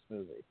villain for this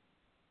movie?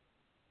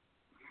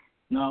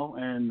 No,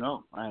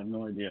 I have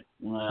no idea.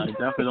 I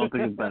definitely don't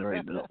think it's Beta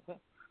Ray Bill.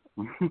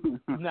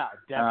 No,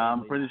 definitely.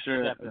 I'm pretty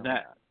sure definitely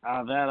that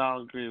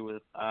I'll agree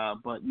with.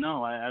 But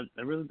no, I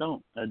really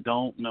don't. I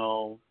don't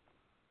know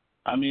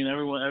I mean,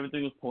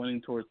 everything was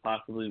pointing towards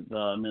possibly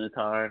the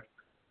Minotaur.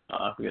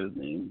 I forget his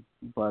name,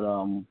 but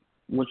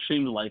which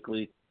seemed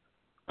likely.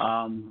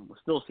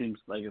 Still seems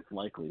like it's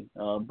likely,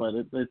 but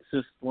it's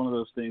just one of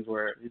those things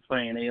where he's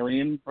playing an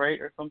alien, right,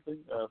 or something.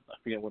 I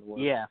forget what it was.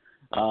 Yeah.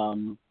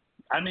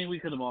 I mean, we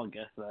could have all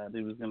guessed that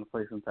he was going to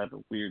play some type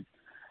of weird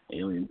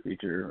alien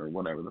creature or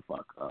whatever the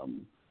fuck.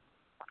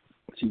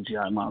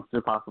 CGI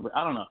monster, possibly.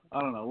 I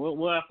don't know.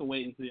 We'll have to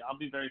wait and see. I'll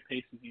be very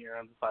patient here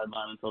on the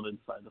sideline until they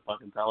decide to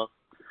fucking tell us.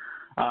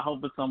 I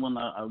hope it's someone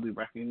that we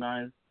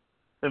recognize.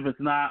 If it's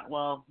not,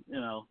 well,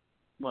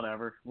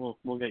 whatever.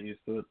 We'll get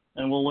used to it,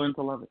 and we'll learn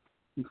to love it.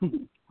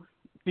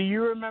 Do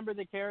you remember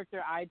the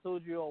character I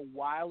told you a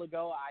while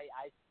ago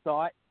I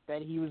thought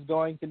that he was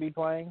going to be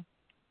playing?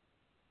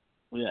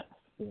 Yes.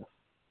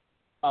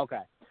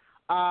 Okay.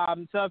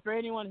 So for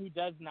anyone who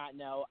does not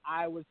know,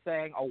 I was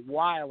saying a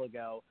while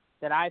ago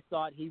that I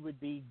thought he would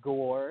be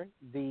Gorr,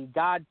 the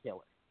God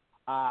Killer.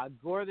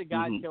 Gorr, the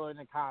God Killer in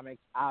the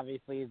comics,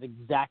 obviously, is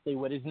exactly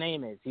what his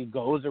name is. He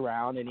goes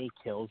around and he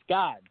kills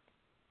gods.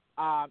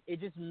 It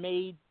just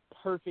made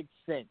perfect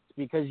sense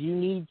because you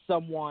need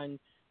someone,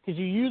 because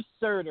you used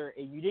Surtur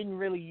and you didn't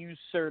really use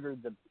Surtur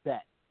the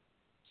best.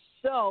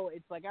 So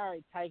it's like, all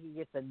right, Taika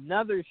gets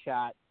another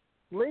shot.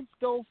 Let's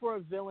go for a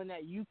villain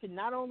that you can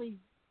not only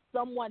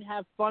somewhat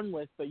have fun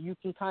with, but you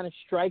can kind of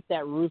strike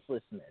that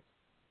ruthlessness.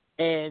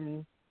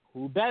 And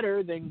who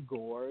better than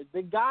Gorr,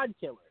 the God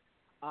Killer,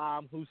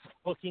 who's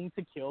looking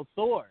to kill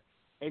Thor?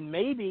 And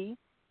maybe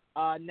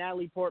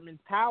Natalie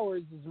Portman's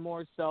powers is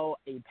more so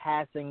a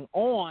passing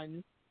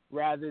on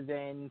rather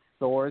than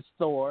Thor's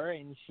Thor,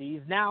 and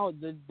she's now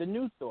the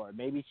new Thor.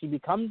 Maybe she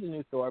becomes the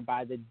new Thor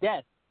by the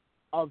death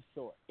of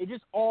Thor. It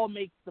just all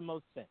makes the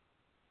most sense.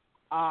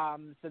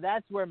 So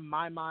that's where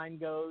my mind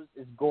goes,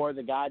 is Gorr,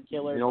 the God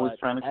Killer. You're always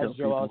trying to kill as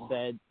Joel people.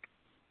 said,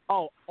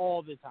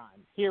 all the time.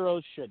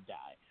 Heroes should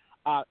die.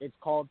 It's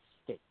called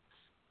stakes.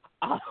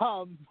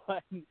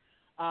 But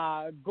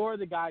Gorr,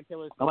 the God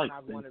Killer is something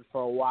I've wanted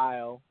for a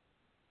while.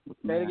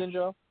 Say it again,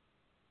 Joe.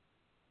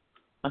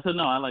 I said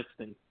no. I like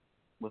steak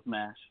with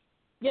mash.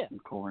 Yeah.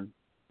 And corn.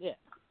 Yeah.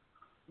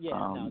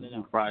 No.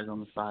 And fries on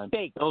the side.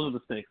 Steak. Those are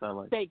the steaks I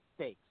like. Steaks.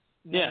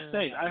 No,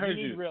 steak. I heard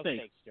you. Real steak.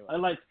 Steaks, Joel. I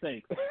like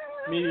steak.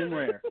 Medium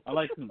rare. I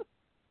like them.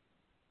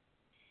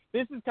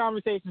 This is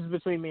Conversations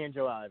Between Me and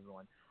Joel,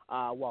 everyone.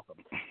 Welcome.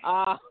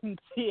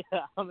 Tia,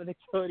 I'm going to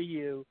go to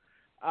you.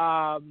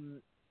 I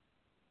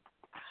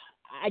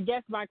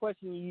guess my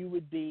question to you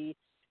would be,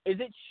 is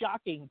it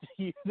shocking to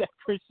you that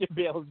Christian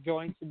Bale is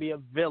going to be a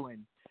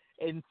villain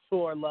in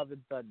Thor: Love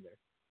and Thunder?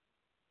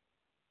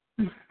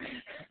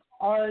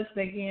 All I was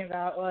thinking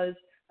about was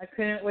I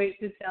couldn't wait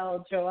to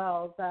tell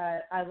Joel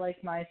that I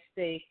like my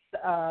steaks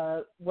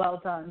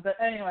well done. But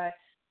anyway,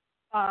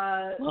 Too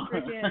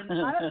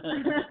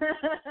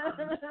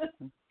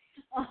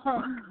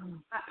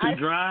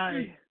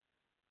dry.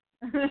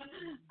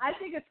 I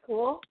think it's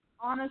cool.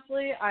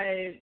 Honestly,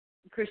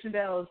 Christian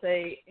Bale is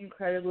a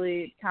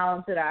incredibly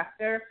talented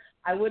actor.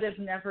 I would have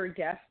never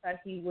guessed that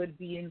he would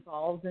be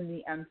involved in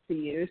the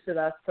MCU, so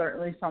that's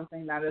certainly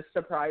something that is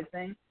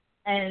surprising.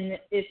 And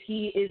if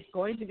he is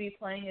going to be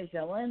playing a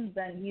villain,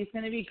 then he's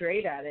going to be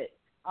great at it.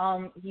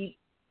 He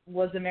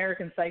was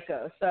American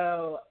Psycho,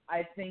 so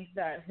I think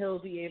that he'll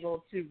be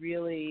able to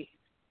really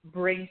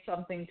bring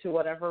something to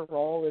whatever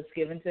role is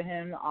given to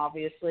him.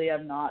 Obviously,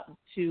 I'm not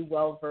too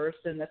well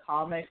versed in the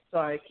comics, so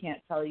I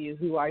can't tell you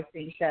who I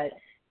think that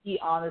he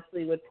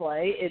honestly would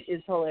play. It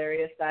is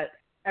hilarious that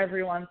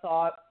everyone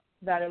thought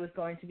that it was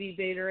going to be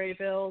Beta Ray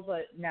Bill,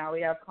 but now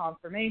we have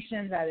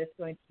confirmation that it's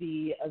going to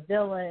be a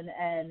villain.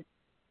 And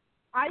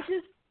I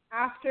just,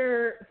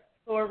 after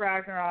Thor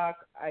Ragnarok,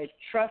 I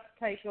trust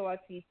Taika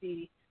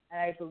Waititi,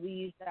 and I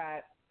believe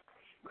that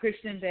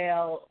Christian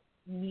Bale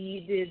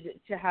needed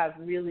to have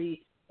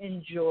really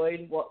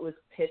enjoyed what was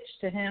pitched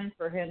to him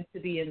for him to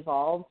be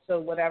involved. So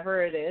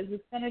whatever it is,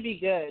 it's going to be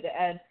good.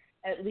 And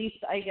at least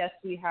I guess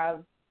we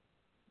have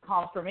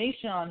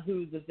confirmation on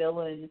who the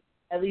villain,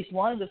 at least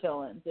one of the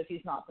villains, if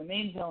he's not the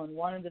main villain,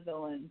 one of the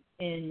villains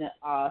in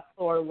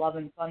Thor: Love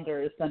and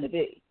Thunder is going to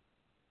be.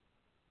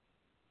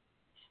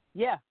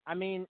 Yeah, I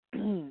mean,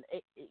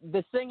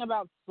 the thing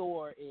about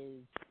Thor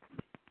is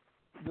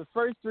the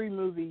first three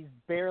movies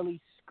barely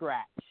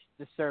scratch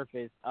the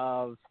surface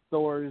of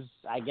Thor's,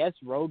 I guess,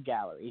 rogue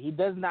gallery. He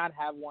does not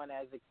have one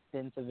as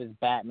extensive as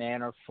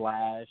Batman or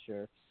Flash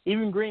or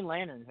even Green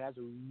Lantern has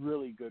a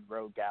really good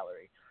rogue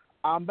gallery.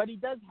 But he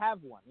does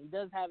have one. He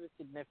does have a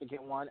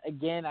significant one.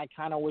 Again, I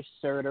kind of wish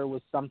Surtur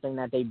was something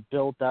that they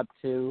built up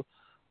to.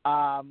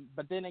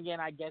 But then again,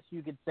 I guess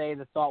you could say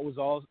the thought was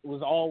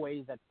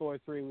always that Thor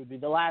 3 would be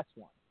the last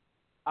one.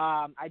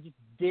 I just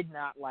did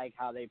not like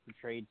how they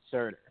portrayed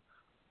Surtur.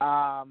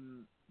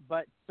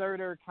 But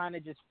Surtur kind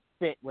of just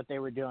fit what they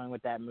were doing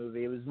with that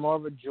movie. It was more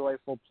of a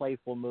joyful,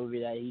 playful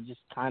movie that he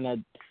just kind of,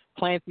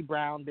 Clancy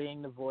Brown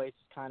being the voice,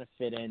 kind of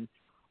fit in.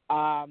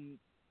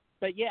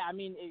 But yeah, I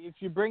mean, if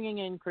you're bringing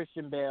in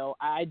Christian Bale,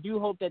 I do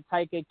hope that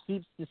Taika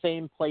keeps the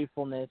same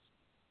playfulness,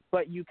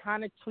 but you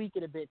kind of tweak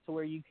it a bit to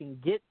where you can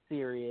get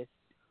serious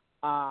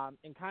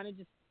and kind of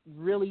just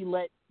really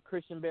let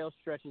Christian Bale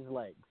stretch his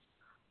legs.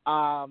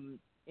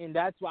 And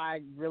that's why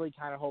I really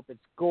kind of hope it's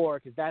Gore,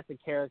 because that's a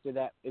character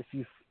that if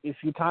you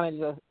kind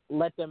of just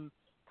let them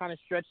kind of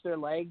stretch their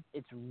legs,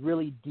 it's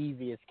really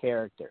devious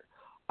character.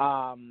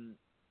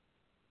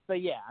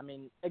 But yeah, I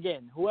mean,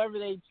 again, whoever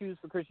they choose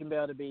for Christian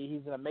Bale to be,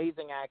 he's an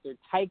amazing actor.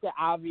 Taika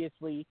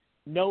obviously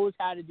knows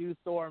how to do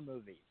Thor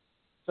movies.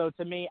 So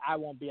to me, I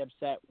won't be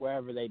upset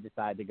wherever they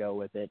decide to go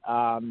with it.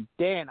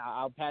 Dan,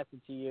 I'll pass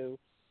it to you.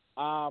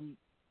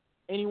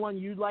 Anyone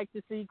you'd like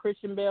to see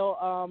Christian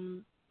Bale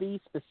be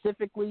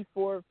specifically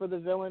for the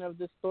villain of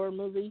this Thor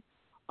movie?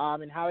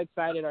 And how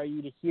excited are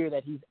you to hear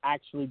that he's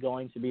actually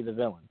going to be the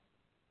villain?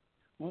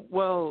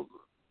 Well,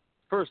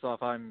 first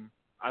off,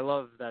 I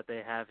love that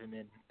they have him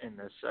in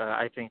this.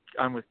 I think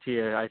I'm with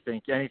Tia. I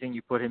think anything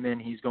you put him in,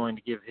 he's going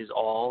to give his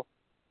all,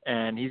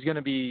 and he's going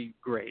to be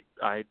great.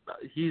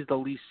 He's the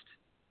least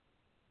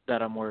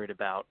that I'm worried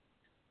about.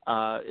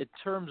 In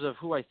terms of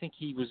who I think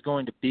he was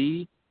going to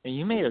be, and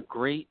you made a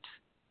great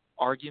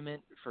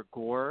argument for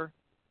Gore,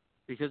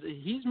 because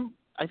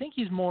I think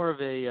he's more of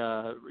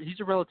he's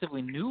a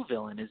relatively new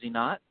villain, is he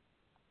not?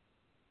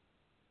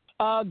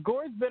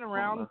 Gore's been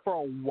around for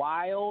a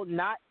while.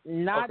 Not.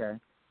 Okay.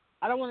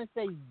 I don't want to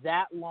say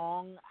that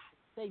long.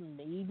 I'd say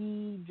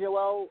maybe,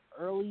 Joel,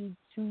 early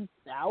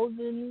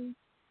 2000s,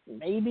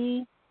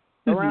 maybe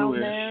around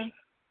newish. There.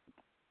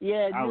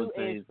 Yeah, I would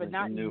say newish, but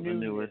not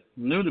newer.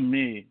 New to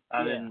me.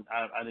 I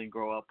didn't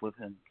grow up with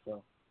him,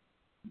 so.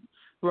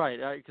 Right,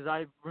 because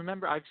I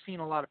remember I've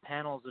seen a lot of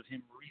panels of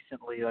him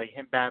recently, like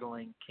him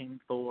battling King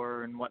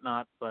Thor and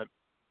whatnot. But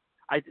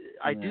I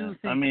do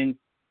think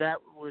that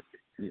would.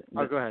 Yeah,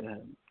 go ahead.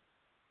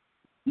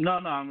 No,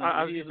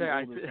 he's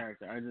an older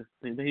character. I just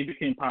think he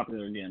became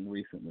popular again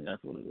recently.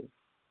 That's what it is.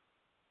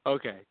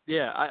 Okay,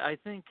 yeah, I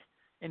think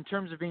in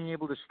terms of being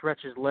able to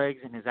stretch his legs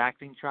and his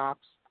acting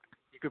chops,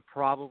 you could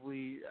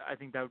probably. I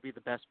think that would be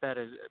the best bet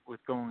with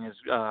going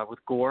with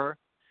Gore.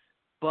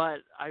 But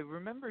I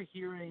remember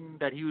hearing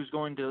that he was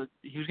going to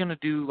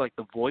do like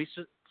the voice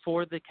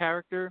for the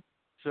character,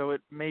 so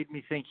it made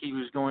me think there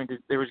was going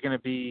to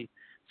be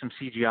some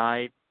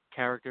CGI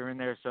character in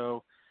there.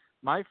 So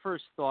my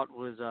first thought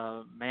was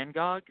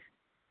Mangog,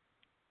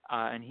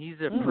 and he's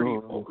a pretty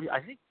old, I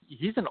think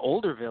he's an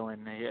older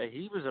villain.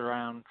 He was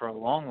around for a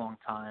long, long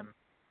time,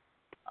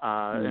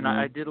 and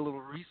I did a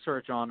little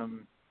research on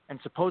him,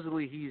 and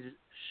supposedly he's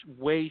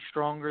way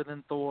stronger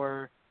than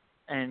Thor.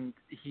 And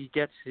he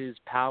gets his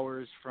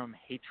powers from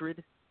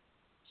hatred.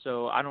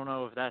 So I don't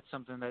know if that's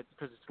something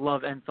because it's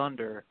love and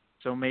thunder.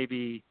 So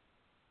maybe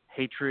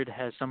hatred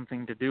has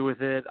something to do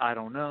with it. I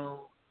don't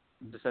know.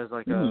 Just as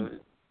like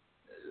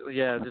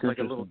just like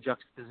a little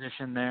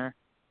juxtaposition there.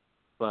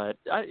 But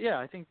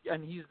I think,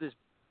 and he's this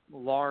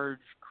large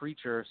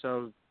creature.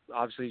 So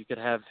obviously you could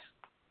have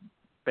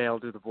Bale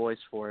do the voice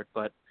for it.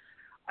 But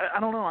I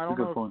don't know. I don't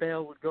know if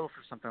Bale would go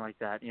for something like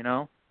that, you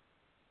know?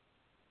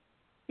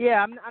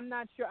 Yeah, I'm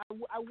not sure.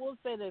 I will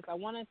say this. I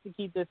want us to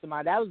keep this in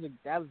mind. That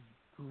was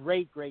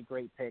great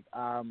pick,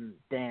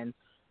 Dan.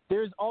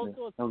 There's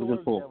also a Thor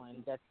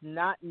villain that's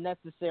not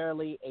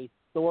necessarily a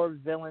Thor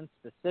villain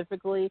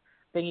specifically. I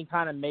think he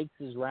kind of makes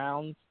his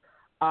rounds,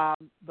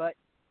 but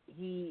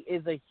he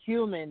is a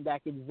human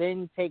that can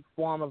then take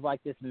form of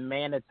like this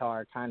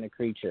Minotaur kind of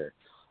creature.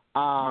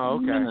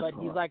 But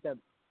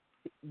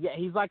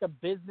he's like a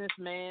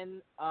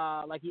businessman.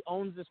 Like he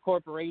owns this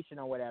corporation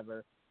or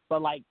whatever.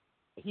 But like,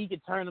 he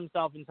could turn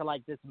himself into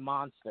like this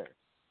monster.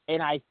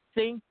 And I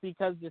think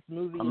because this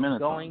movie is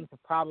going to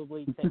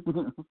probably take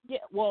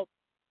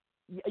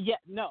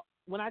no.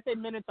 When I say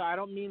Minotaur, I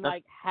don't mean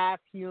like half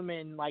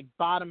human, like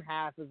bottom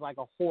half is like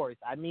a horse.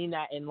 I mean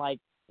that in like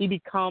he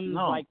becomes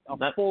like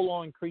a full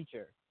on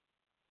creature.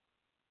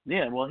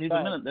 Yeah, well he's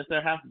a Minotaur.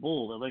 They're half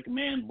bull. They're like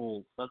man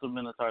bulls. That's what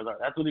Minotaurs are.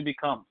 That's what he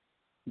becomes.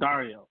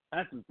 Dario.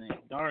 That's his name.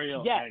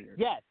 Dario Haggard.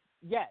 Yes.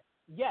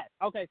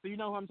 Okay, so you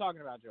know who I'm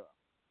talking about, Joel.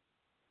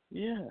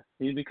 Yeah,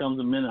 he becomes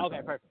a Minotaur.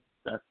 Okay, perfect.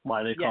 That's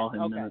why they call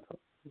him Minotaur.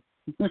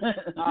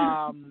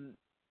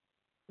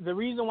 The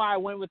reason why I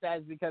went with that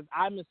is because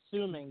I'm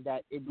assuming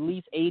that at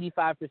least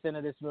 85%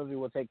 of this movie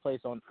will take place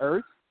on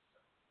Earth.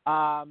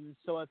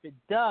 So if it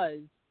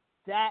does,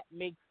 that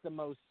makes the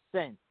most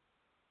sense.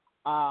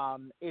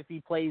 If he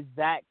plays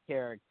that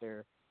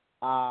character,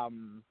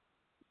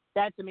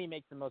 that to me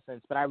makes the most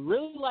sense. But I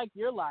really like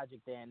your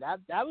logic, Dan.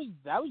 That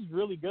was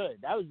really good.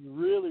 That was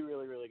really,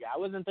 really, really good. I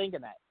wasn't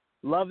thinking that.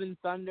 Love and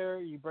Thunder,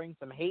 you bring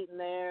some hate in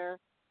there.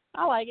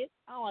 I like it.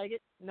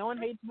 No one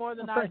hates more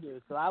than I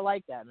do, so I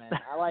like that, man.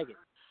 I like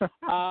it.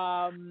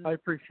 I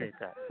appreciate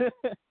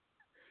that.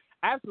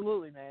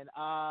 Absolutely, man.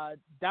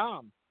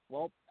 Dom,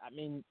 well, I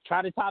mean,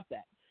 try to top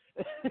that.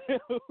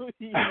 Who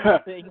do you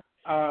think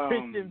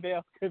Christian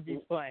Bale could be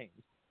playing?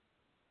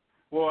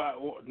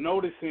 Well,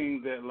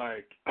 noticing that,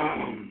 like,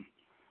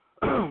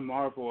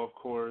 Marvel, of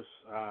course,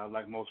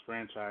 like most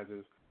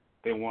franchises,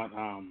 they want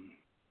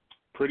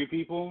pretty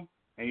people.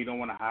 And you don't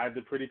want to hide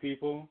the pretty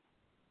people.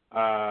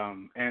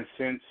 And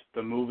since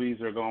the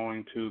movies are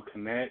going to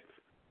connect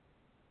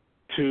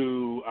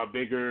to a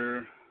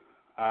bigger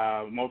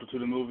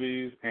multitude of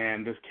movies,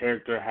 and this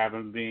character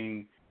having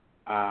been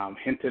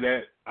hinted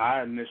at,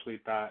 I initially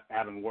thought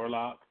Adam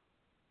Warlock.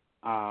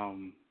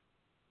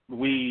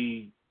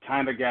 We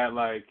kind of got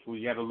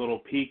we had a little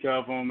peek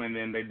of him, and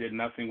then they did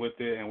nothing with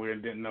it, and we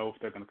didn't know if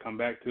they're going to come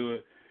back to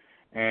it.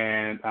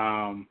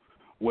 And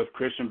with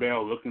Christian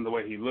Bale looking the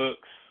way he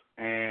looks,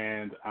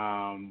 and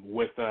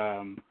with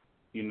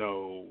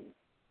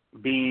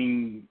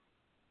being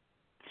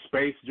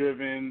space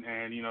driven,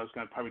 and it's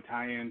going to probably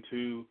tie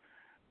into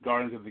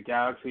Guardians of the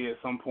Galaxy at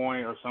some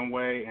point or some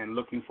way, and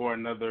looking for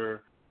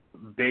another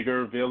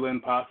bigger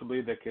villain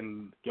possibly that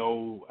can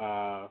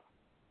go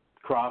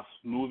cross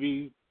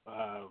movie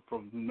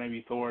from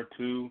maybe Thor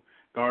to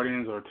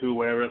Guardians or to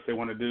whatever else they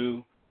want to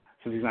do,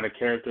 since he's not a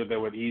character that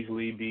would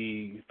easily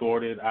be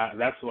thwarted.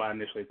 That's what I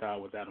initially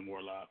thought was Adam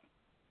Warlock.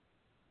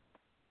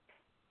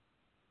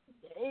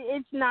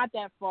 It's not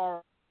that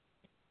far.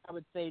 I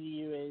would say to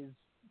you is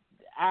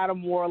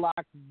Adam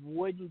Warlock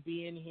wouldn't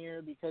be in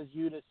here because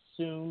you'd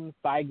assume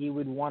Feige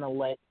would want to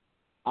let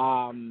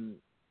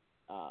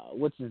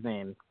what's his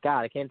name?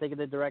 God, I can't think of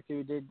the director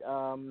who did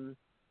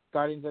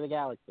Guardians of the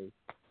Galaxy.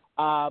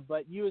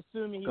 But you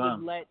assume he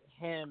would let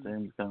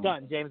him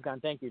James Gunn.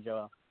 Thank you,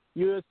 Joel.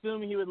 You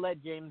assume he would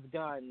let James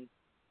Gunn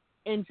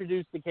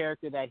introduce the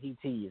character that he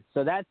teased.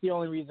 So that's the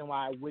only reason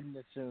why I wouldn't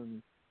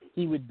assume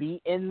he would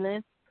be in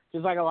this.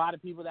 Just like a lot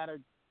of people that are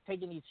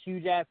taking these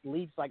huge ass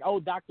leaps, like, oh,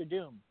 Dr.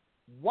 Doom.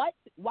 What?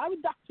 Why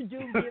would Dr.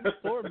 Doom be in the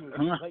Thor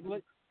movie? Like,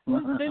 what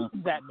sense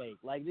does that make?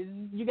 Like,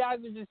 you guys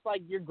are just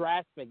like, you're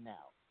grasping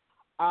now.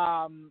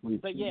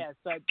 But yeah,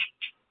 so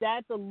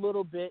that's a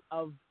little bit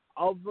of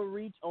a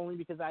reach, only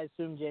because I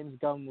assume James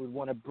Gunn would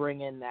want to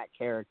bring in that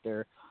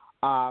character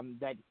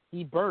that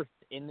he birthed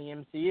in the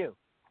MCU.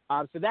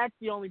 So that's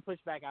the only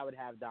pushback I would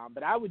have, Dom.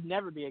 But I would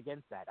never be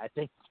against that. I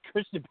think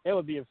Christian Bale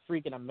would be a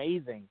freaking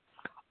amazing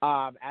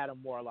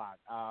Adam Warlock.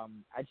 I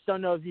just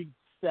don't know if you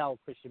sell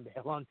Christian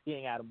Bale on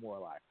being Adam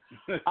Warlock.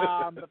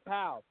 But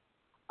pal,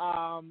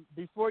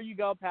 before you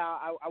go,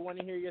 pal, I want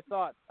to hear your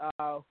thoughts.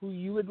 Who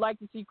you would like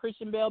to see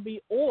Christian Bale be,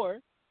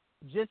 or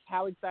just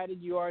how excited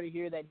you are to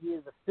hear that he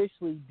is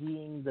officially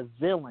being the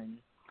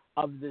villain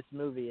of this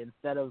movie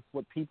instead of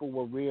what people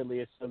were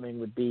really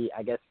assuming would be,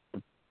 I guess,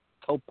 the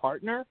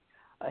co-partner,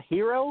 a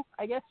hero,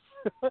 I guess,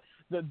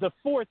 the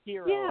fourth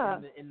hero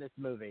in this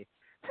movie.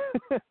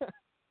 I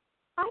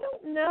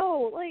don't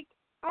know. Like,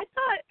 I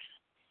thought,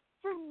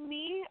 for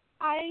me,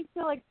 I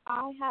feel like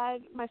I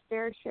had my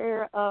fair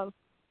share of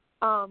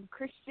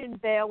Christian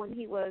Bale when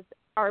he was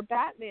our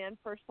Batman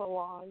for so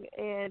long,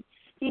 and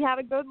he had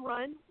a good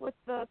run with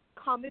the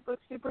comic book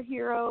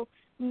superhero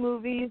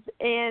movies,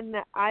 and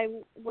I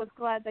was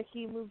glad that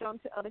he moved on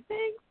to other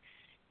things.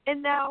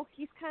 And now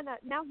he's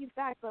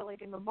back, but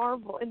like in the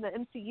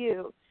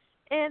MCU,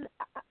 and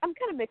I'm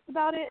kind of mixed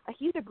about it.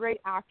 He's a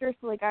great actor,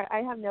 so like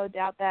I have no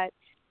doubt that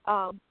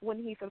when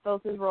he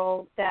fulfills his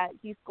role, that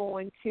he's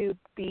going to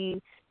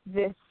be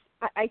this.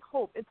 I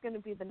hope it's going to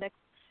be the next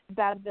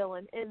bad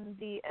villain in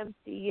the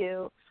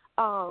MCU.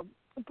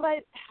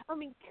 But I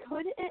mean,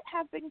 could it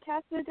have been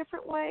casted a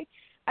different way?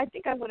 I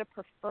think I would have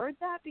preferred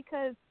that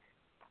because,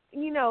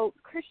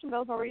 Christian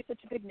Bale's already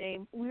such a big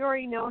name. We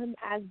already know him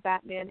as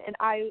Batman, and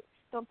I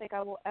don't think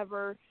I will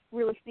ever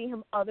really see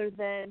him other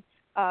than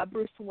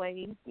Bruce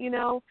Wayne,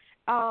 So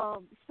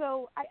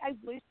I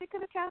wish they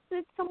could have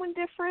casted someone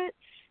different.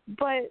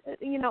 But,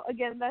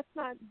 again, that's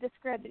not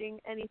discrediting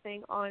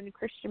anything on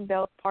Christian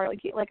Bale's part.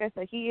 Like I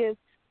said, he is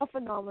a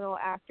phenomenal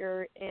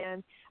actor,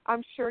 and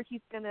I'm sure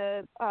he's going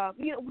to,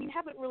 we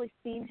haven't really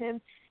seen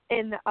him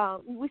in,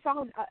 we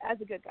saw him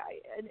as a good guy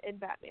in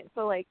Batman.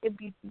 So, like, it'd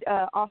be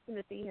awesome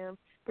to see him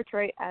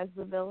portrayed as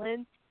the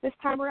villain this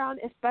time around,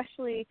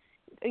 especially,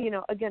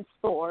 against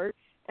Thor.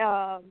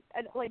 And,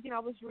 I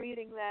was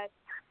reading that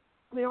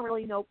we don't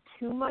really know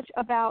too much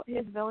about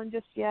his villain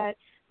just yet.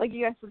 Like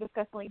you guys were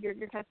discussing, like you're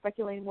kind of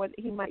speculating what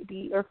he might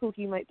be or who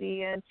he might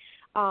be, and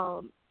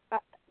I've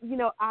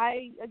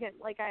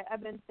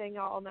been saying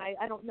all night,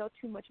 I don't know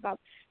too much about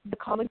the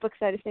comic book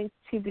side of things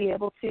to be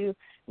able to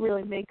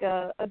really make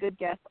a good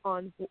guess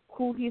on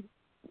who he's,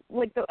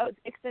 like the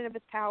extent of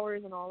his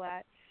powers and all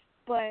that.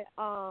 But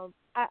I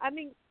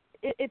mean,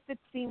 if it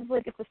seems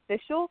like it's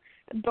official,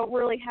 don't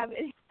really have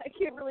any. I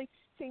can't really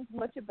change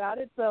much about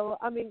it. So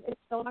I mean, it's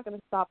still not going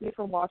to stop me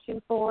from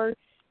watching Thor,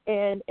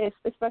 and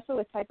especially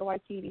with Taika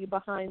Waititi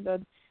behind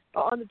on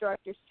the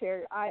director's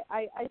chair,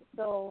 I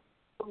still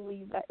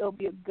believe that it'll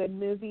be a good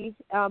movie.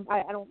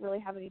 I don't really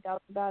have any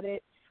doubts about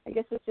it. I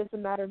guess it's just a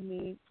matter of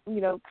me,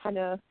 kind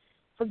of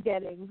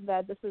forgetting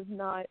that this is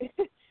not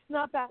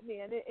not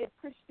Batman. It's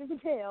Christian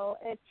Bale,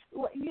 and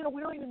we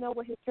don't even know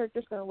what his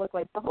character's going to look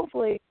like. But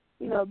hopefully,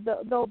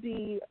 they'll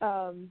be,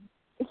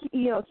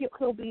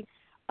 he'll be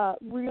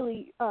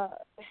really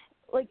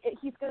like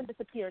he's going to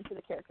disappear into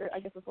the character.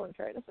 I guess is what I'm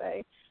trying to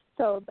say.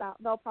 So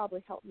they'll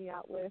probably help me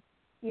out with,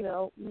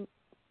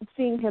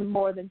 seeing him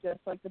more than just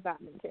like the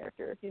Batman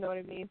character, if you know what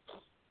I mean.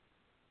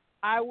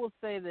 I will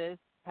say this,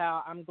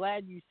 pal. I'm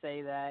glad you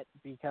say that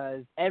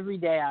because every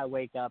day I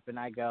wake up and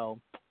I go,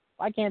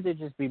 Why can't there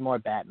just be more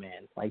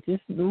Batman? Like,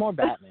 just more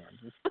Batman.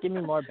 Just give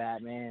me more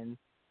Batman.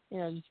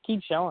 Just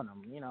keep showing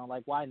them.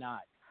 Like, why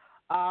not?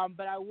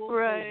 But I will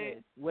say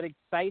this. What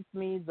excites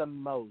me the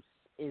most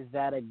is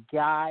that a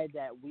guy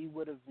that we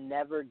would have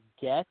never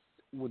guessed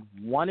would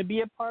want to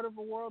be a part of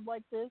a world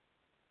like this,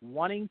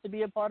 wanting to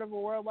be a part of a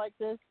world like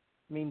this,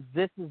 means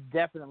this is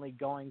definitely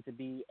going to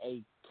be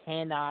a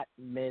cannot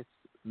miss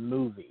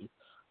movie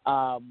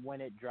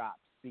when it drops.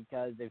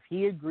 Because if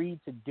he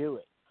agreed to do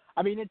it,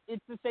 I mean,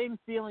 it's the same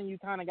feeling you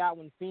kind of got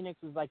when Phoenix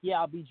was like, yeah,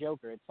 I'll be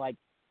Joker. It's like,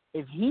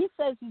 if he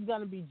says he's going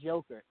to be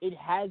Joker, it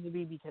has to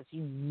be because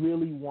he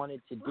really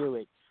wanted to do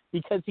it,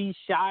 because he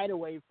shied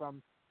away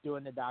from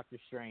doing the Doctor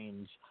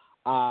Strange,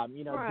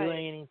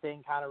 doing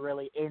anything kind of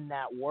really in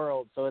that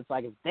world. So it's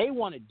like, if they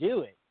want to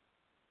do it,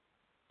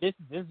 this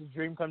is a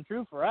dream come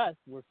true for us.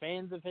 We're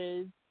fans of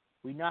his.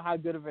 We know how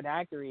good of an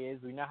actor he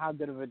is. We know how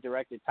good of a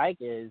director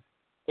Taika is.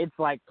 It's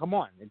like, come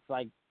on. It's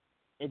like,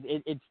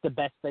 it's the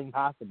best thing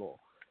possible.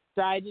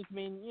 So I just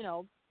mean,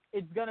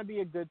 it's going to be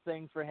a good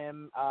thing for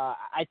him.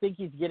 I think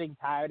he's getting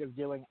tired of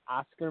doing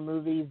Oscar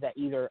movies that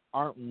either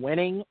aren't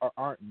winning or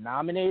aren't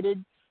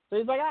nominated. So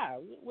he's like,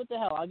 what the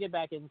hell? I'll get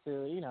back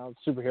into,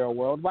 superhero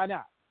world. Why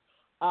not?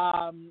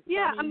 Bravo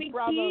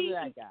to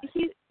that guy.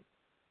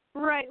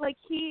 Like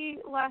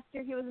last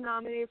year he was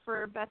nominated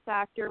for Best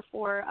Actor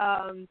for,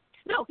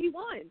 no, he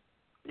won.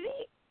 Did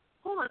he?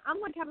 Hold on, I'm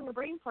like having a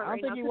brain fart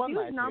right now. I don't think he won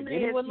last year.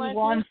 Did he win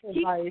last year?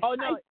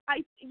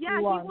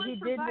 He won he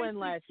did win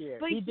last year.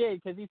 But he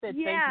did, because he said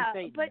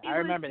thank you, Satan. I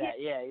remember that.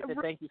 Yeah, he said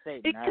thank you,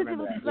 Satan. I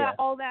remember that. Because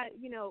all that,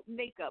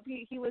 makeup.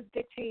 He was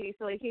Dick Cheney,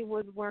 so like he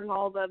was wearing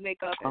all the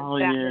makeup and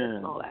Batman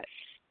and all that.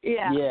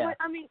 Yeah. But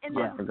I mean, and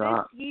then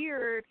this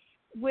year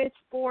with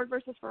Ford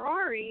versus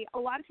Ferrari, a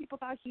lot of people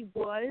thought he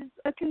was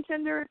a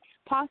contender,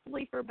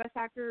 possibly for Best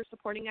Actor or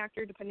Supporting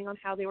Actor, depending on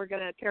how they were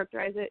going to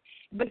characterize it.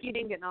 But he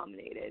didn't get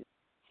nominated.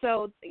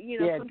 So,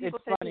 some people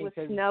said he was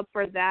snubbed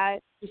for that.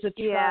 It's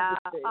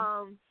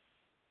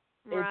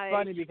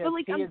funny because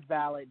Tia's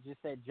ballot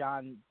just said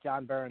John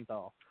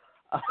Bernthal.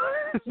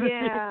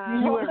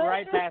 Yeah. He went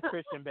right past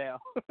Christian Bale.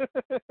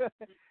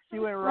 He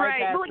went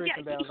past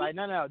Christian Bale. Like,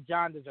 no,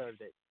 John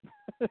deserved it.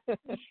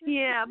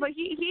 Yeah, but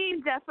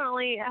he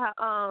definitely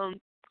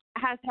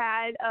has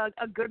had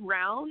a good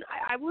round.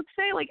 I would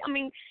say,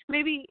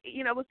 maybe,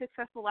 was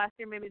successful last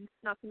year, maybe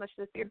not so much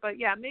this year, but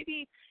yeah,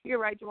 maybe you're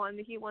right, Juwan,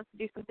 that he wants to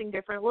do something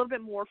different, a little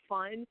bit more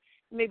fun,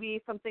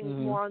 maybe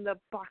something more on the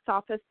box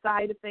office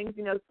side of things,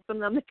 some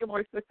of them make it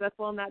more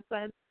successful in that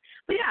sense.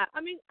 But yeah,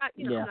 I'm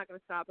not going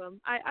to stop him.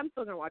 I'm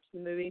still going to watch the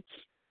movie.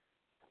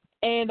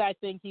 And I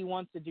think he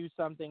wants to do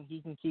something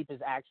he can keep his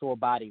actual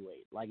body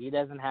weight. Like, he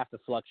doesn't have to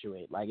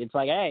fluctuate. Like, it's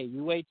like, hey,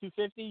 you weigh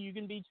 250, you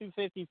can be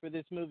 250 for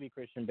this movie,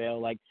 Christian Bale.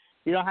 Like,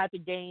 you don't have to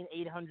gain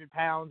 800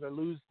 pounds or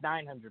lose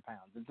 900 pounds.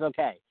 It's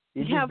okay.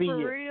 You just be for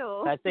you.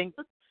 real. I think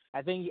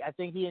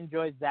he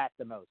enjoys that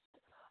the most.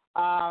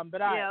 But all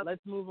right,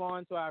 let's move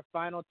on to our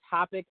final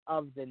topic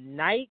of the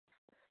night,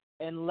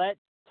 and let's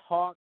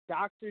talk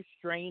Doctor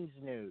Strange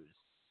news.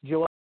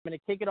 Joel, I'm going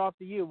to kick it off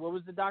to you. What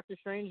was the Doctor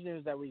Strange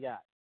news that we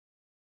got?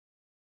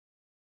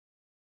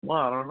 Well,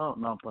 I don't know.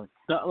 No,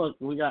 but look,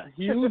 we got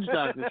huge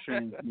Doctor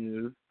Strange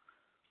news,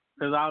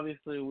 because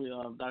obviously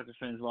Doctor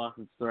Strange lost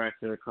its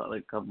director a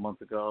couple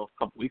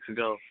weeks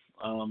ago,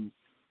 and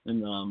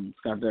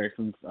Scott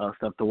Derrickson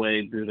stepped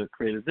away due to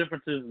creative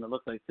differences, and it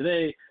looks like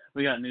today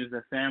we got news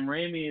that Sam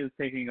Raimi is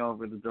taking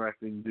over the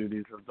directing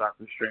duties of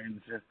Doctor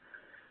Strange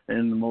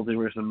in the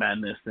Multiverse of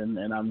Madness, and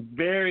I'm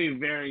very,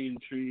 very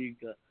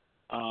intrigued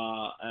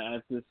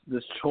at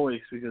this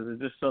choice, because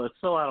it's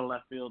so out of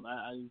left field.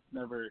 I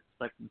never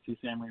expected to see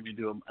Sam Raimi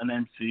do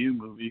an MCU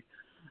movie,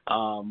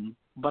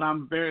 but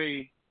I'm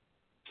very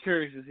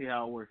curious to see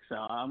how it works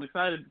out. I'm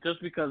excited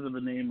just because of the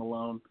name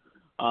alone.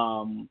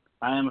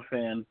 I am a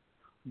fan,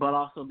 but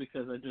also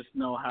because I just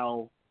know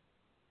how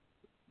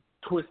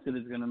twisted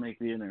it's going to make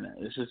the internet.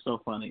 It's just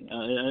so funny,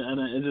 and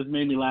it just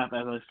made me laugh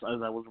as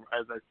I was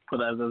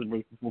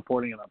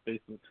reporting it on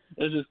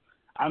Facebook.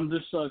 I'm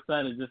just so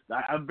excited.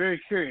 I'm very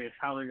curious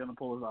how they're going to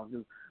pull this off,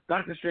 because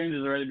Doctor Strange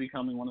is already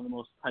becoming one of the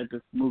most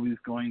hypest movies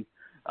coming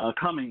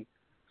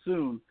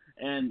soon,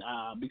 and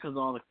because of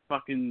all the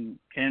fucking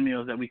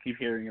cameos that we keep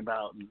hearing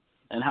about,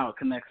 and how it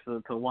connects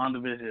to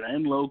WandaVision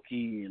and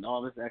Loki and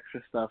all this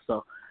extra stuff.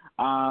 So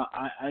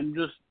I'm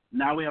just,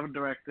 now we have a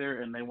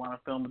director, and they want to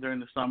film it during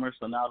the summer,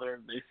 so now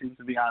they seem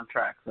to be on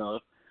track. So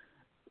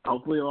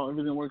hopefully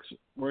everything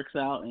works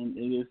out, and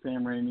it is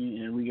Sam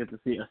Raimi, and we get to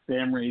see a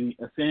Sam Raimi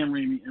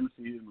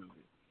MCU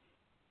movie.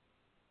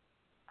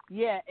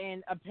 Yeah,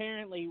 and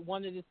apparently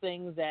one of the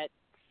things that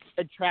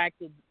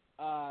attracted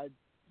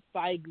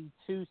Feige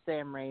to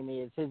Sam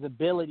Raimi is his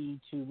ability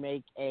to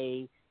make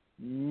a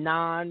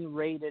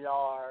non-rated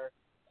R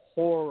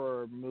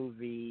horror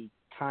movie,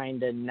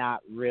 kind of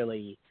not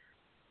really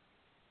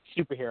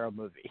superhero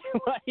movie.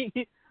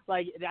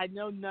 Like, I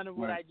know none of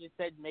what I just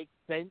said makes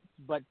sense,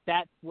 but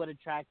that's what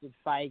attracted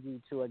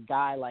Feige to a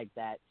guy like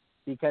that,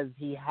 because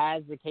he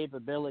has the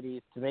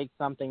capabilities to make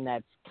something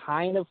that's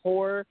kind of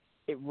horror.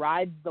 It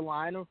rides the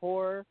line of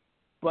horror,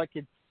 but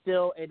could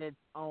still in its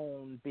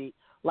own beat.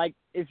 Like,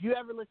 if you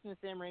ever listen to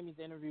Sam Raimi's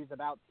interviews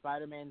about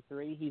Spider-Man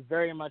 3, he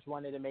very much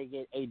wanted to make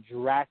it a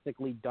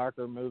drastically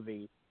darker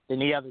movie than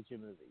the other two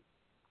movies.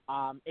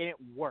 And it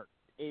worked.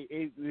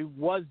 It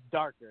was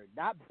darker.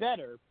 Not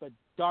better, but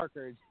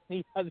darker than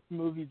the other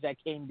movies that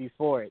came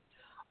before it.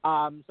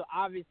 So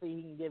obviously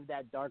he can give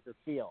that darker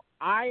feel.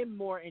 I am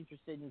more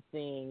interested in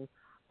seeing,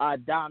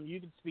 Dom, you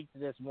can speak to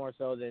this more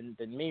so than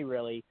me,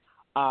 really.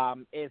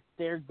 If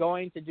they're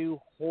going to do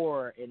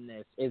horror in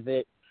this, is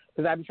it,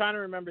 because I'm trying to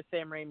remember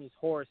Sam Raimi's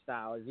horror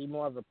style. Is he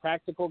more of a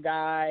practical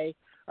guy?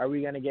 Are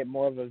we going to get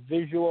more of a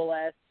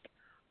visual-esque?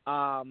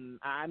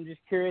 I'm just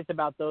curious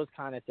about those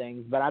kind of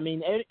things. But, I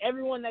mean,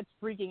 everyone that's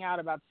freaking out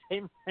about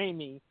Sam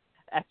Raimi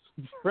as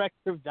the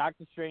director of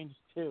Doctor Strange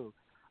 2,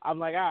 I'm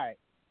like, all right,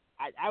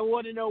 I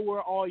want to know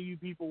where all you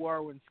people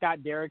were when Scott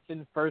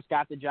Derrickson first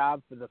got the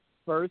job for the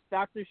first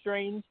Doctor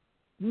Strange.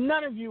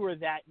 None of you were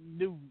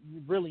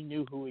really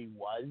knew who he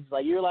was.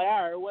 Like, you're like,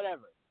 all right,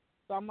 whatever.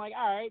 So I'm like,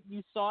 all right,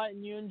 you saw it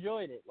and you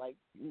enjoyed it. Like,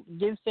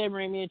 give Sam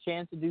Raimi a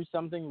chance to do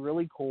something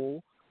really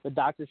cool with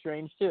Doctor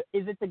Strange 2.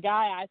 Is it the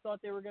guy I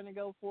thought they were going to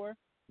go for?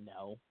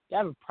 No. Do I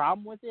have a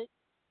problem with it?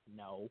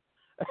 No.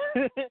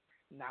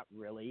 Not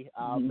really.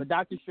 But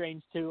Doctor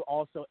Strange 2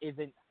 also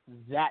isn't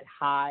that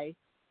high.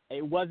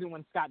 It wasn't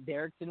when Scott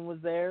Derrickson was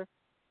there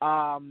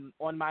on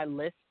my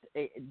list.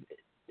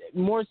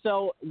 More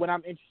so, what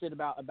I'm interested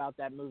about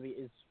that movie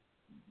is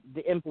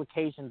the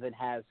implications it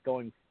has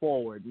going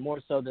forward, more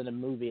so than the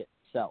movie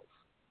itself.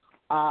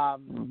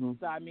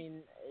 So, I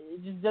mean,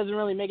 it just doesn't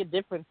really make a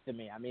difference to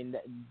me. I mean,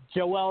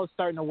 Joel is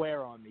starting to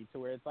wear on me to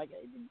where it's like,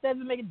 it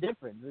doesn't make a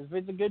difference. If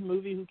it's a good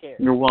movie, who cares?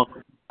 You're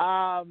welcome.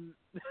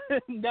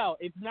 No,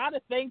 it's not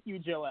a thank you,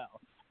 Joel.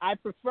 I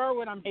prefer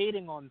when I'm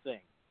hating on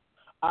things.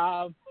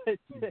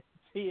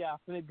 Tia, I'm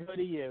going to go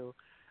to you.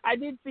 I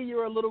did see you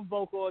were a little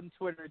vocal on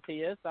Twitter,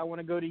 Tia, so I want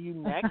to go to you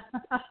next.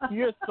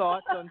 Your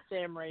thoughts on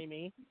Sam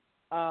Raimi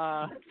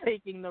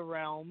taking the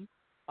realm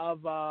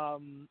of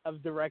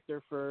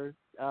director for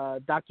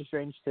Doctor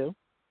Strange 2?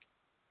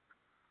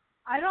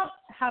 I don't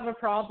have a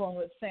problem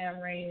with Sam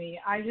Raimi.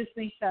 I just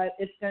think that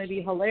it's going to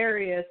be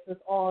hilarious with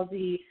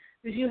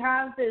because you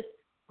have this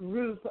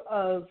group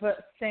of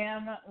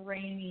Sam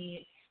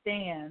Raimi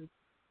stans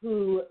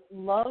who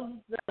love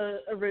the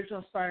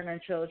original Spider-Man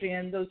trilogy,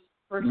 and those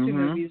first two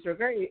movies are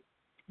great,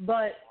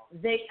 but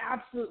they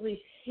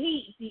absolutely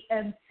hate the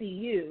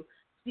MCU.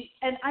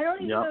 And I don't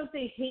even know if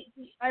they hate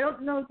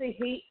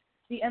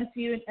the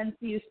MCU and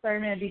MCU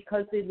Spider-Man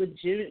because they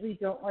legitimately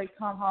don't like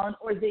Tom Holland,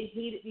 or they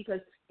hate it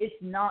because it's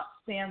not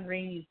Sam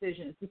Raimi's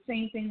vision. It's the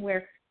same thing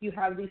where you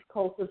have these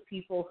cults of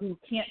people who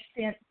can't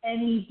stand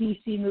any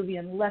DC movie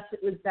unless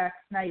it was Zack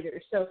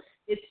Snyder. So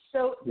it's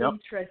so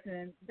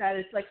interesting that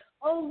it's like,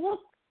 oh, look,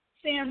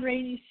 Sam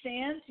Raimi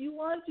fans, you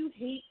want to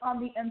hate on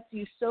the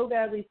MCU so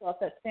badly, thought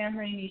that Sam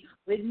Raimi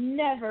would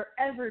never,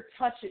 ever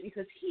touch it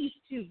because he's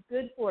too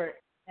good for it.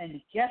 And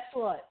guess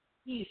what?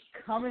 He's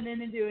coming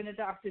in and doing a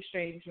Doctor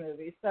Strange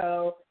movie.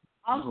 So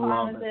I'm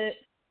fine with it.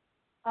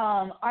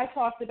 I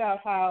talked about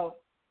how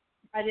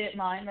I didn't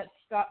mind that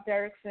Scott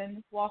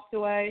Derrickson walked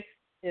away.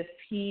 If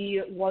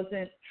he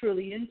wasn't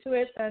truly into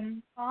it,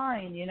 then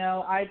fine. You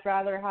know, I'd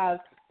rather have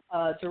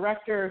a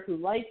director who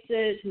likes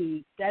it,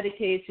 who's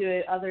dedicated to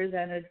it, other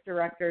than a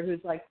director who's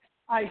like,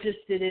 I just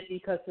did it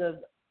because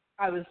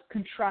I was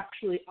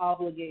contractually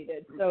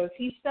obligated. So if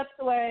he steps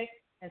away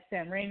and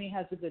Sam Raimi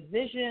has a good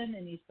vision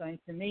and he's going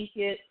to make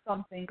it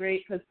something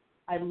great, because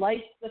I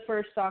liked the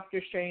first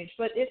Doctor Strange,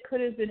 but it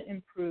could have been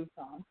improved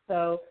on.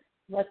 So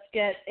let's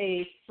get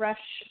a fresh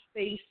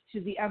face to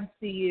the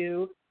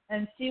MCU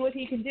and see what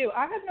he can do.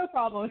 I have no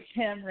problem with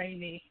Sam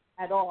Raimi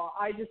at all.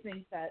 I just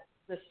think that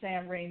the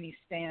Sam Raimi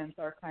stands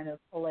are kind of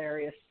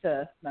hilarious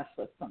to mess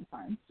with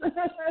sometimes.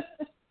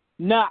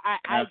 No,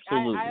 I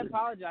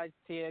apologize,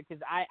 Tia,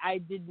 because I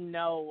didn't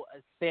know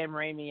Sam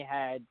Raimi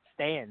had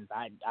stands.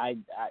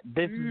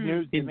 This is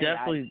news to me. He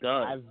definitely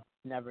does. I've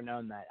never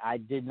known that. I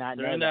did not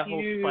know During that. that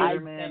whole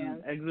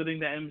Spider-Man exiting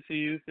the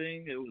MCU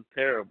thing, it was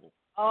terrible.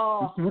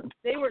 Oh,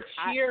 they were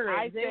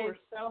cheering. They were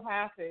so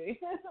happy.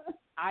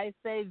 I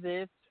say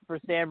this for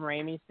Sam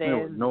Raimi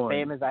stands, the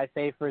same as I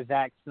say for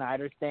Zack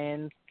Snyder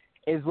stands,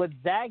 is what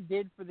Zack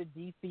did for the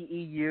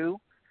DCEU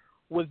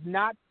was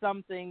not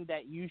something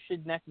that you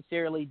should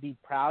necessarily be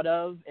proud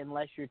of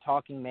unless you're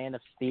talking Man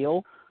of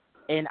Steel.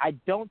 And I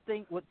don't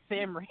think what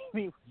Sam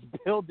Raimi was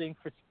building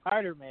for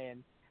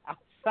Spider-Man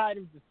outside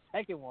of the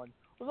second one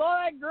was all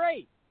that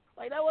great.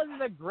 Like, that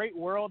wasn't a great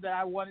world that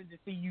I wanted to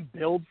see you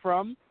build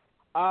from.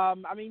 I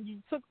mean, you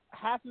took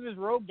half of his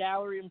rogue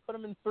gallery and put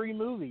him in 3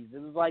 movies.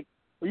 It was like,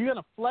 were you going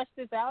to flesh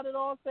this out at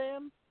all,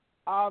 Sam?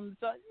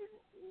 So,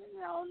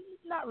 no,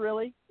 not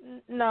really.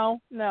 No.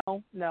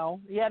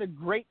 He had a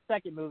great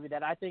second movie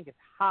that I think is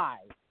high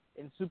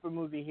in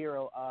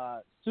superhero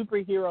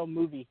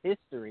movie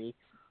history.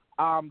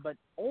 But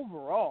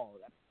overall,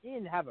 he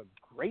didn't have a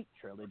great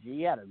trilogy.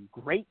 He had a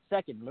great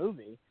second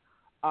movie.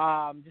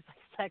 Just like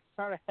Zack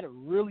Snyder had a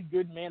really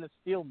good Man of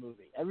Steel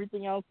movie.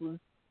 Everything else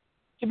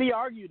can be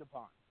argued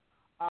upon.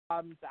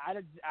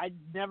 I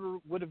never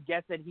would have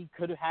guessed that he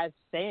could have had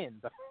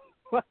stands.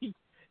 Like,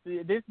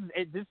 this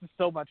is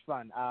so much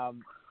fun.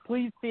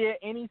 Please, Tia,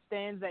 any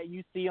stands that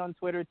you see on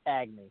Twitter,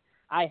 tag me.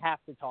 I have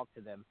to talk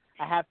to them.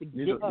 I have to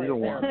get their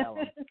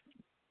cerebellum.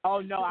 Oh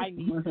no, I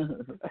need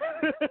to.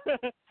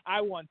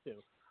 I want to.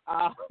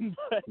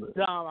 But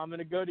Dom, I'm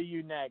gonna go to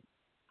you next.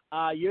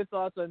 Your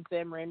thoughts on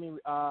Sam Raimi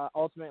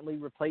ultimately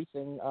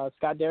replacing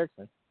Scott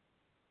Derrickson?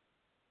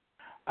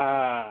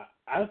 I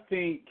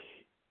think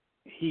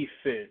he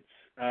fits.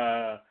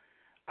 I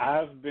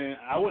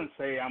wouldn't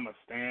say I'm a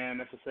stan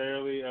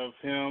necessarily of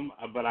him,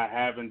 but I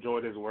have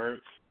enjoyed his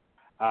works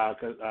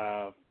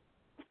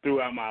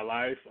throughout my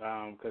life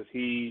because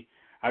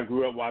I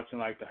grew up watching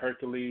like the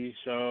Hercules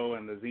show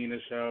and the Xena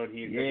show, and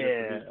he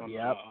produced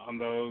on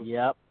those.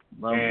 Yep.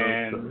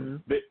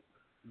 And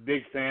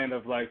big fan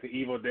of like the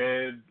Evil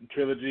Dead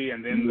trilogy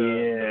and then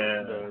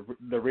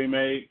the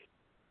remake.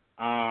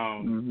 So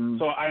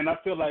I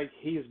feel like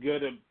he's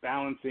good at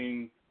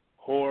balancing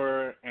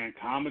horror and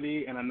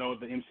comedy, and I know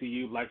the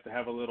MCU likes to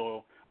have a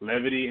little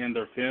levity in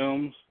their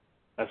films,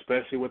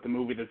 especially with the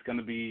movie that's going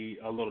to be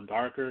a little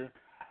darker.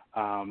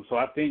 So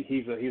I think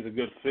he's a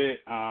good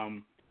fit.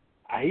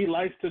 He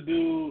likes to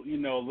do,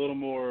 a little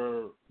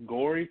more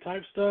gory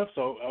type stuff,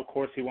 so of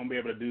course he won't be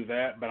able to do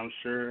that, but I'm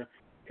sure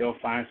he'll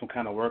find some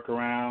kind of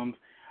workaround.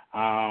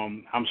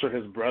 I'm sure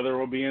his brother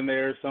will be in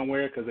there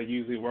somewhere because they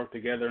usually work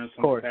together in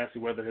some capacity,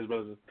 whether his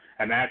brother's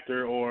an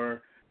actor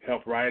or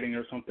help writing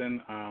or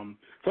something.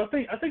 So I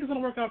think it's going to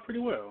work out pretty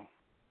well.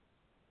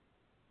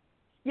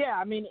 Yeah,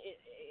 I mean,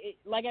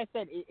 like I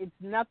said, it's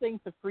nothing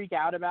to freak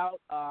out about,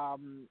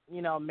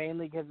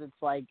 mainly because it's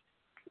like,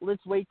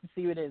 let's wait to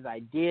see what his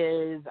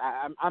idea is.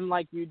 I'm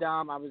like you,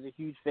 Dom. I was a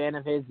huge fan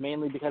of his,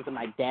 mainly because of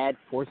my dad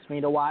forced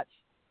me to watch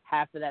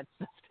half of that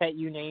stuff that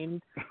you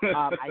named.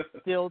 I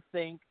still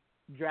think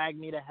Drag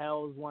Me to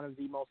Hell is one of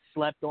the most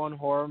slept-on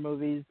horror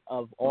movies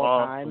of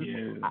all time.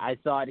 Yeah. I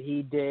thought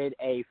he did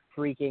a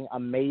freaking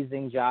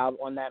amazing job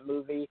on that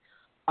movie.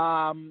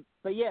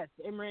 But yes,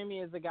 Sam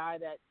Raimi is a guy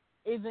that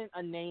isn't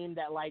a name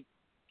that, like,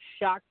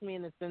 shocks me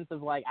in the sense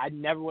of, like, I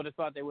never would have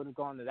thought they would have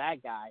gone to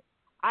that guy.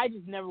 I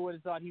just never would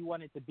have thought he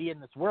wanted to be in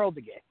this world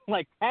again.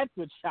 Like, that's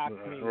what shocks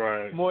me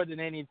more than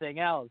anything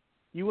else.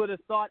 You would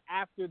have thought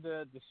after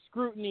the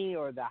scrutiny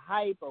or the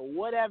hype or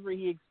whatever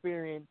he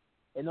experienced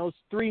in those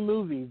 3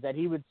 movies that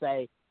he would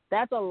say,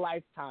 that's a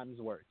lifetime's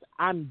worth.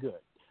 I'm good.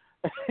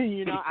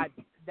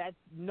 That's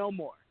no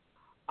more.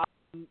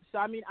 So,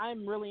 I mean,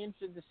 I'm really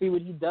interested to see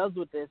what he does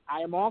with this. I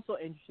am also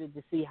interested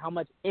to see how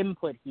much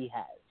input he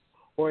has.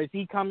 Or is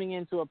he coming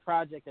into a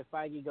project that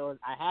Feige goes,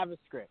 I have a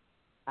script,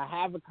 I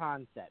have a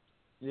concept,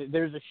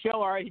 there's a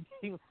show already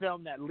being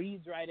filmed that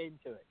leads right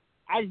into it.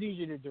 I just need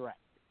you to direct.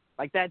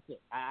 Like, that's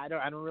it. I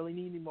don't really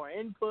need any more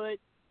input.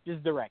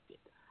 Just direct it.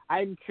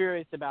 I'm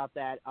curious about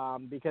that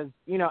because,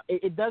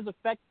 it does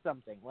affect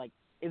something. Like,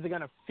 is it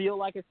going to feel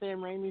like a Sam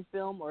Raimi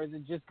film, or is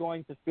it just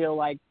going to feel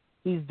like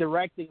he's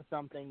directing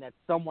something that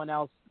someone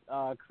else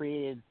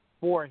created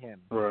for him?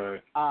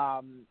 Right.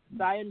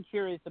 So I am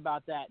curious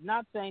about that.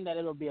 Not saying that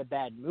it'll be a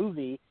bad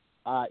movie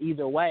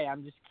either way.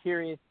 I'm just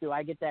curious, do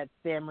I get that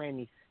Sam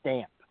Raimi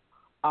stamp?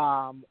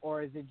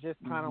 Or is it just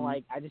kind of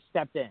like I just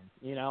stepped in,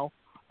 So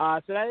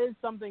that is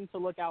something to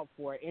look out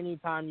for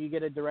anytime you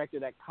get a director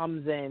that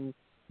comes in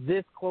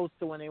this close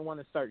to when they want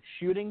to start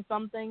shooting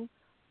something,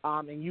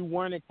 and you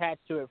weren't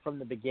attached to it from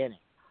the beginning.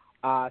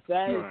 So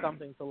that is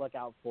something to look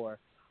out for.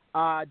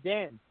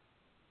 Dan,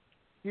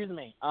 excuse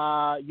me.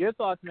 Your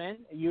thoughts, man?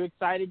 Are you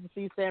excited to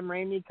see Sam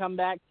Raimi come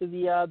back to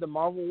the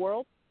Marvel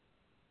world?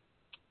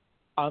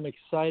 I'm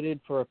excited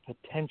for a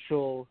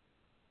potential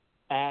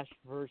Ash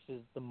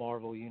versus the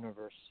Marvel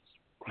Universe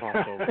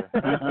crossover.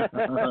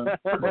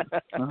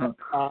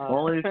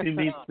 Only if he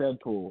meets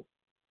Deadpool.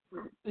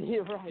 Yeah,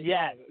 right.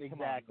 Yes,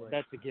 exactly.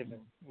 That's a given.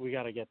 We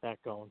got to get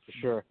that going for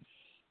sure.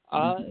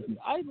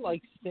 I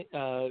like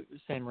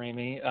Sam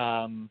Raimi.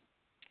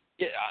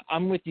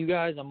 I'm with you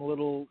guys. I'm a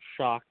little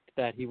shocked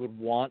that he would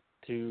want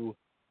to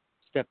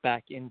step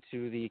back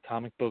into the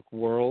comic book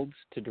world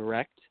to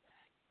direct.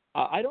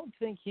 I don't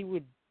think he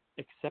would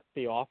accept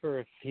the offer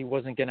if he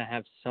wasn't going to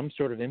have some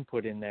sort of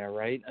input in there,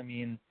 right? I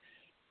mean,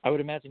 I would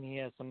imagine he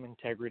has some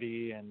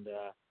integrity, and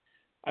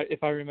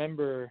if I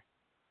remember,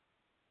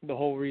 the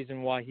whole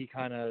reason why he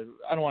kind of,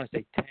 I don't want to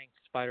say tanked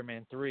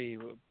Spider-Man 3,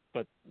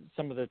 but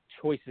some of the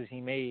choices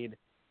he made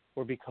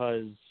were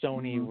because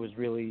Sony was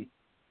really,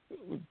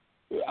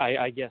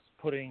 I guess,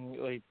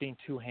 being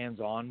too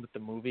hands-on with the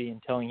movie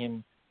and telling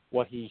him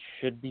what he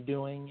should be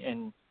doing,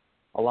 and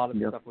a lot of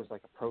the stuff was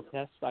like a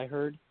protest, I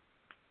heard.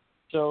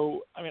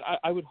 So, I mean,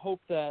 I would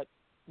hope that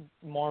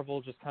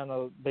Marvel just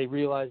they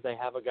realize they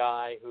have a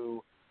guy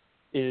who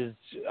is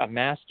a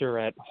master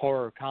at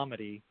horror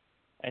comedy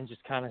and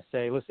just kind of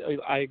say, listen,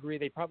 I agree,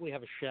 they probably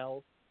have a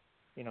shell.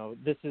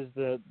 This is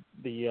the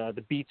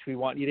beats we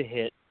want you to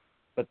hit,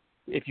 but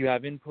if you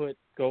have input,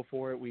 go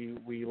for it.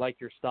 We like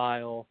your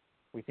style.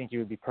 We think you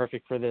would be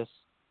perfect for this.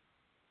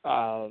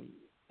 And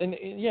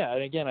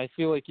again, I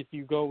feel like if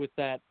you go with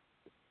that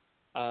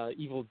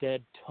Evil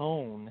Dead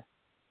tone,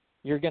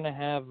 you're going to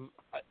have.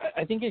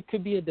 I think it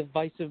could be a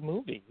divisive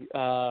movie.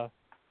 I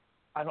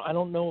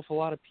don't know if a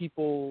lot of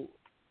people,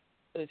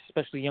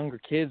 especially younger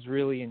kids,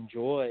 really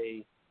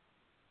enjoy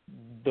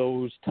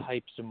those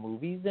types of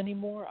movies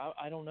anymore.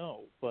 I don't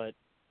know, but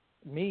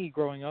me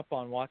growing up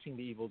on watching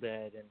The Evil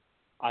Dead, and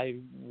I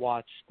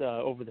watched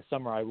over the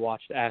summer. I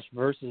watched Ash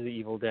versus the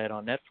Evil Dead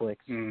on Netflix.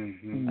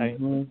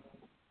 Mm-hmm.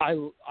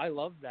 I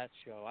love that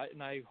show,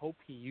 and I hope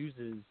he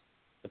uses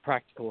the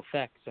practical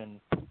effects. And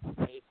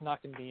it's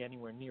not going to be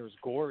anywhere near as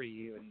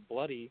gory and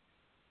bloody,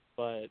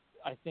 but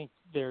I think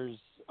there's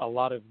a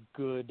lot of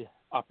good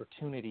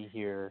opportunity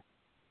here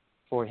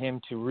for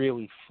him to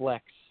really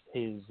flex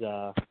his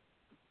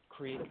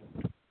creative.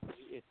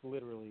 It's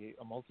literally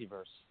a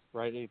multiverse,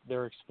 right?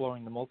 They're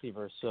exploring the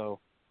multiverse, so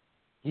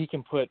he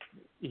could put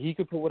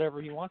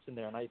whatever he wants in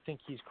there, and I think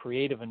he's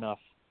creative enough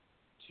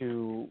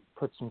to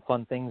put some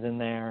fun things in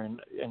there.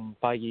 And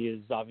Feige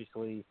is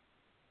obviously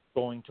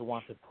going to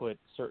want to put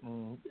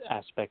certain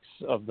aspects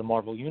of the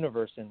Marvel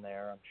universe in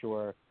there, I'm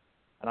sure.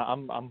 And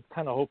I'm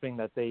kind of hoping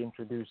that they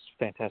introduce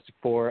Fantastic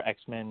Four,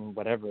 X-Men,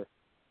 whatever.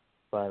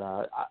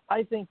 But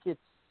I think it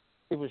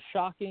was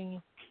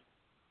shocking,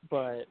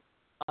 but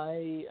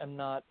I am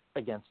not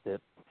against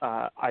it.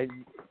 I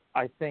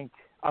think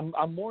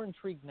I'm more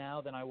intrigued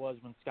now than I was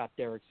when Scott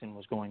Derrickson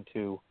was going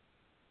to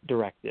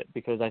direct it,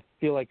 because I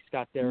feel like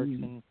Scott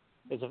Derrickson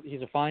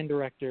he's a fine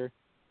director,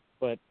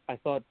 but I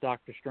thought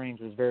Doctor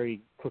Strange was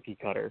very cookie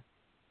cutter,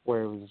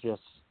 where it was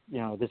just,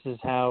 this is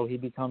how he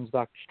becomes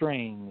Doctor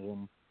Strange,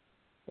 and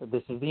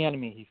this is the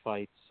enemy he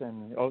fights,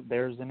 and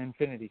there's an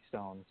Infinity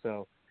Stone.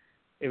 So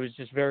it was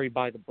just very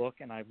by the book,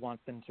 and I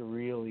want them to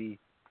really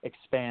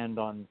expand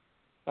on.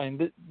 I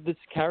mean, this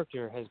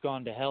character has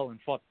gone to hell and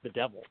fought the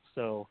devil,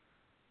 so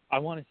I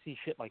want to see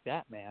shit like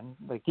that, man.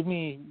 Like, give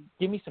me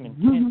some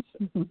intense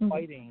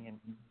fighting and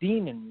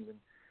demons,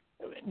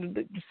 and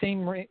the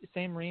Sam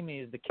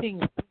Raimi is the king.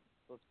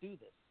 Let's do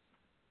this.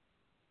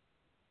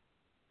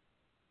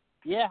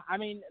 Yeah, I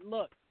mean,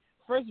 look.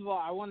 First of all,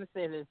 I want to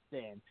say this,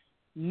 Dan.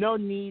 No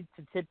need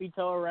to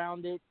tippy-toe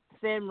around it.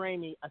 Sam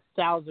Raimi,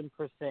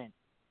 1,000%,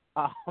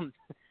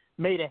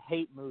 made a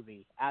hate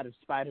movie out of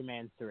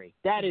Spider-Man 3.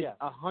 That is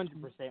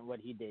 100% what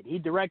he did. He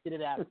directed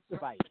it out of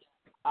spite.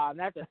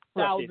 That's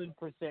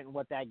 1,000%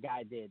 what that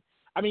guy did.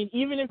 I mean,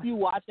 even if you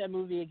watch that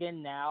movie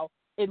again now,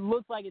 it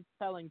looks like it's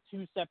telling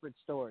two separate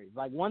stories.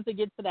 Like, once it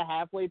gets to the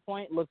halfway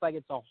point, it looks like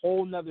it's a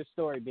whole nother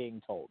story being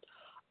told.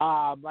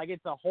 Like,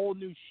 it's a whole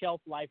new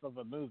shelf life of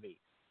a movie.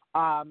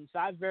 So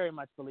I very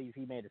much believe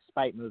he made a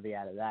spite movie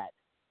out of that.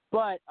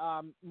 But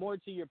more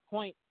to your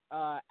point,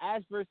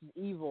 Ash vs.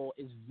 Evil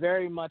is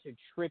very much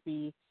a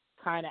trippy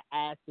kind of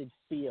acid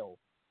feel.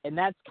 And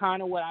that's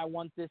kind of what I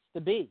want this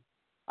to be.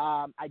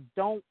 I'm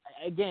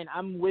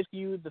with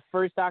you. The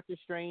first Doctor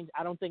Strange,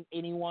 I don't think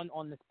anyone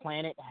on this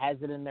planet has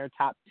it in their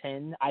top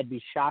 10. I'd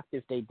be shocked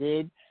if they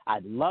did.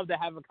 I'd love to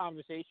have a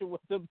conversation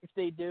with them if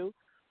they do.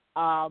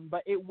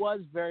 But it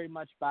was very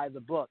much by the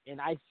book.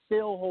 And I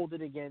still hold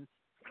it against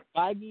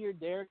Feige or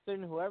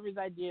Derrickson, whoever's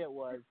idea it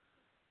was.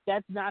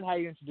 That's not how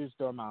you introduce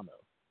Dormammu.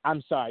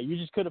 I'm sorry. You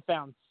just could have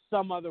found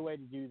some other way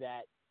to do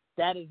that.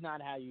 That is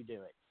not how you do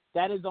it.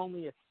 That is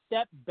only a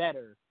step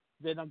better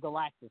than a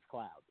Galactus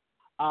cloud.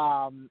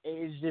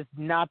 It is just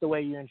not the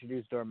way you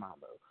introduce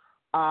Dormammu.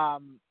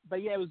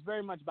 But yeah, it was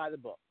very much by the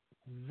book.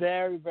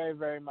 Very, very,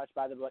 very much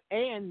by the book.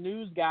 And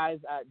news, guys,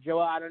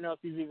 Joel, I don't know if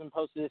you've even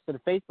posted this to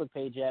the Facebook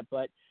page yet,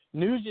 but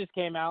news just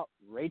came out.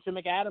 Rachel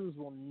McAdams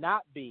will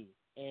not be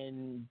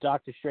in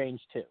Doctor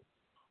Strange 2.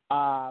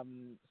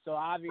 So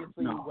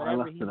obviously,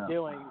 whatever he's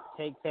doing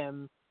takes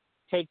him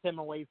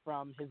away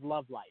from his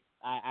love life,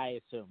 I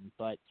assume.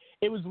 But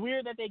it was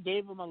weird that they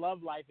gave him a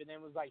love life and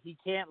then was like, he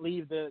can't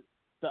leave the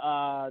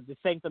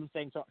Sanctum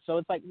Sanctorum. So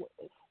it's like,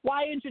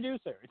 why introduce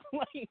her? It's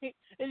like, it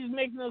just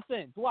makes no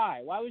sense.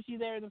 Why was she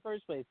there in the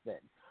first place then?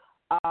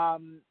 So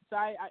I'm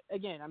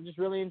just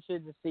really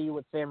interested to see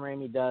what Sam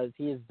Raimi does.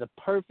 He is the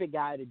perfect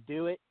guy to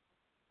do it.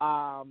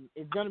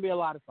 It's going to be a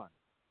lot of fun.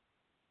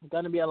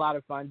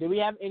 Do we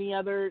have any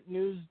other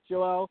news,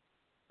 Joel,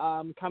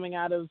 coming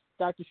out of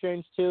Doctor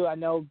Strange 2? I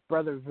know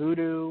Brother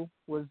Voodoo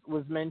was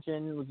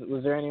mentioned.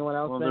 Was there anyone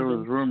else mentioned? There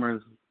was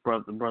rumors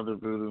Brother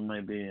Voodoo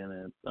may be in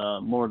it.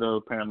 Mordo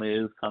apparently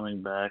is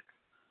coming back.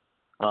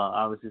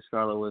 Obviously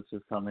Scarlet Witch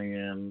is coming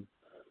in.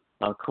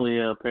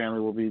 Clea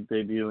apparently will be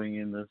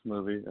debuting in this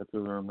movie. That's a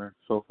rumor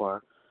so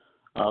far,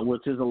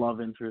 which is a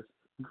love interest.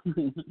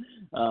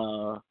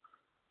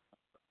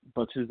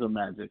 But she's a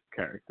magic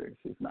character.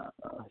 She's not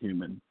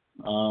human.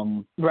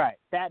 Right.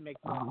 That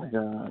makes sense.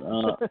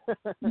 God.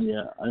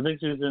 Yeah,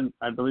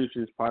 I believe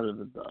she's part of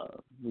the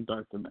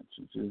Dark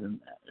Dimension. She's in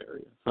that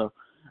area. So,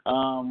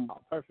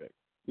 perfect.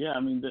 Yeah,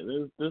 I mean,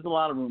 there's a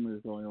lot of rumors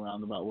going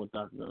around about what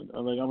Doctor.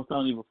 Like I was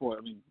telling you before,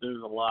 I mean,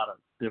 there's a lot of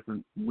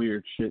different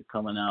weird shit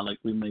coming out. Like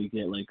we may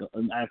get like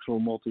an actual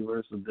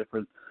multiverse of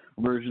different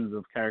versions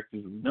of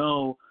characters we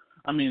know.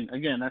 I mean,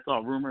 again, that's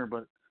all rumor,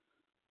 but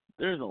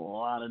there's a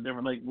lot of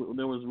different. Like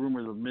there was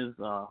rumors of Ms.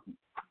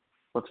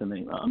 What's her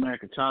name?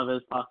 America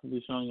Chavez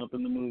possibly showing up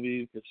in the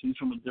movie because she's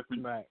from a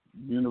different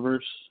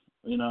universe.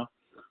 you know.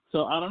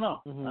 So I don't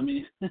know. Mm-hmm. I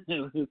mean,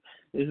 this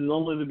is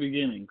only the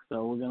beginning.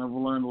 So we're gonna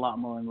learn a lot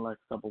more in the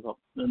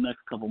next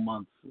couple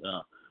months.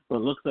 But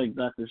it looks like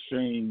Doctor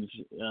Strange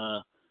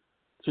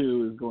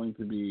 2 is going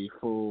to be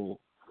full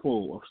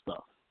of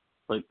stuff.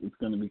 Like, it's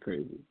gonna be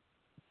crazy.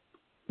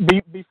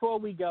 Before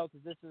we go,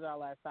 because this is our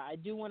last time, I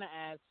do want to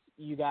ask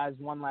you guys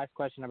one last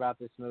question about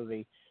this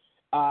movie,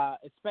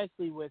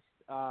 especially with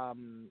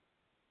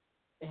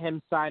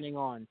him signing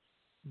on.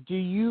 Do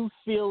you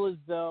feel as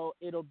though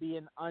it'll be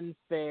an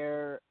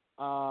unfair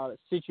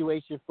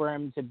situation for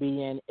him to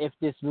be in if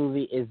this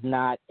movie is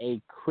not a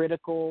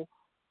critical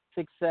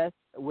success?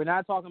 We're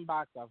not talking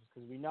box office,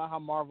 because we know how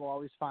Marvel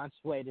always finds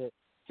a way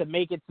to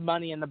make its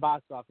money in the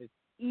box office,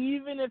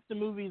 even if the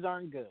movies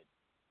aren't good.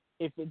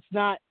 If it's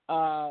not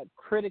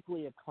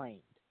critically acclaimed,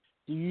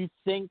 do you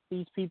think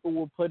these people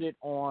will put it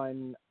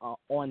on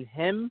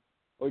him,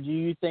 or do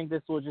you think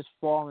this will just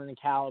fall in the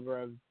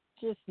caliber of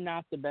just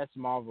not the best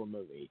Marvel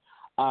movie?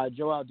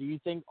 Joel, do you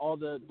think all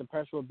the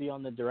pressure will be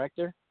on the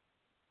director?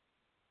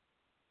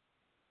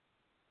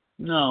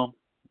 No,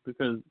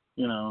 because,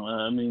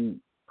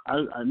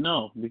 I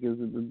know, because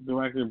the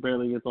director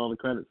barely gets all the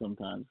credit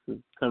sometimes,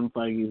 because Kevin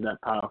Feige is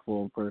that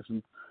powerful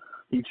person.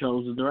 He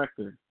chose the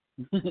director.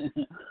 This is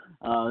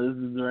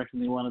the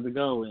direction he wanted to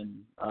go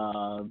in.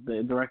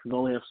 The directors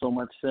only have so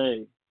much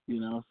say,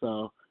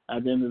 so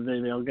at the end of the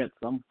day, they'll get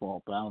some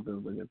fault, but I don't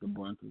think they'll get the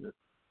brunt of it.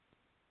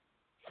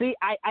 See,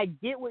 I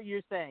get what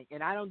you're saying,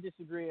 and I don't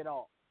disagree at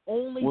all.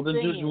 Then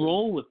just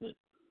roll with it.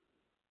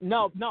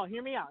 No,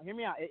 hear me out.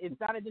 It's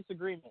not a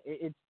disagreement.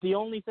 It's the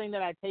only thing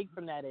that I take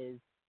from that is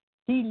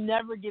he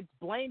never gets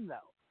blamed,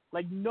 though.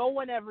 Like, no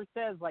one ever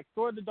says, like,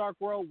 Thor: The Dark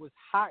World was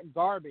hot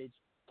garbage.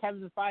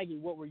 Kevin Feige,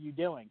 what were you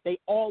doing? They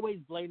always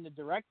blame the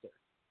director.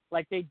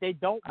 Like, they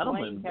don't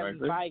blame Kevin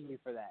Feige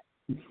for that.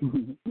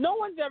 No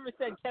one's ever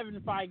said, Kevin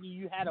Feige,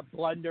 you had a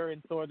blunder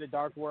in Thor: The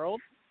Dark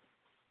World.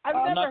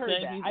 I've never heard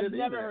that. I've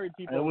never heard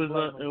people. It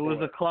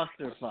was a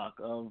clusterfuck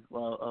of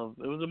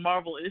it was a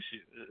Marvel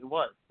issue. It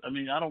was. I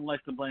mean, I don't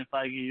like to blame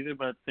Feige either,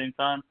 but at the same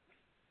time,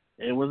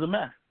 it was a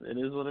mess. It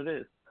is what it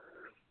is.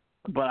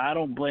 But I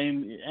don't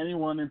blame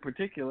anyone in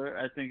particular.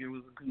 I think it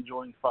was a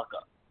conjoined fuck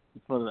up.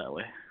 Let's put it that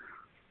way.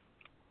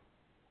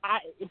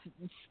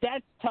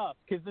 That's tough,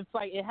 because it's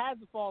like it has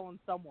to fall on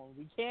someone.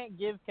 We can't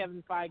give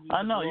Kevin Feige.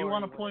 I know you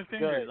want to point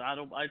fingers.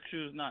 I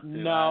choose not to.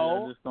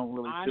 No, I just don't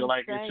really feel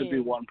like it should be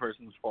one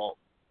person's fault.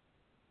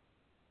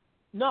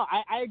 No,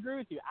 I agree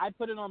with you. I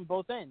put it on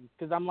both ends,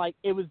 because I'm like,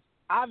 it was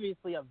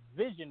obviously a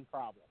vision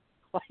problem.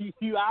 Like,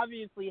 you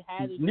obviously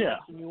had a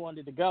direction you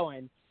wanted to go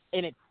in,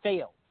 and it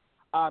failed.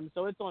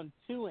 So it's on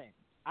two ends.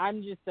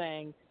 I'm just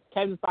saying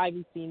Kevin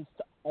Feige seems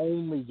to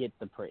only get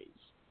the praise,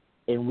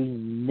 and we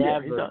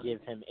never give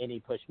him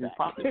any pushback.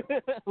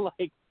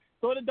 Like,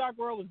 Thor: The Dark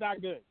World was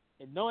not good,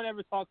 and no one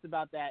ever talks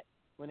about that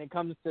when it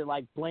comes to,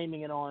 like,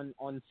 blaming it on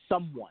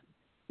someone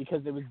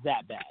because it was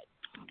that bad.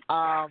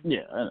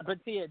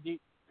 But Tia,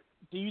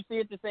 do you see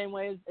it the same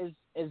way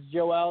as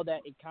Joel, that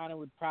it kind of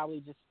would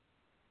probably just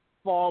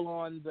fall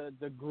on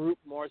the group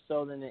more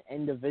so than the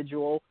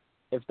individual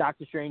if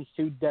Doctor Strange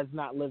 2 does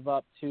not live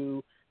up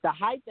to the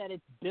hype that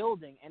it's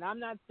building? And I'm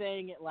not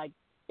saying it like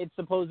it's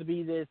supposed to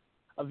be this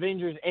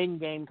Avengers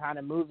Endgame kind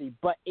of movie,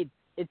 but it's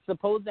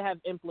supposed to have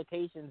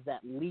implications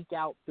that leak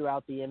out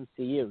throughout the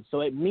MCU.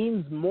 So it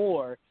means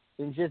more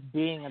than just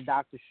being a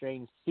Doctor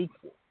Strange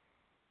sequel.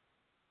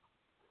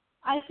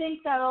 I think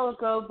that'll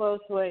go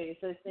both ways.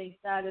 I think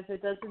that if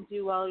it doesn't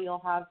do well,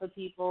 you'll have the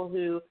people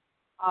who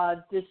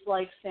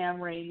dislike Sam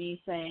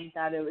Raimi saying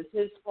that it was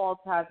his fault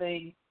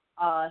having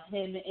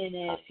him in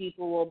it.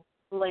 People will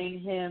blame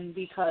him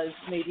because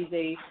maybe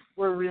they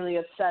were really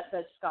upset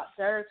that Scott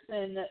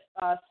Derrickson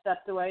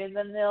stepped away, and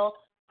then they'll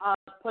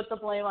put the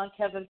blame on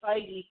Kevin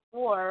Feige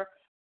for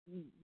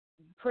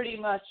pretty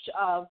much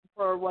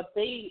for what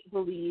they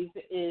believe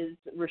is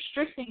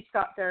restricting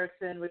Scott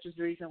Derrickson, which is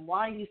the reason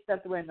why he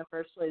stepped away in the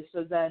first place.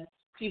 So then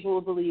people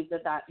will believe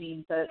that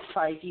means that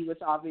Feige was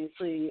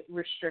obviously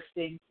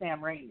restricting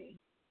Sam Raimi.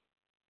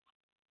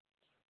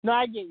 No,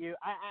 I get you.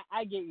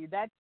 I get you.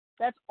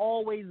 That's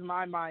always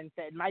my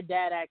mindset. My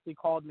dad actually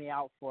called me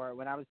out for it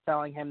when I was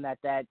telling him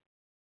that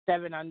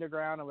Seven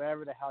Underground or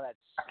whatever the hell that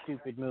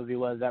stupid movie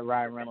was that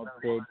Ryan Reynolds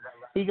did.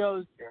 He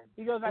goes,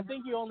 I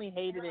think you only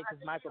hated it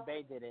because Michael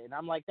Bay did it. And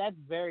I'm like, that's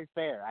very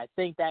fair. I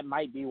think that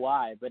might be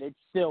why, but it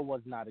still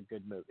was not a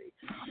good movie.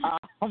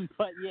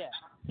 But yeah,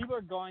 people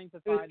are going to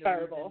find a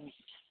reason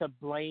to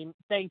blame.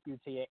 Thank you,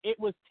 Tia. It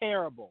was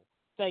terrible.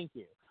 Thank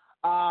you.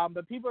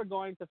 But people are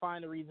going to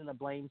find a reason to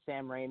blame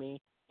Sam Raimi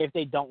if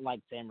they don't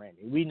like Sam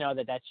Raimi. We know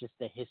that that's just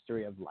the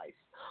history of life.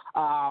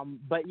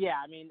 But yeah,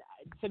 I mean,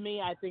 to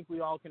me, I think we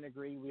all can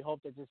agree. We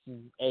hope that this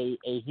is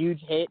a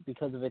huge hit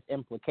because of its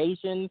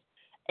implications,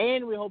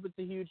 and we hope it's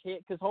a huge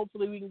hit because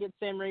hopefully we can get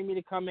Sam Raimi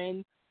to come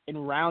in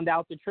and round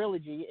out the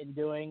trilogy in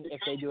doing, if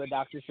they do a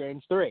Doctor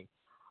Strange 3.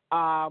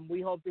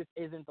 We hope this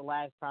isn't the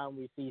last time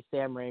we see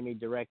Sam Raimi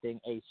directing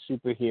a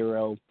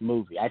superhero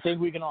movie. I think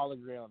we can all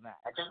agree on that.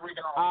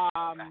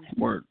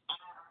 Word.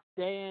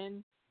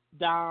 Dan,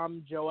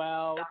 Dom,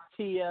 Joel,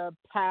 Tia,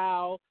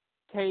 Pal,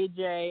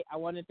 KJ. I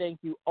want to thank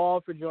you all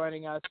for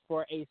joining us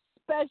for a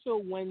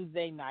special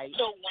Wednesday night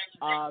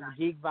of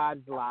Geek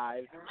Vibes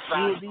Live.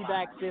 We will be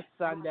back this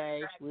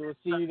Sunday. We will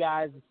see you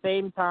guys the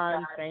same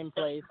time, same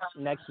place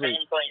next week.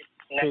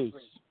 Peace.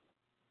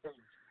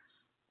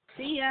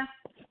 See ya.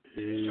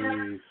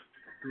 Peace.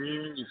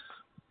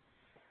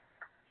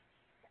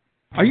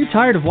 Are you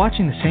tired of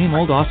watching the same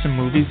old awesome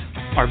movies?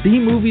 Are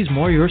B-movies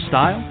more your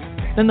style?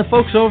 Then the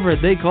folks over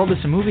at They Call This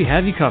a Movie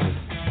have you covered.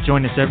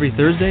 Join us every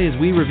Thursday as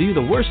we review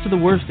the worst of the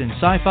worst in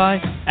sci-fi,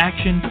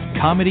 action,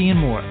 comedy, and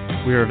more.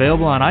 We are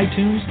available on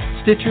iTunes,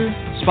 Stitcher,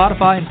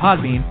 Spotify, and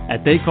Podbean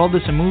at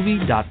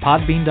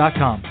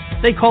theycalledthisamovie.podbean.com.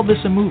 They Called This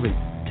a Movie,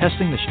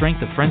 testing the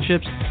strength of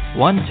friendships,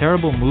 one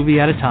terrible movie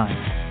at a time.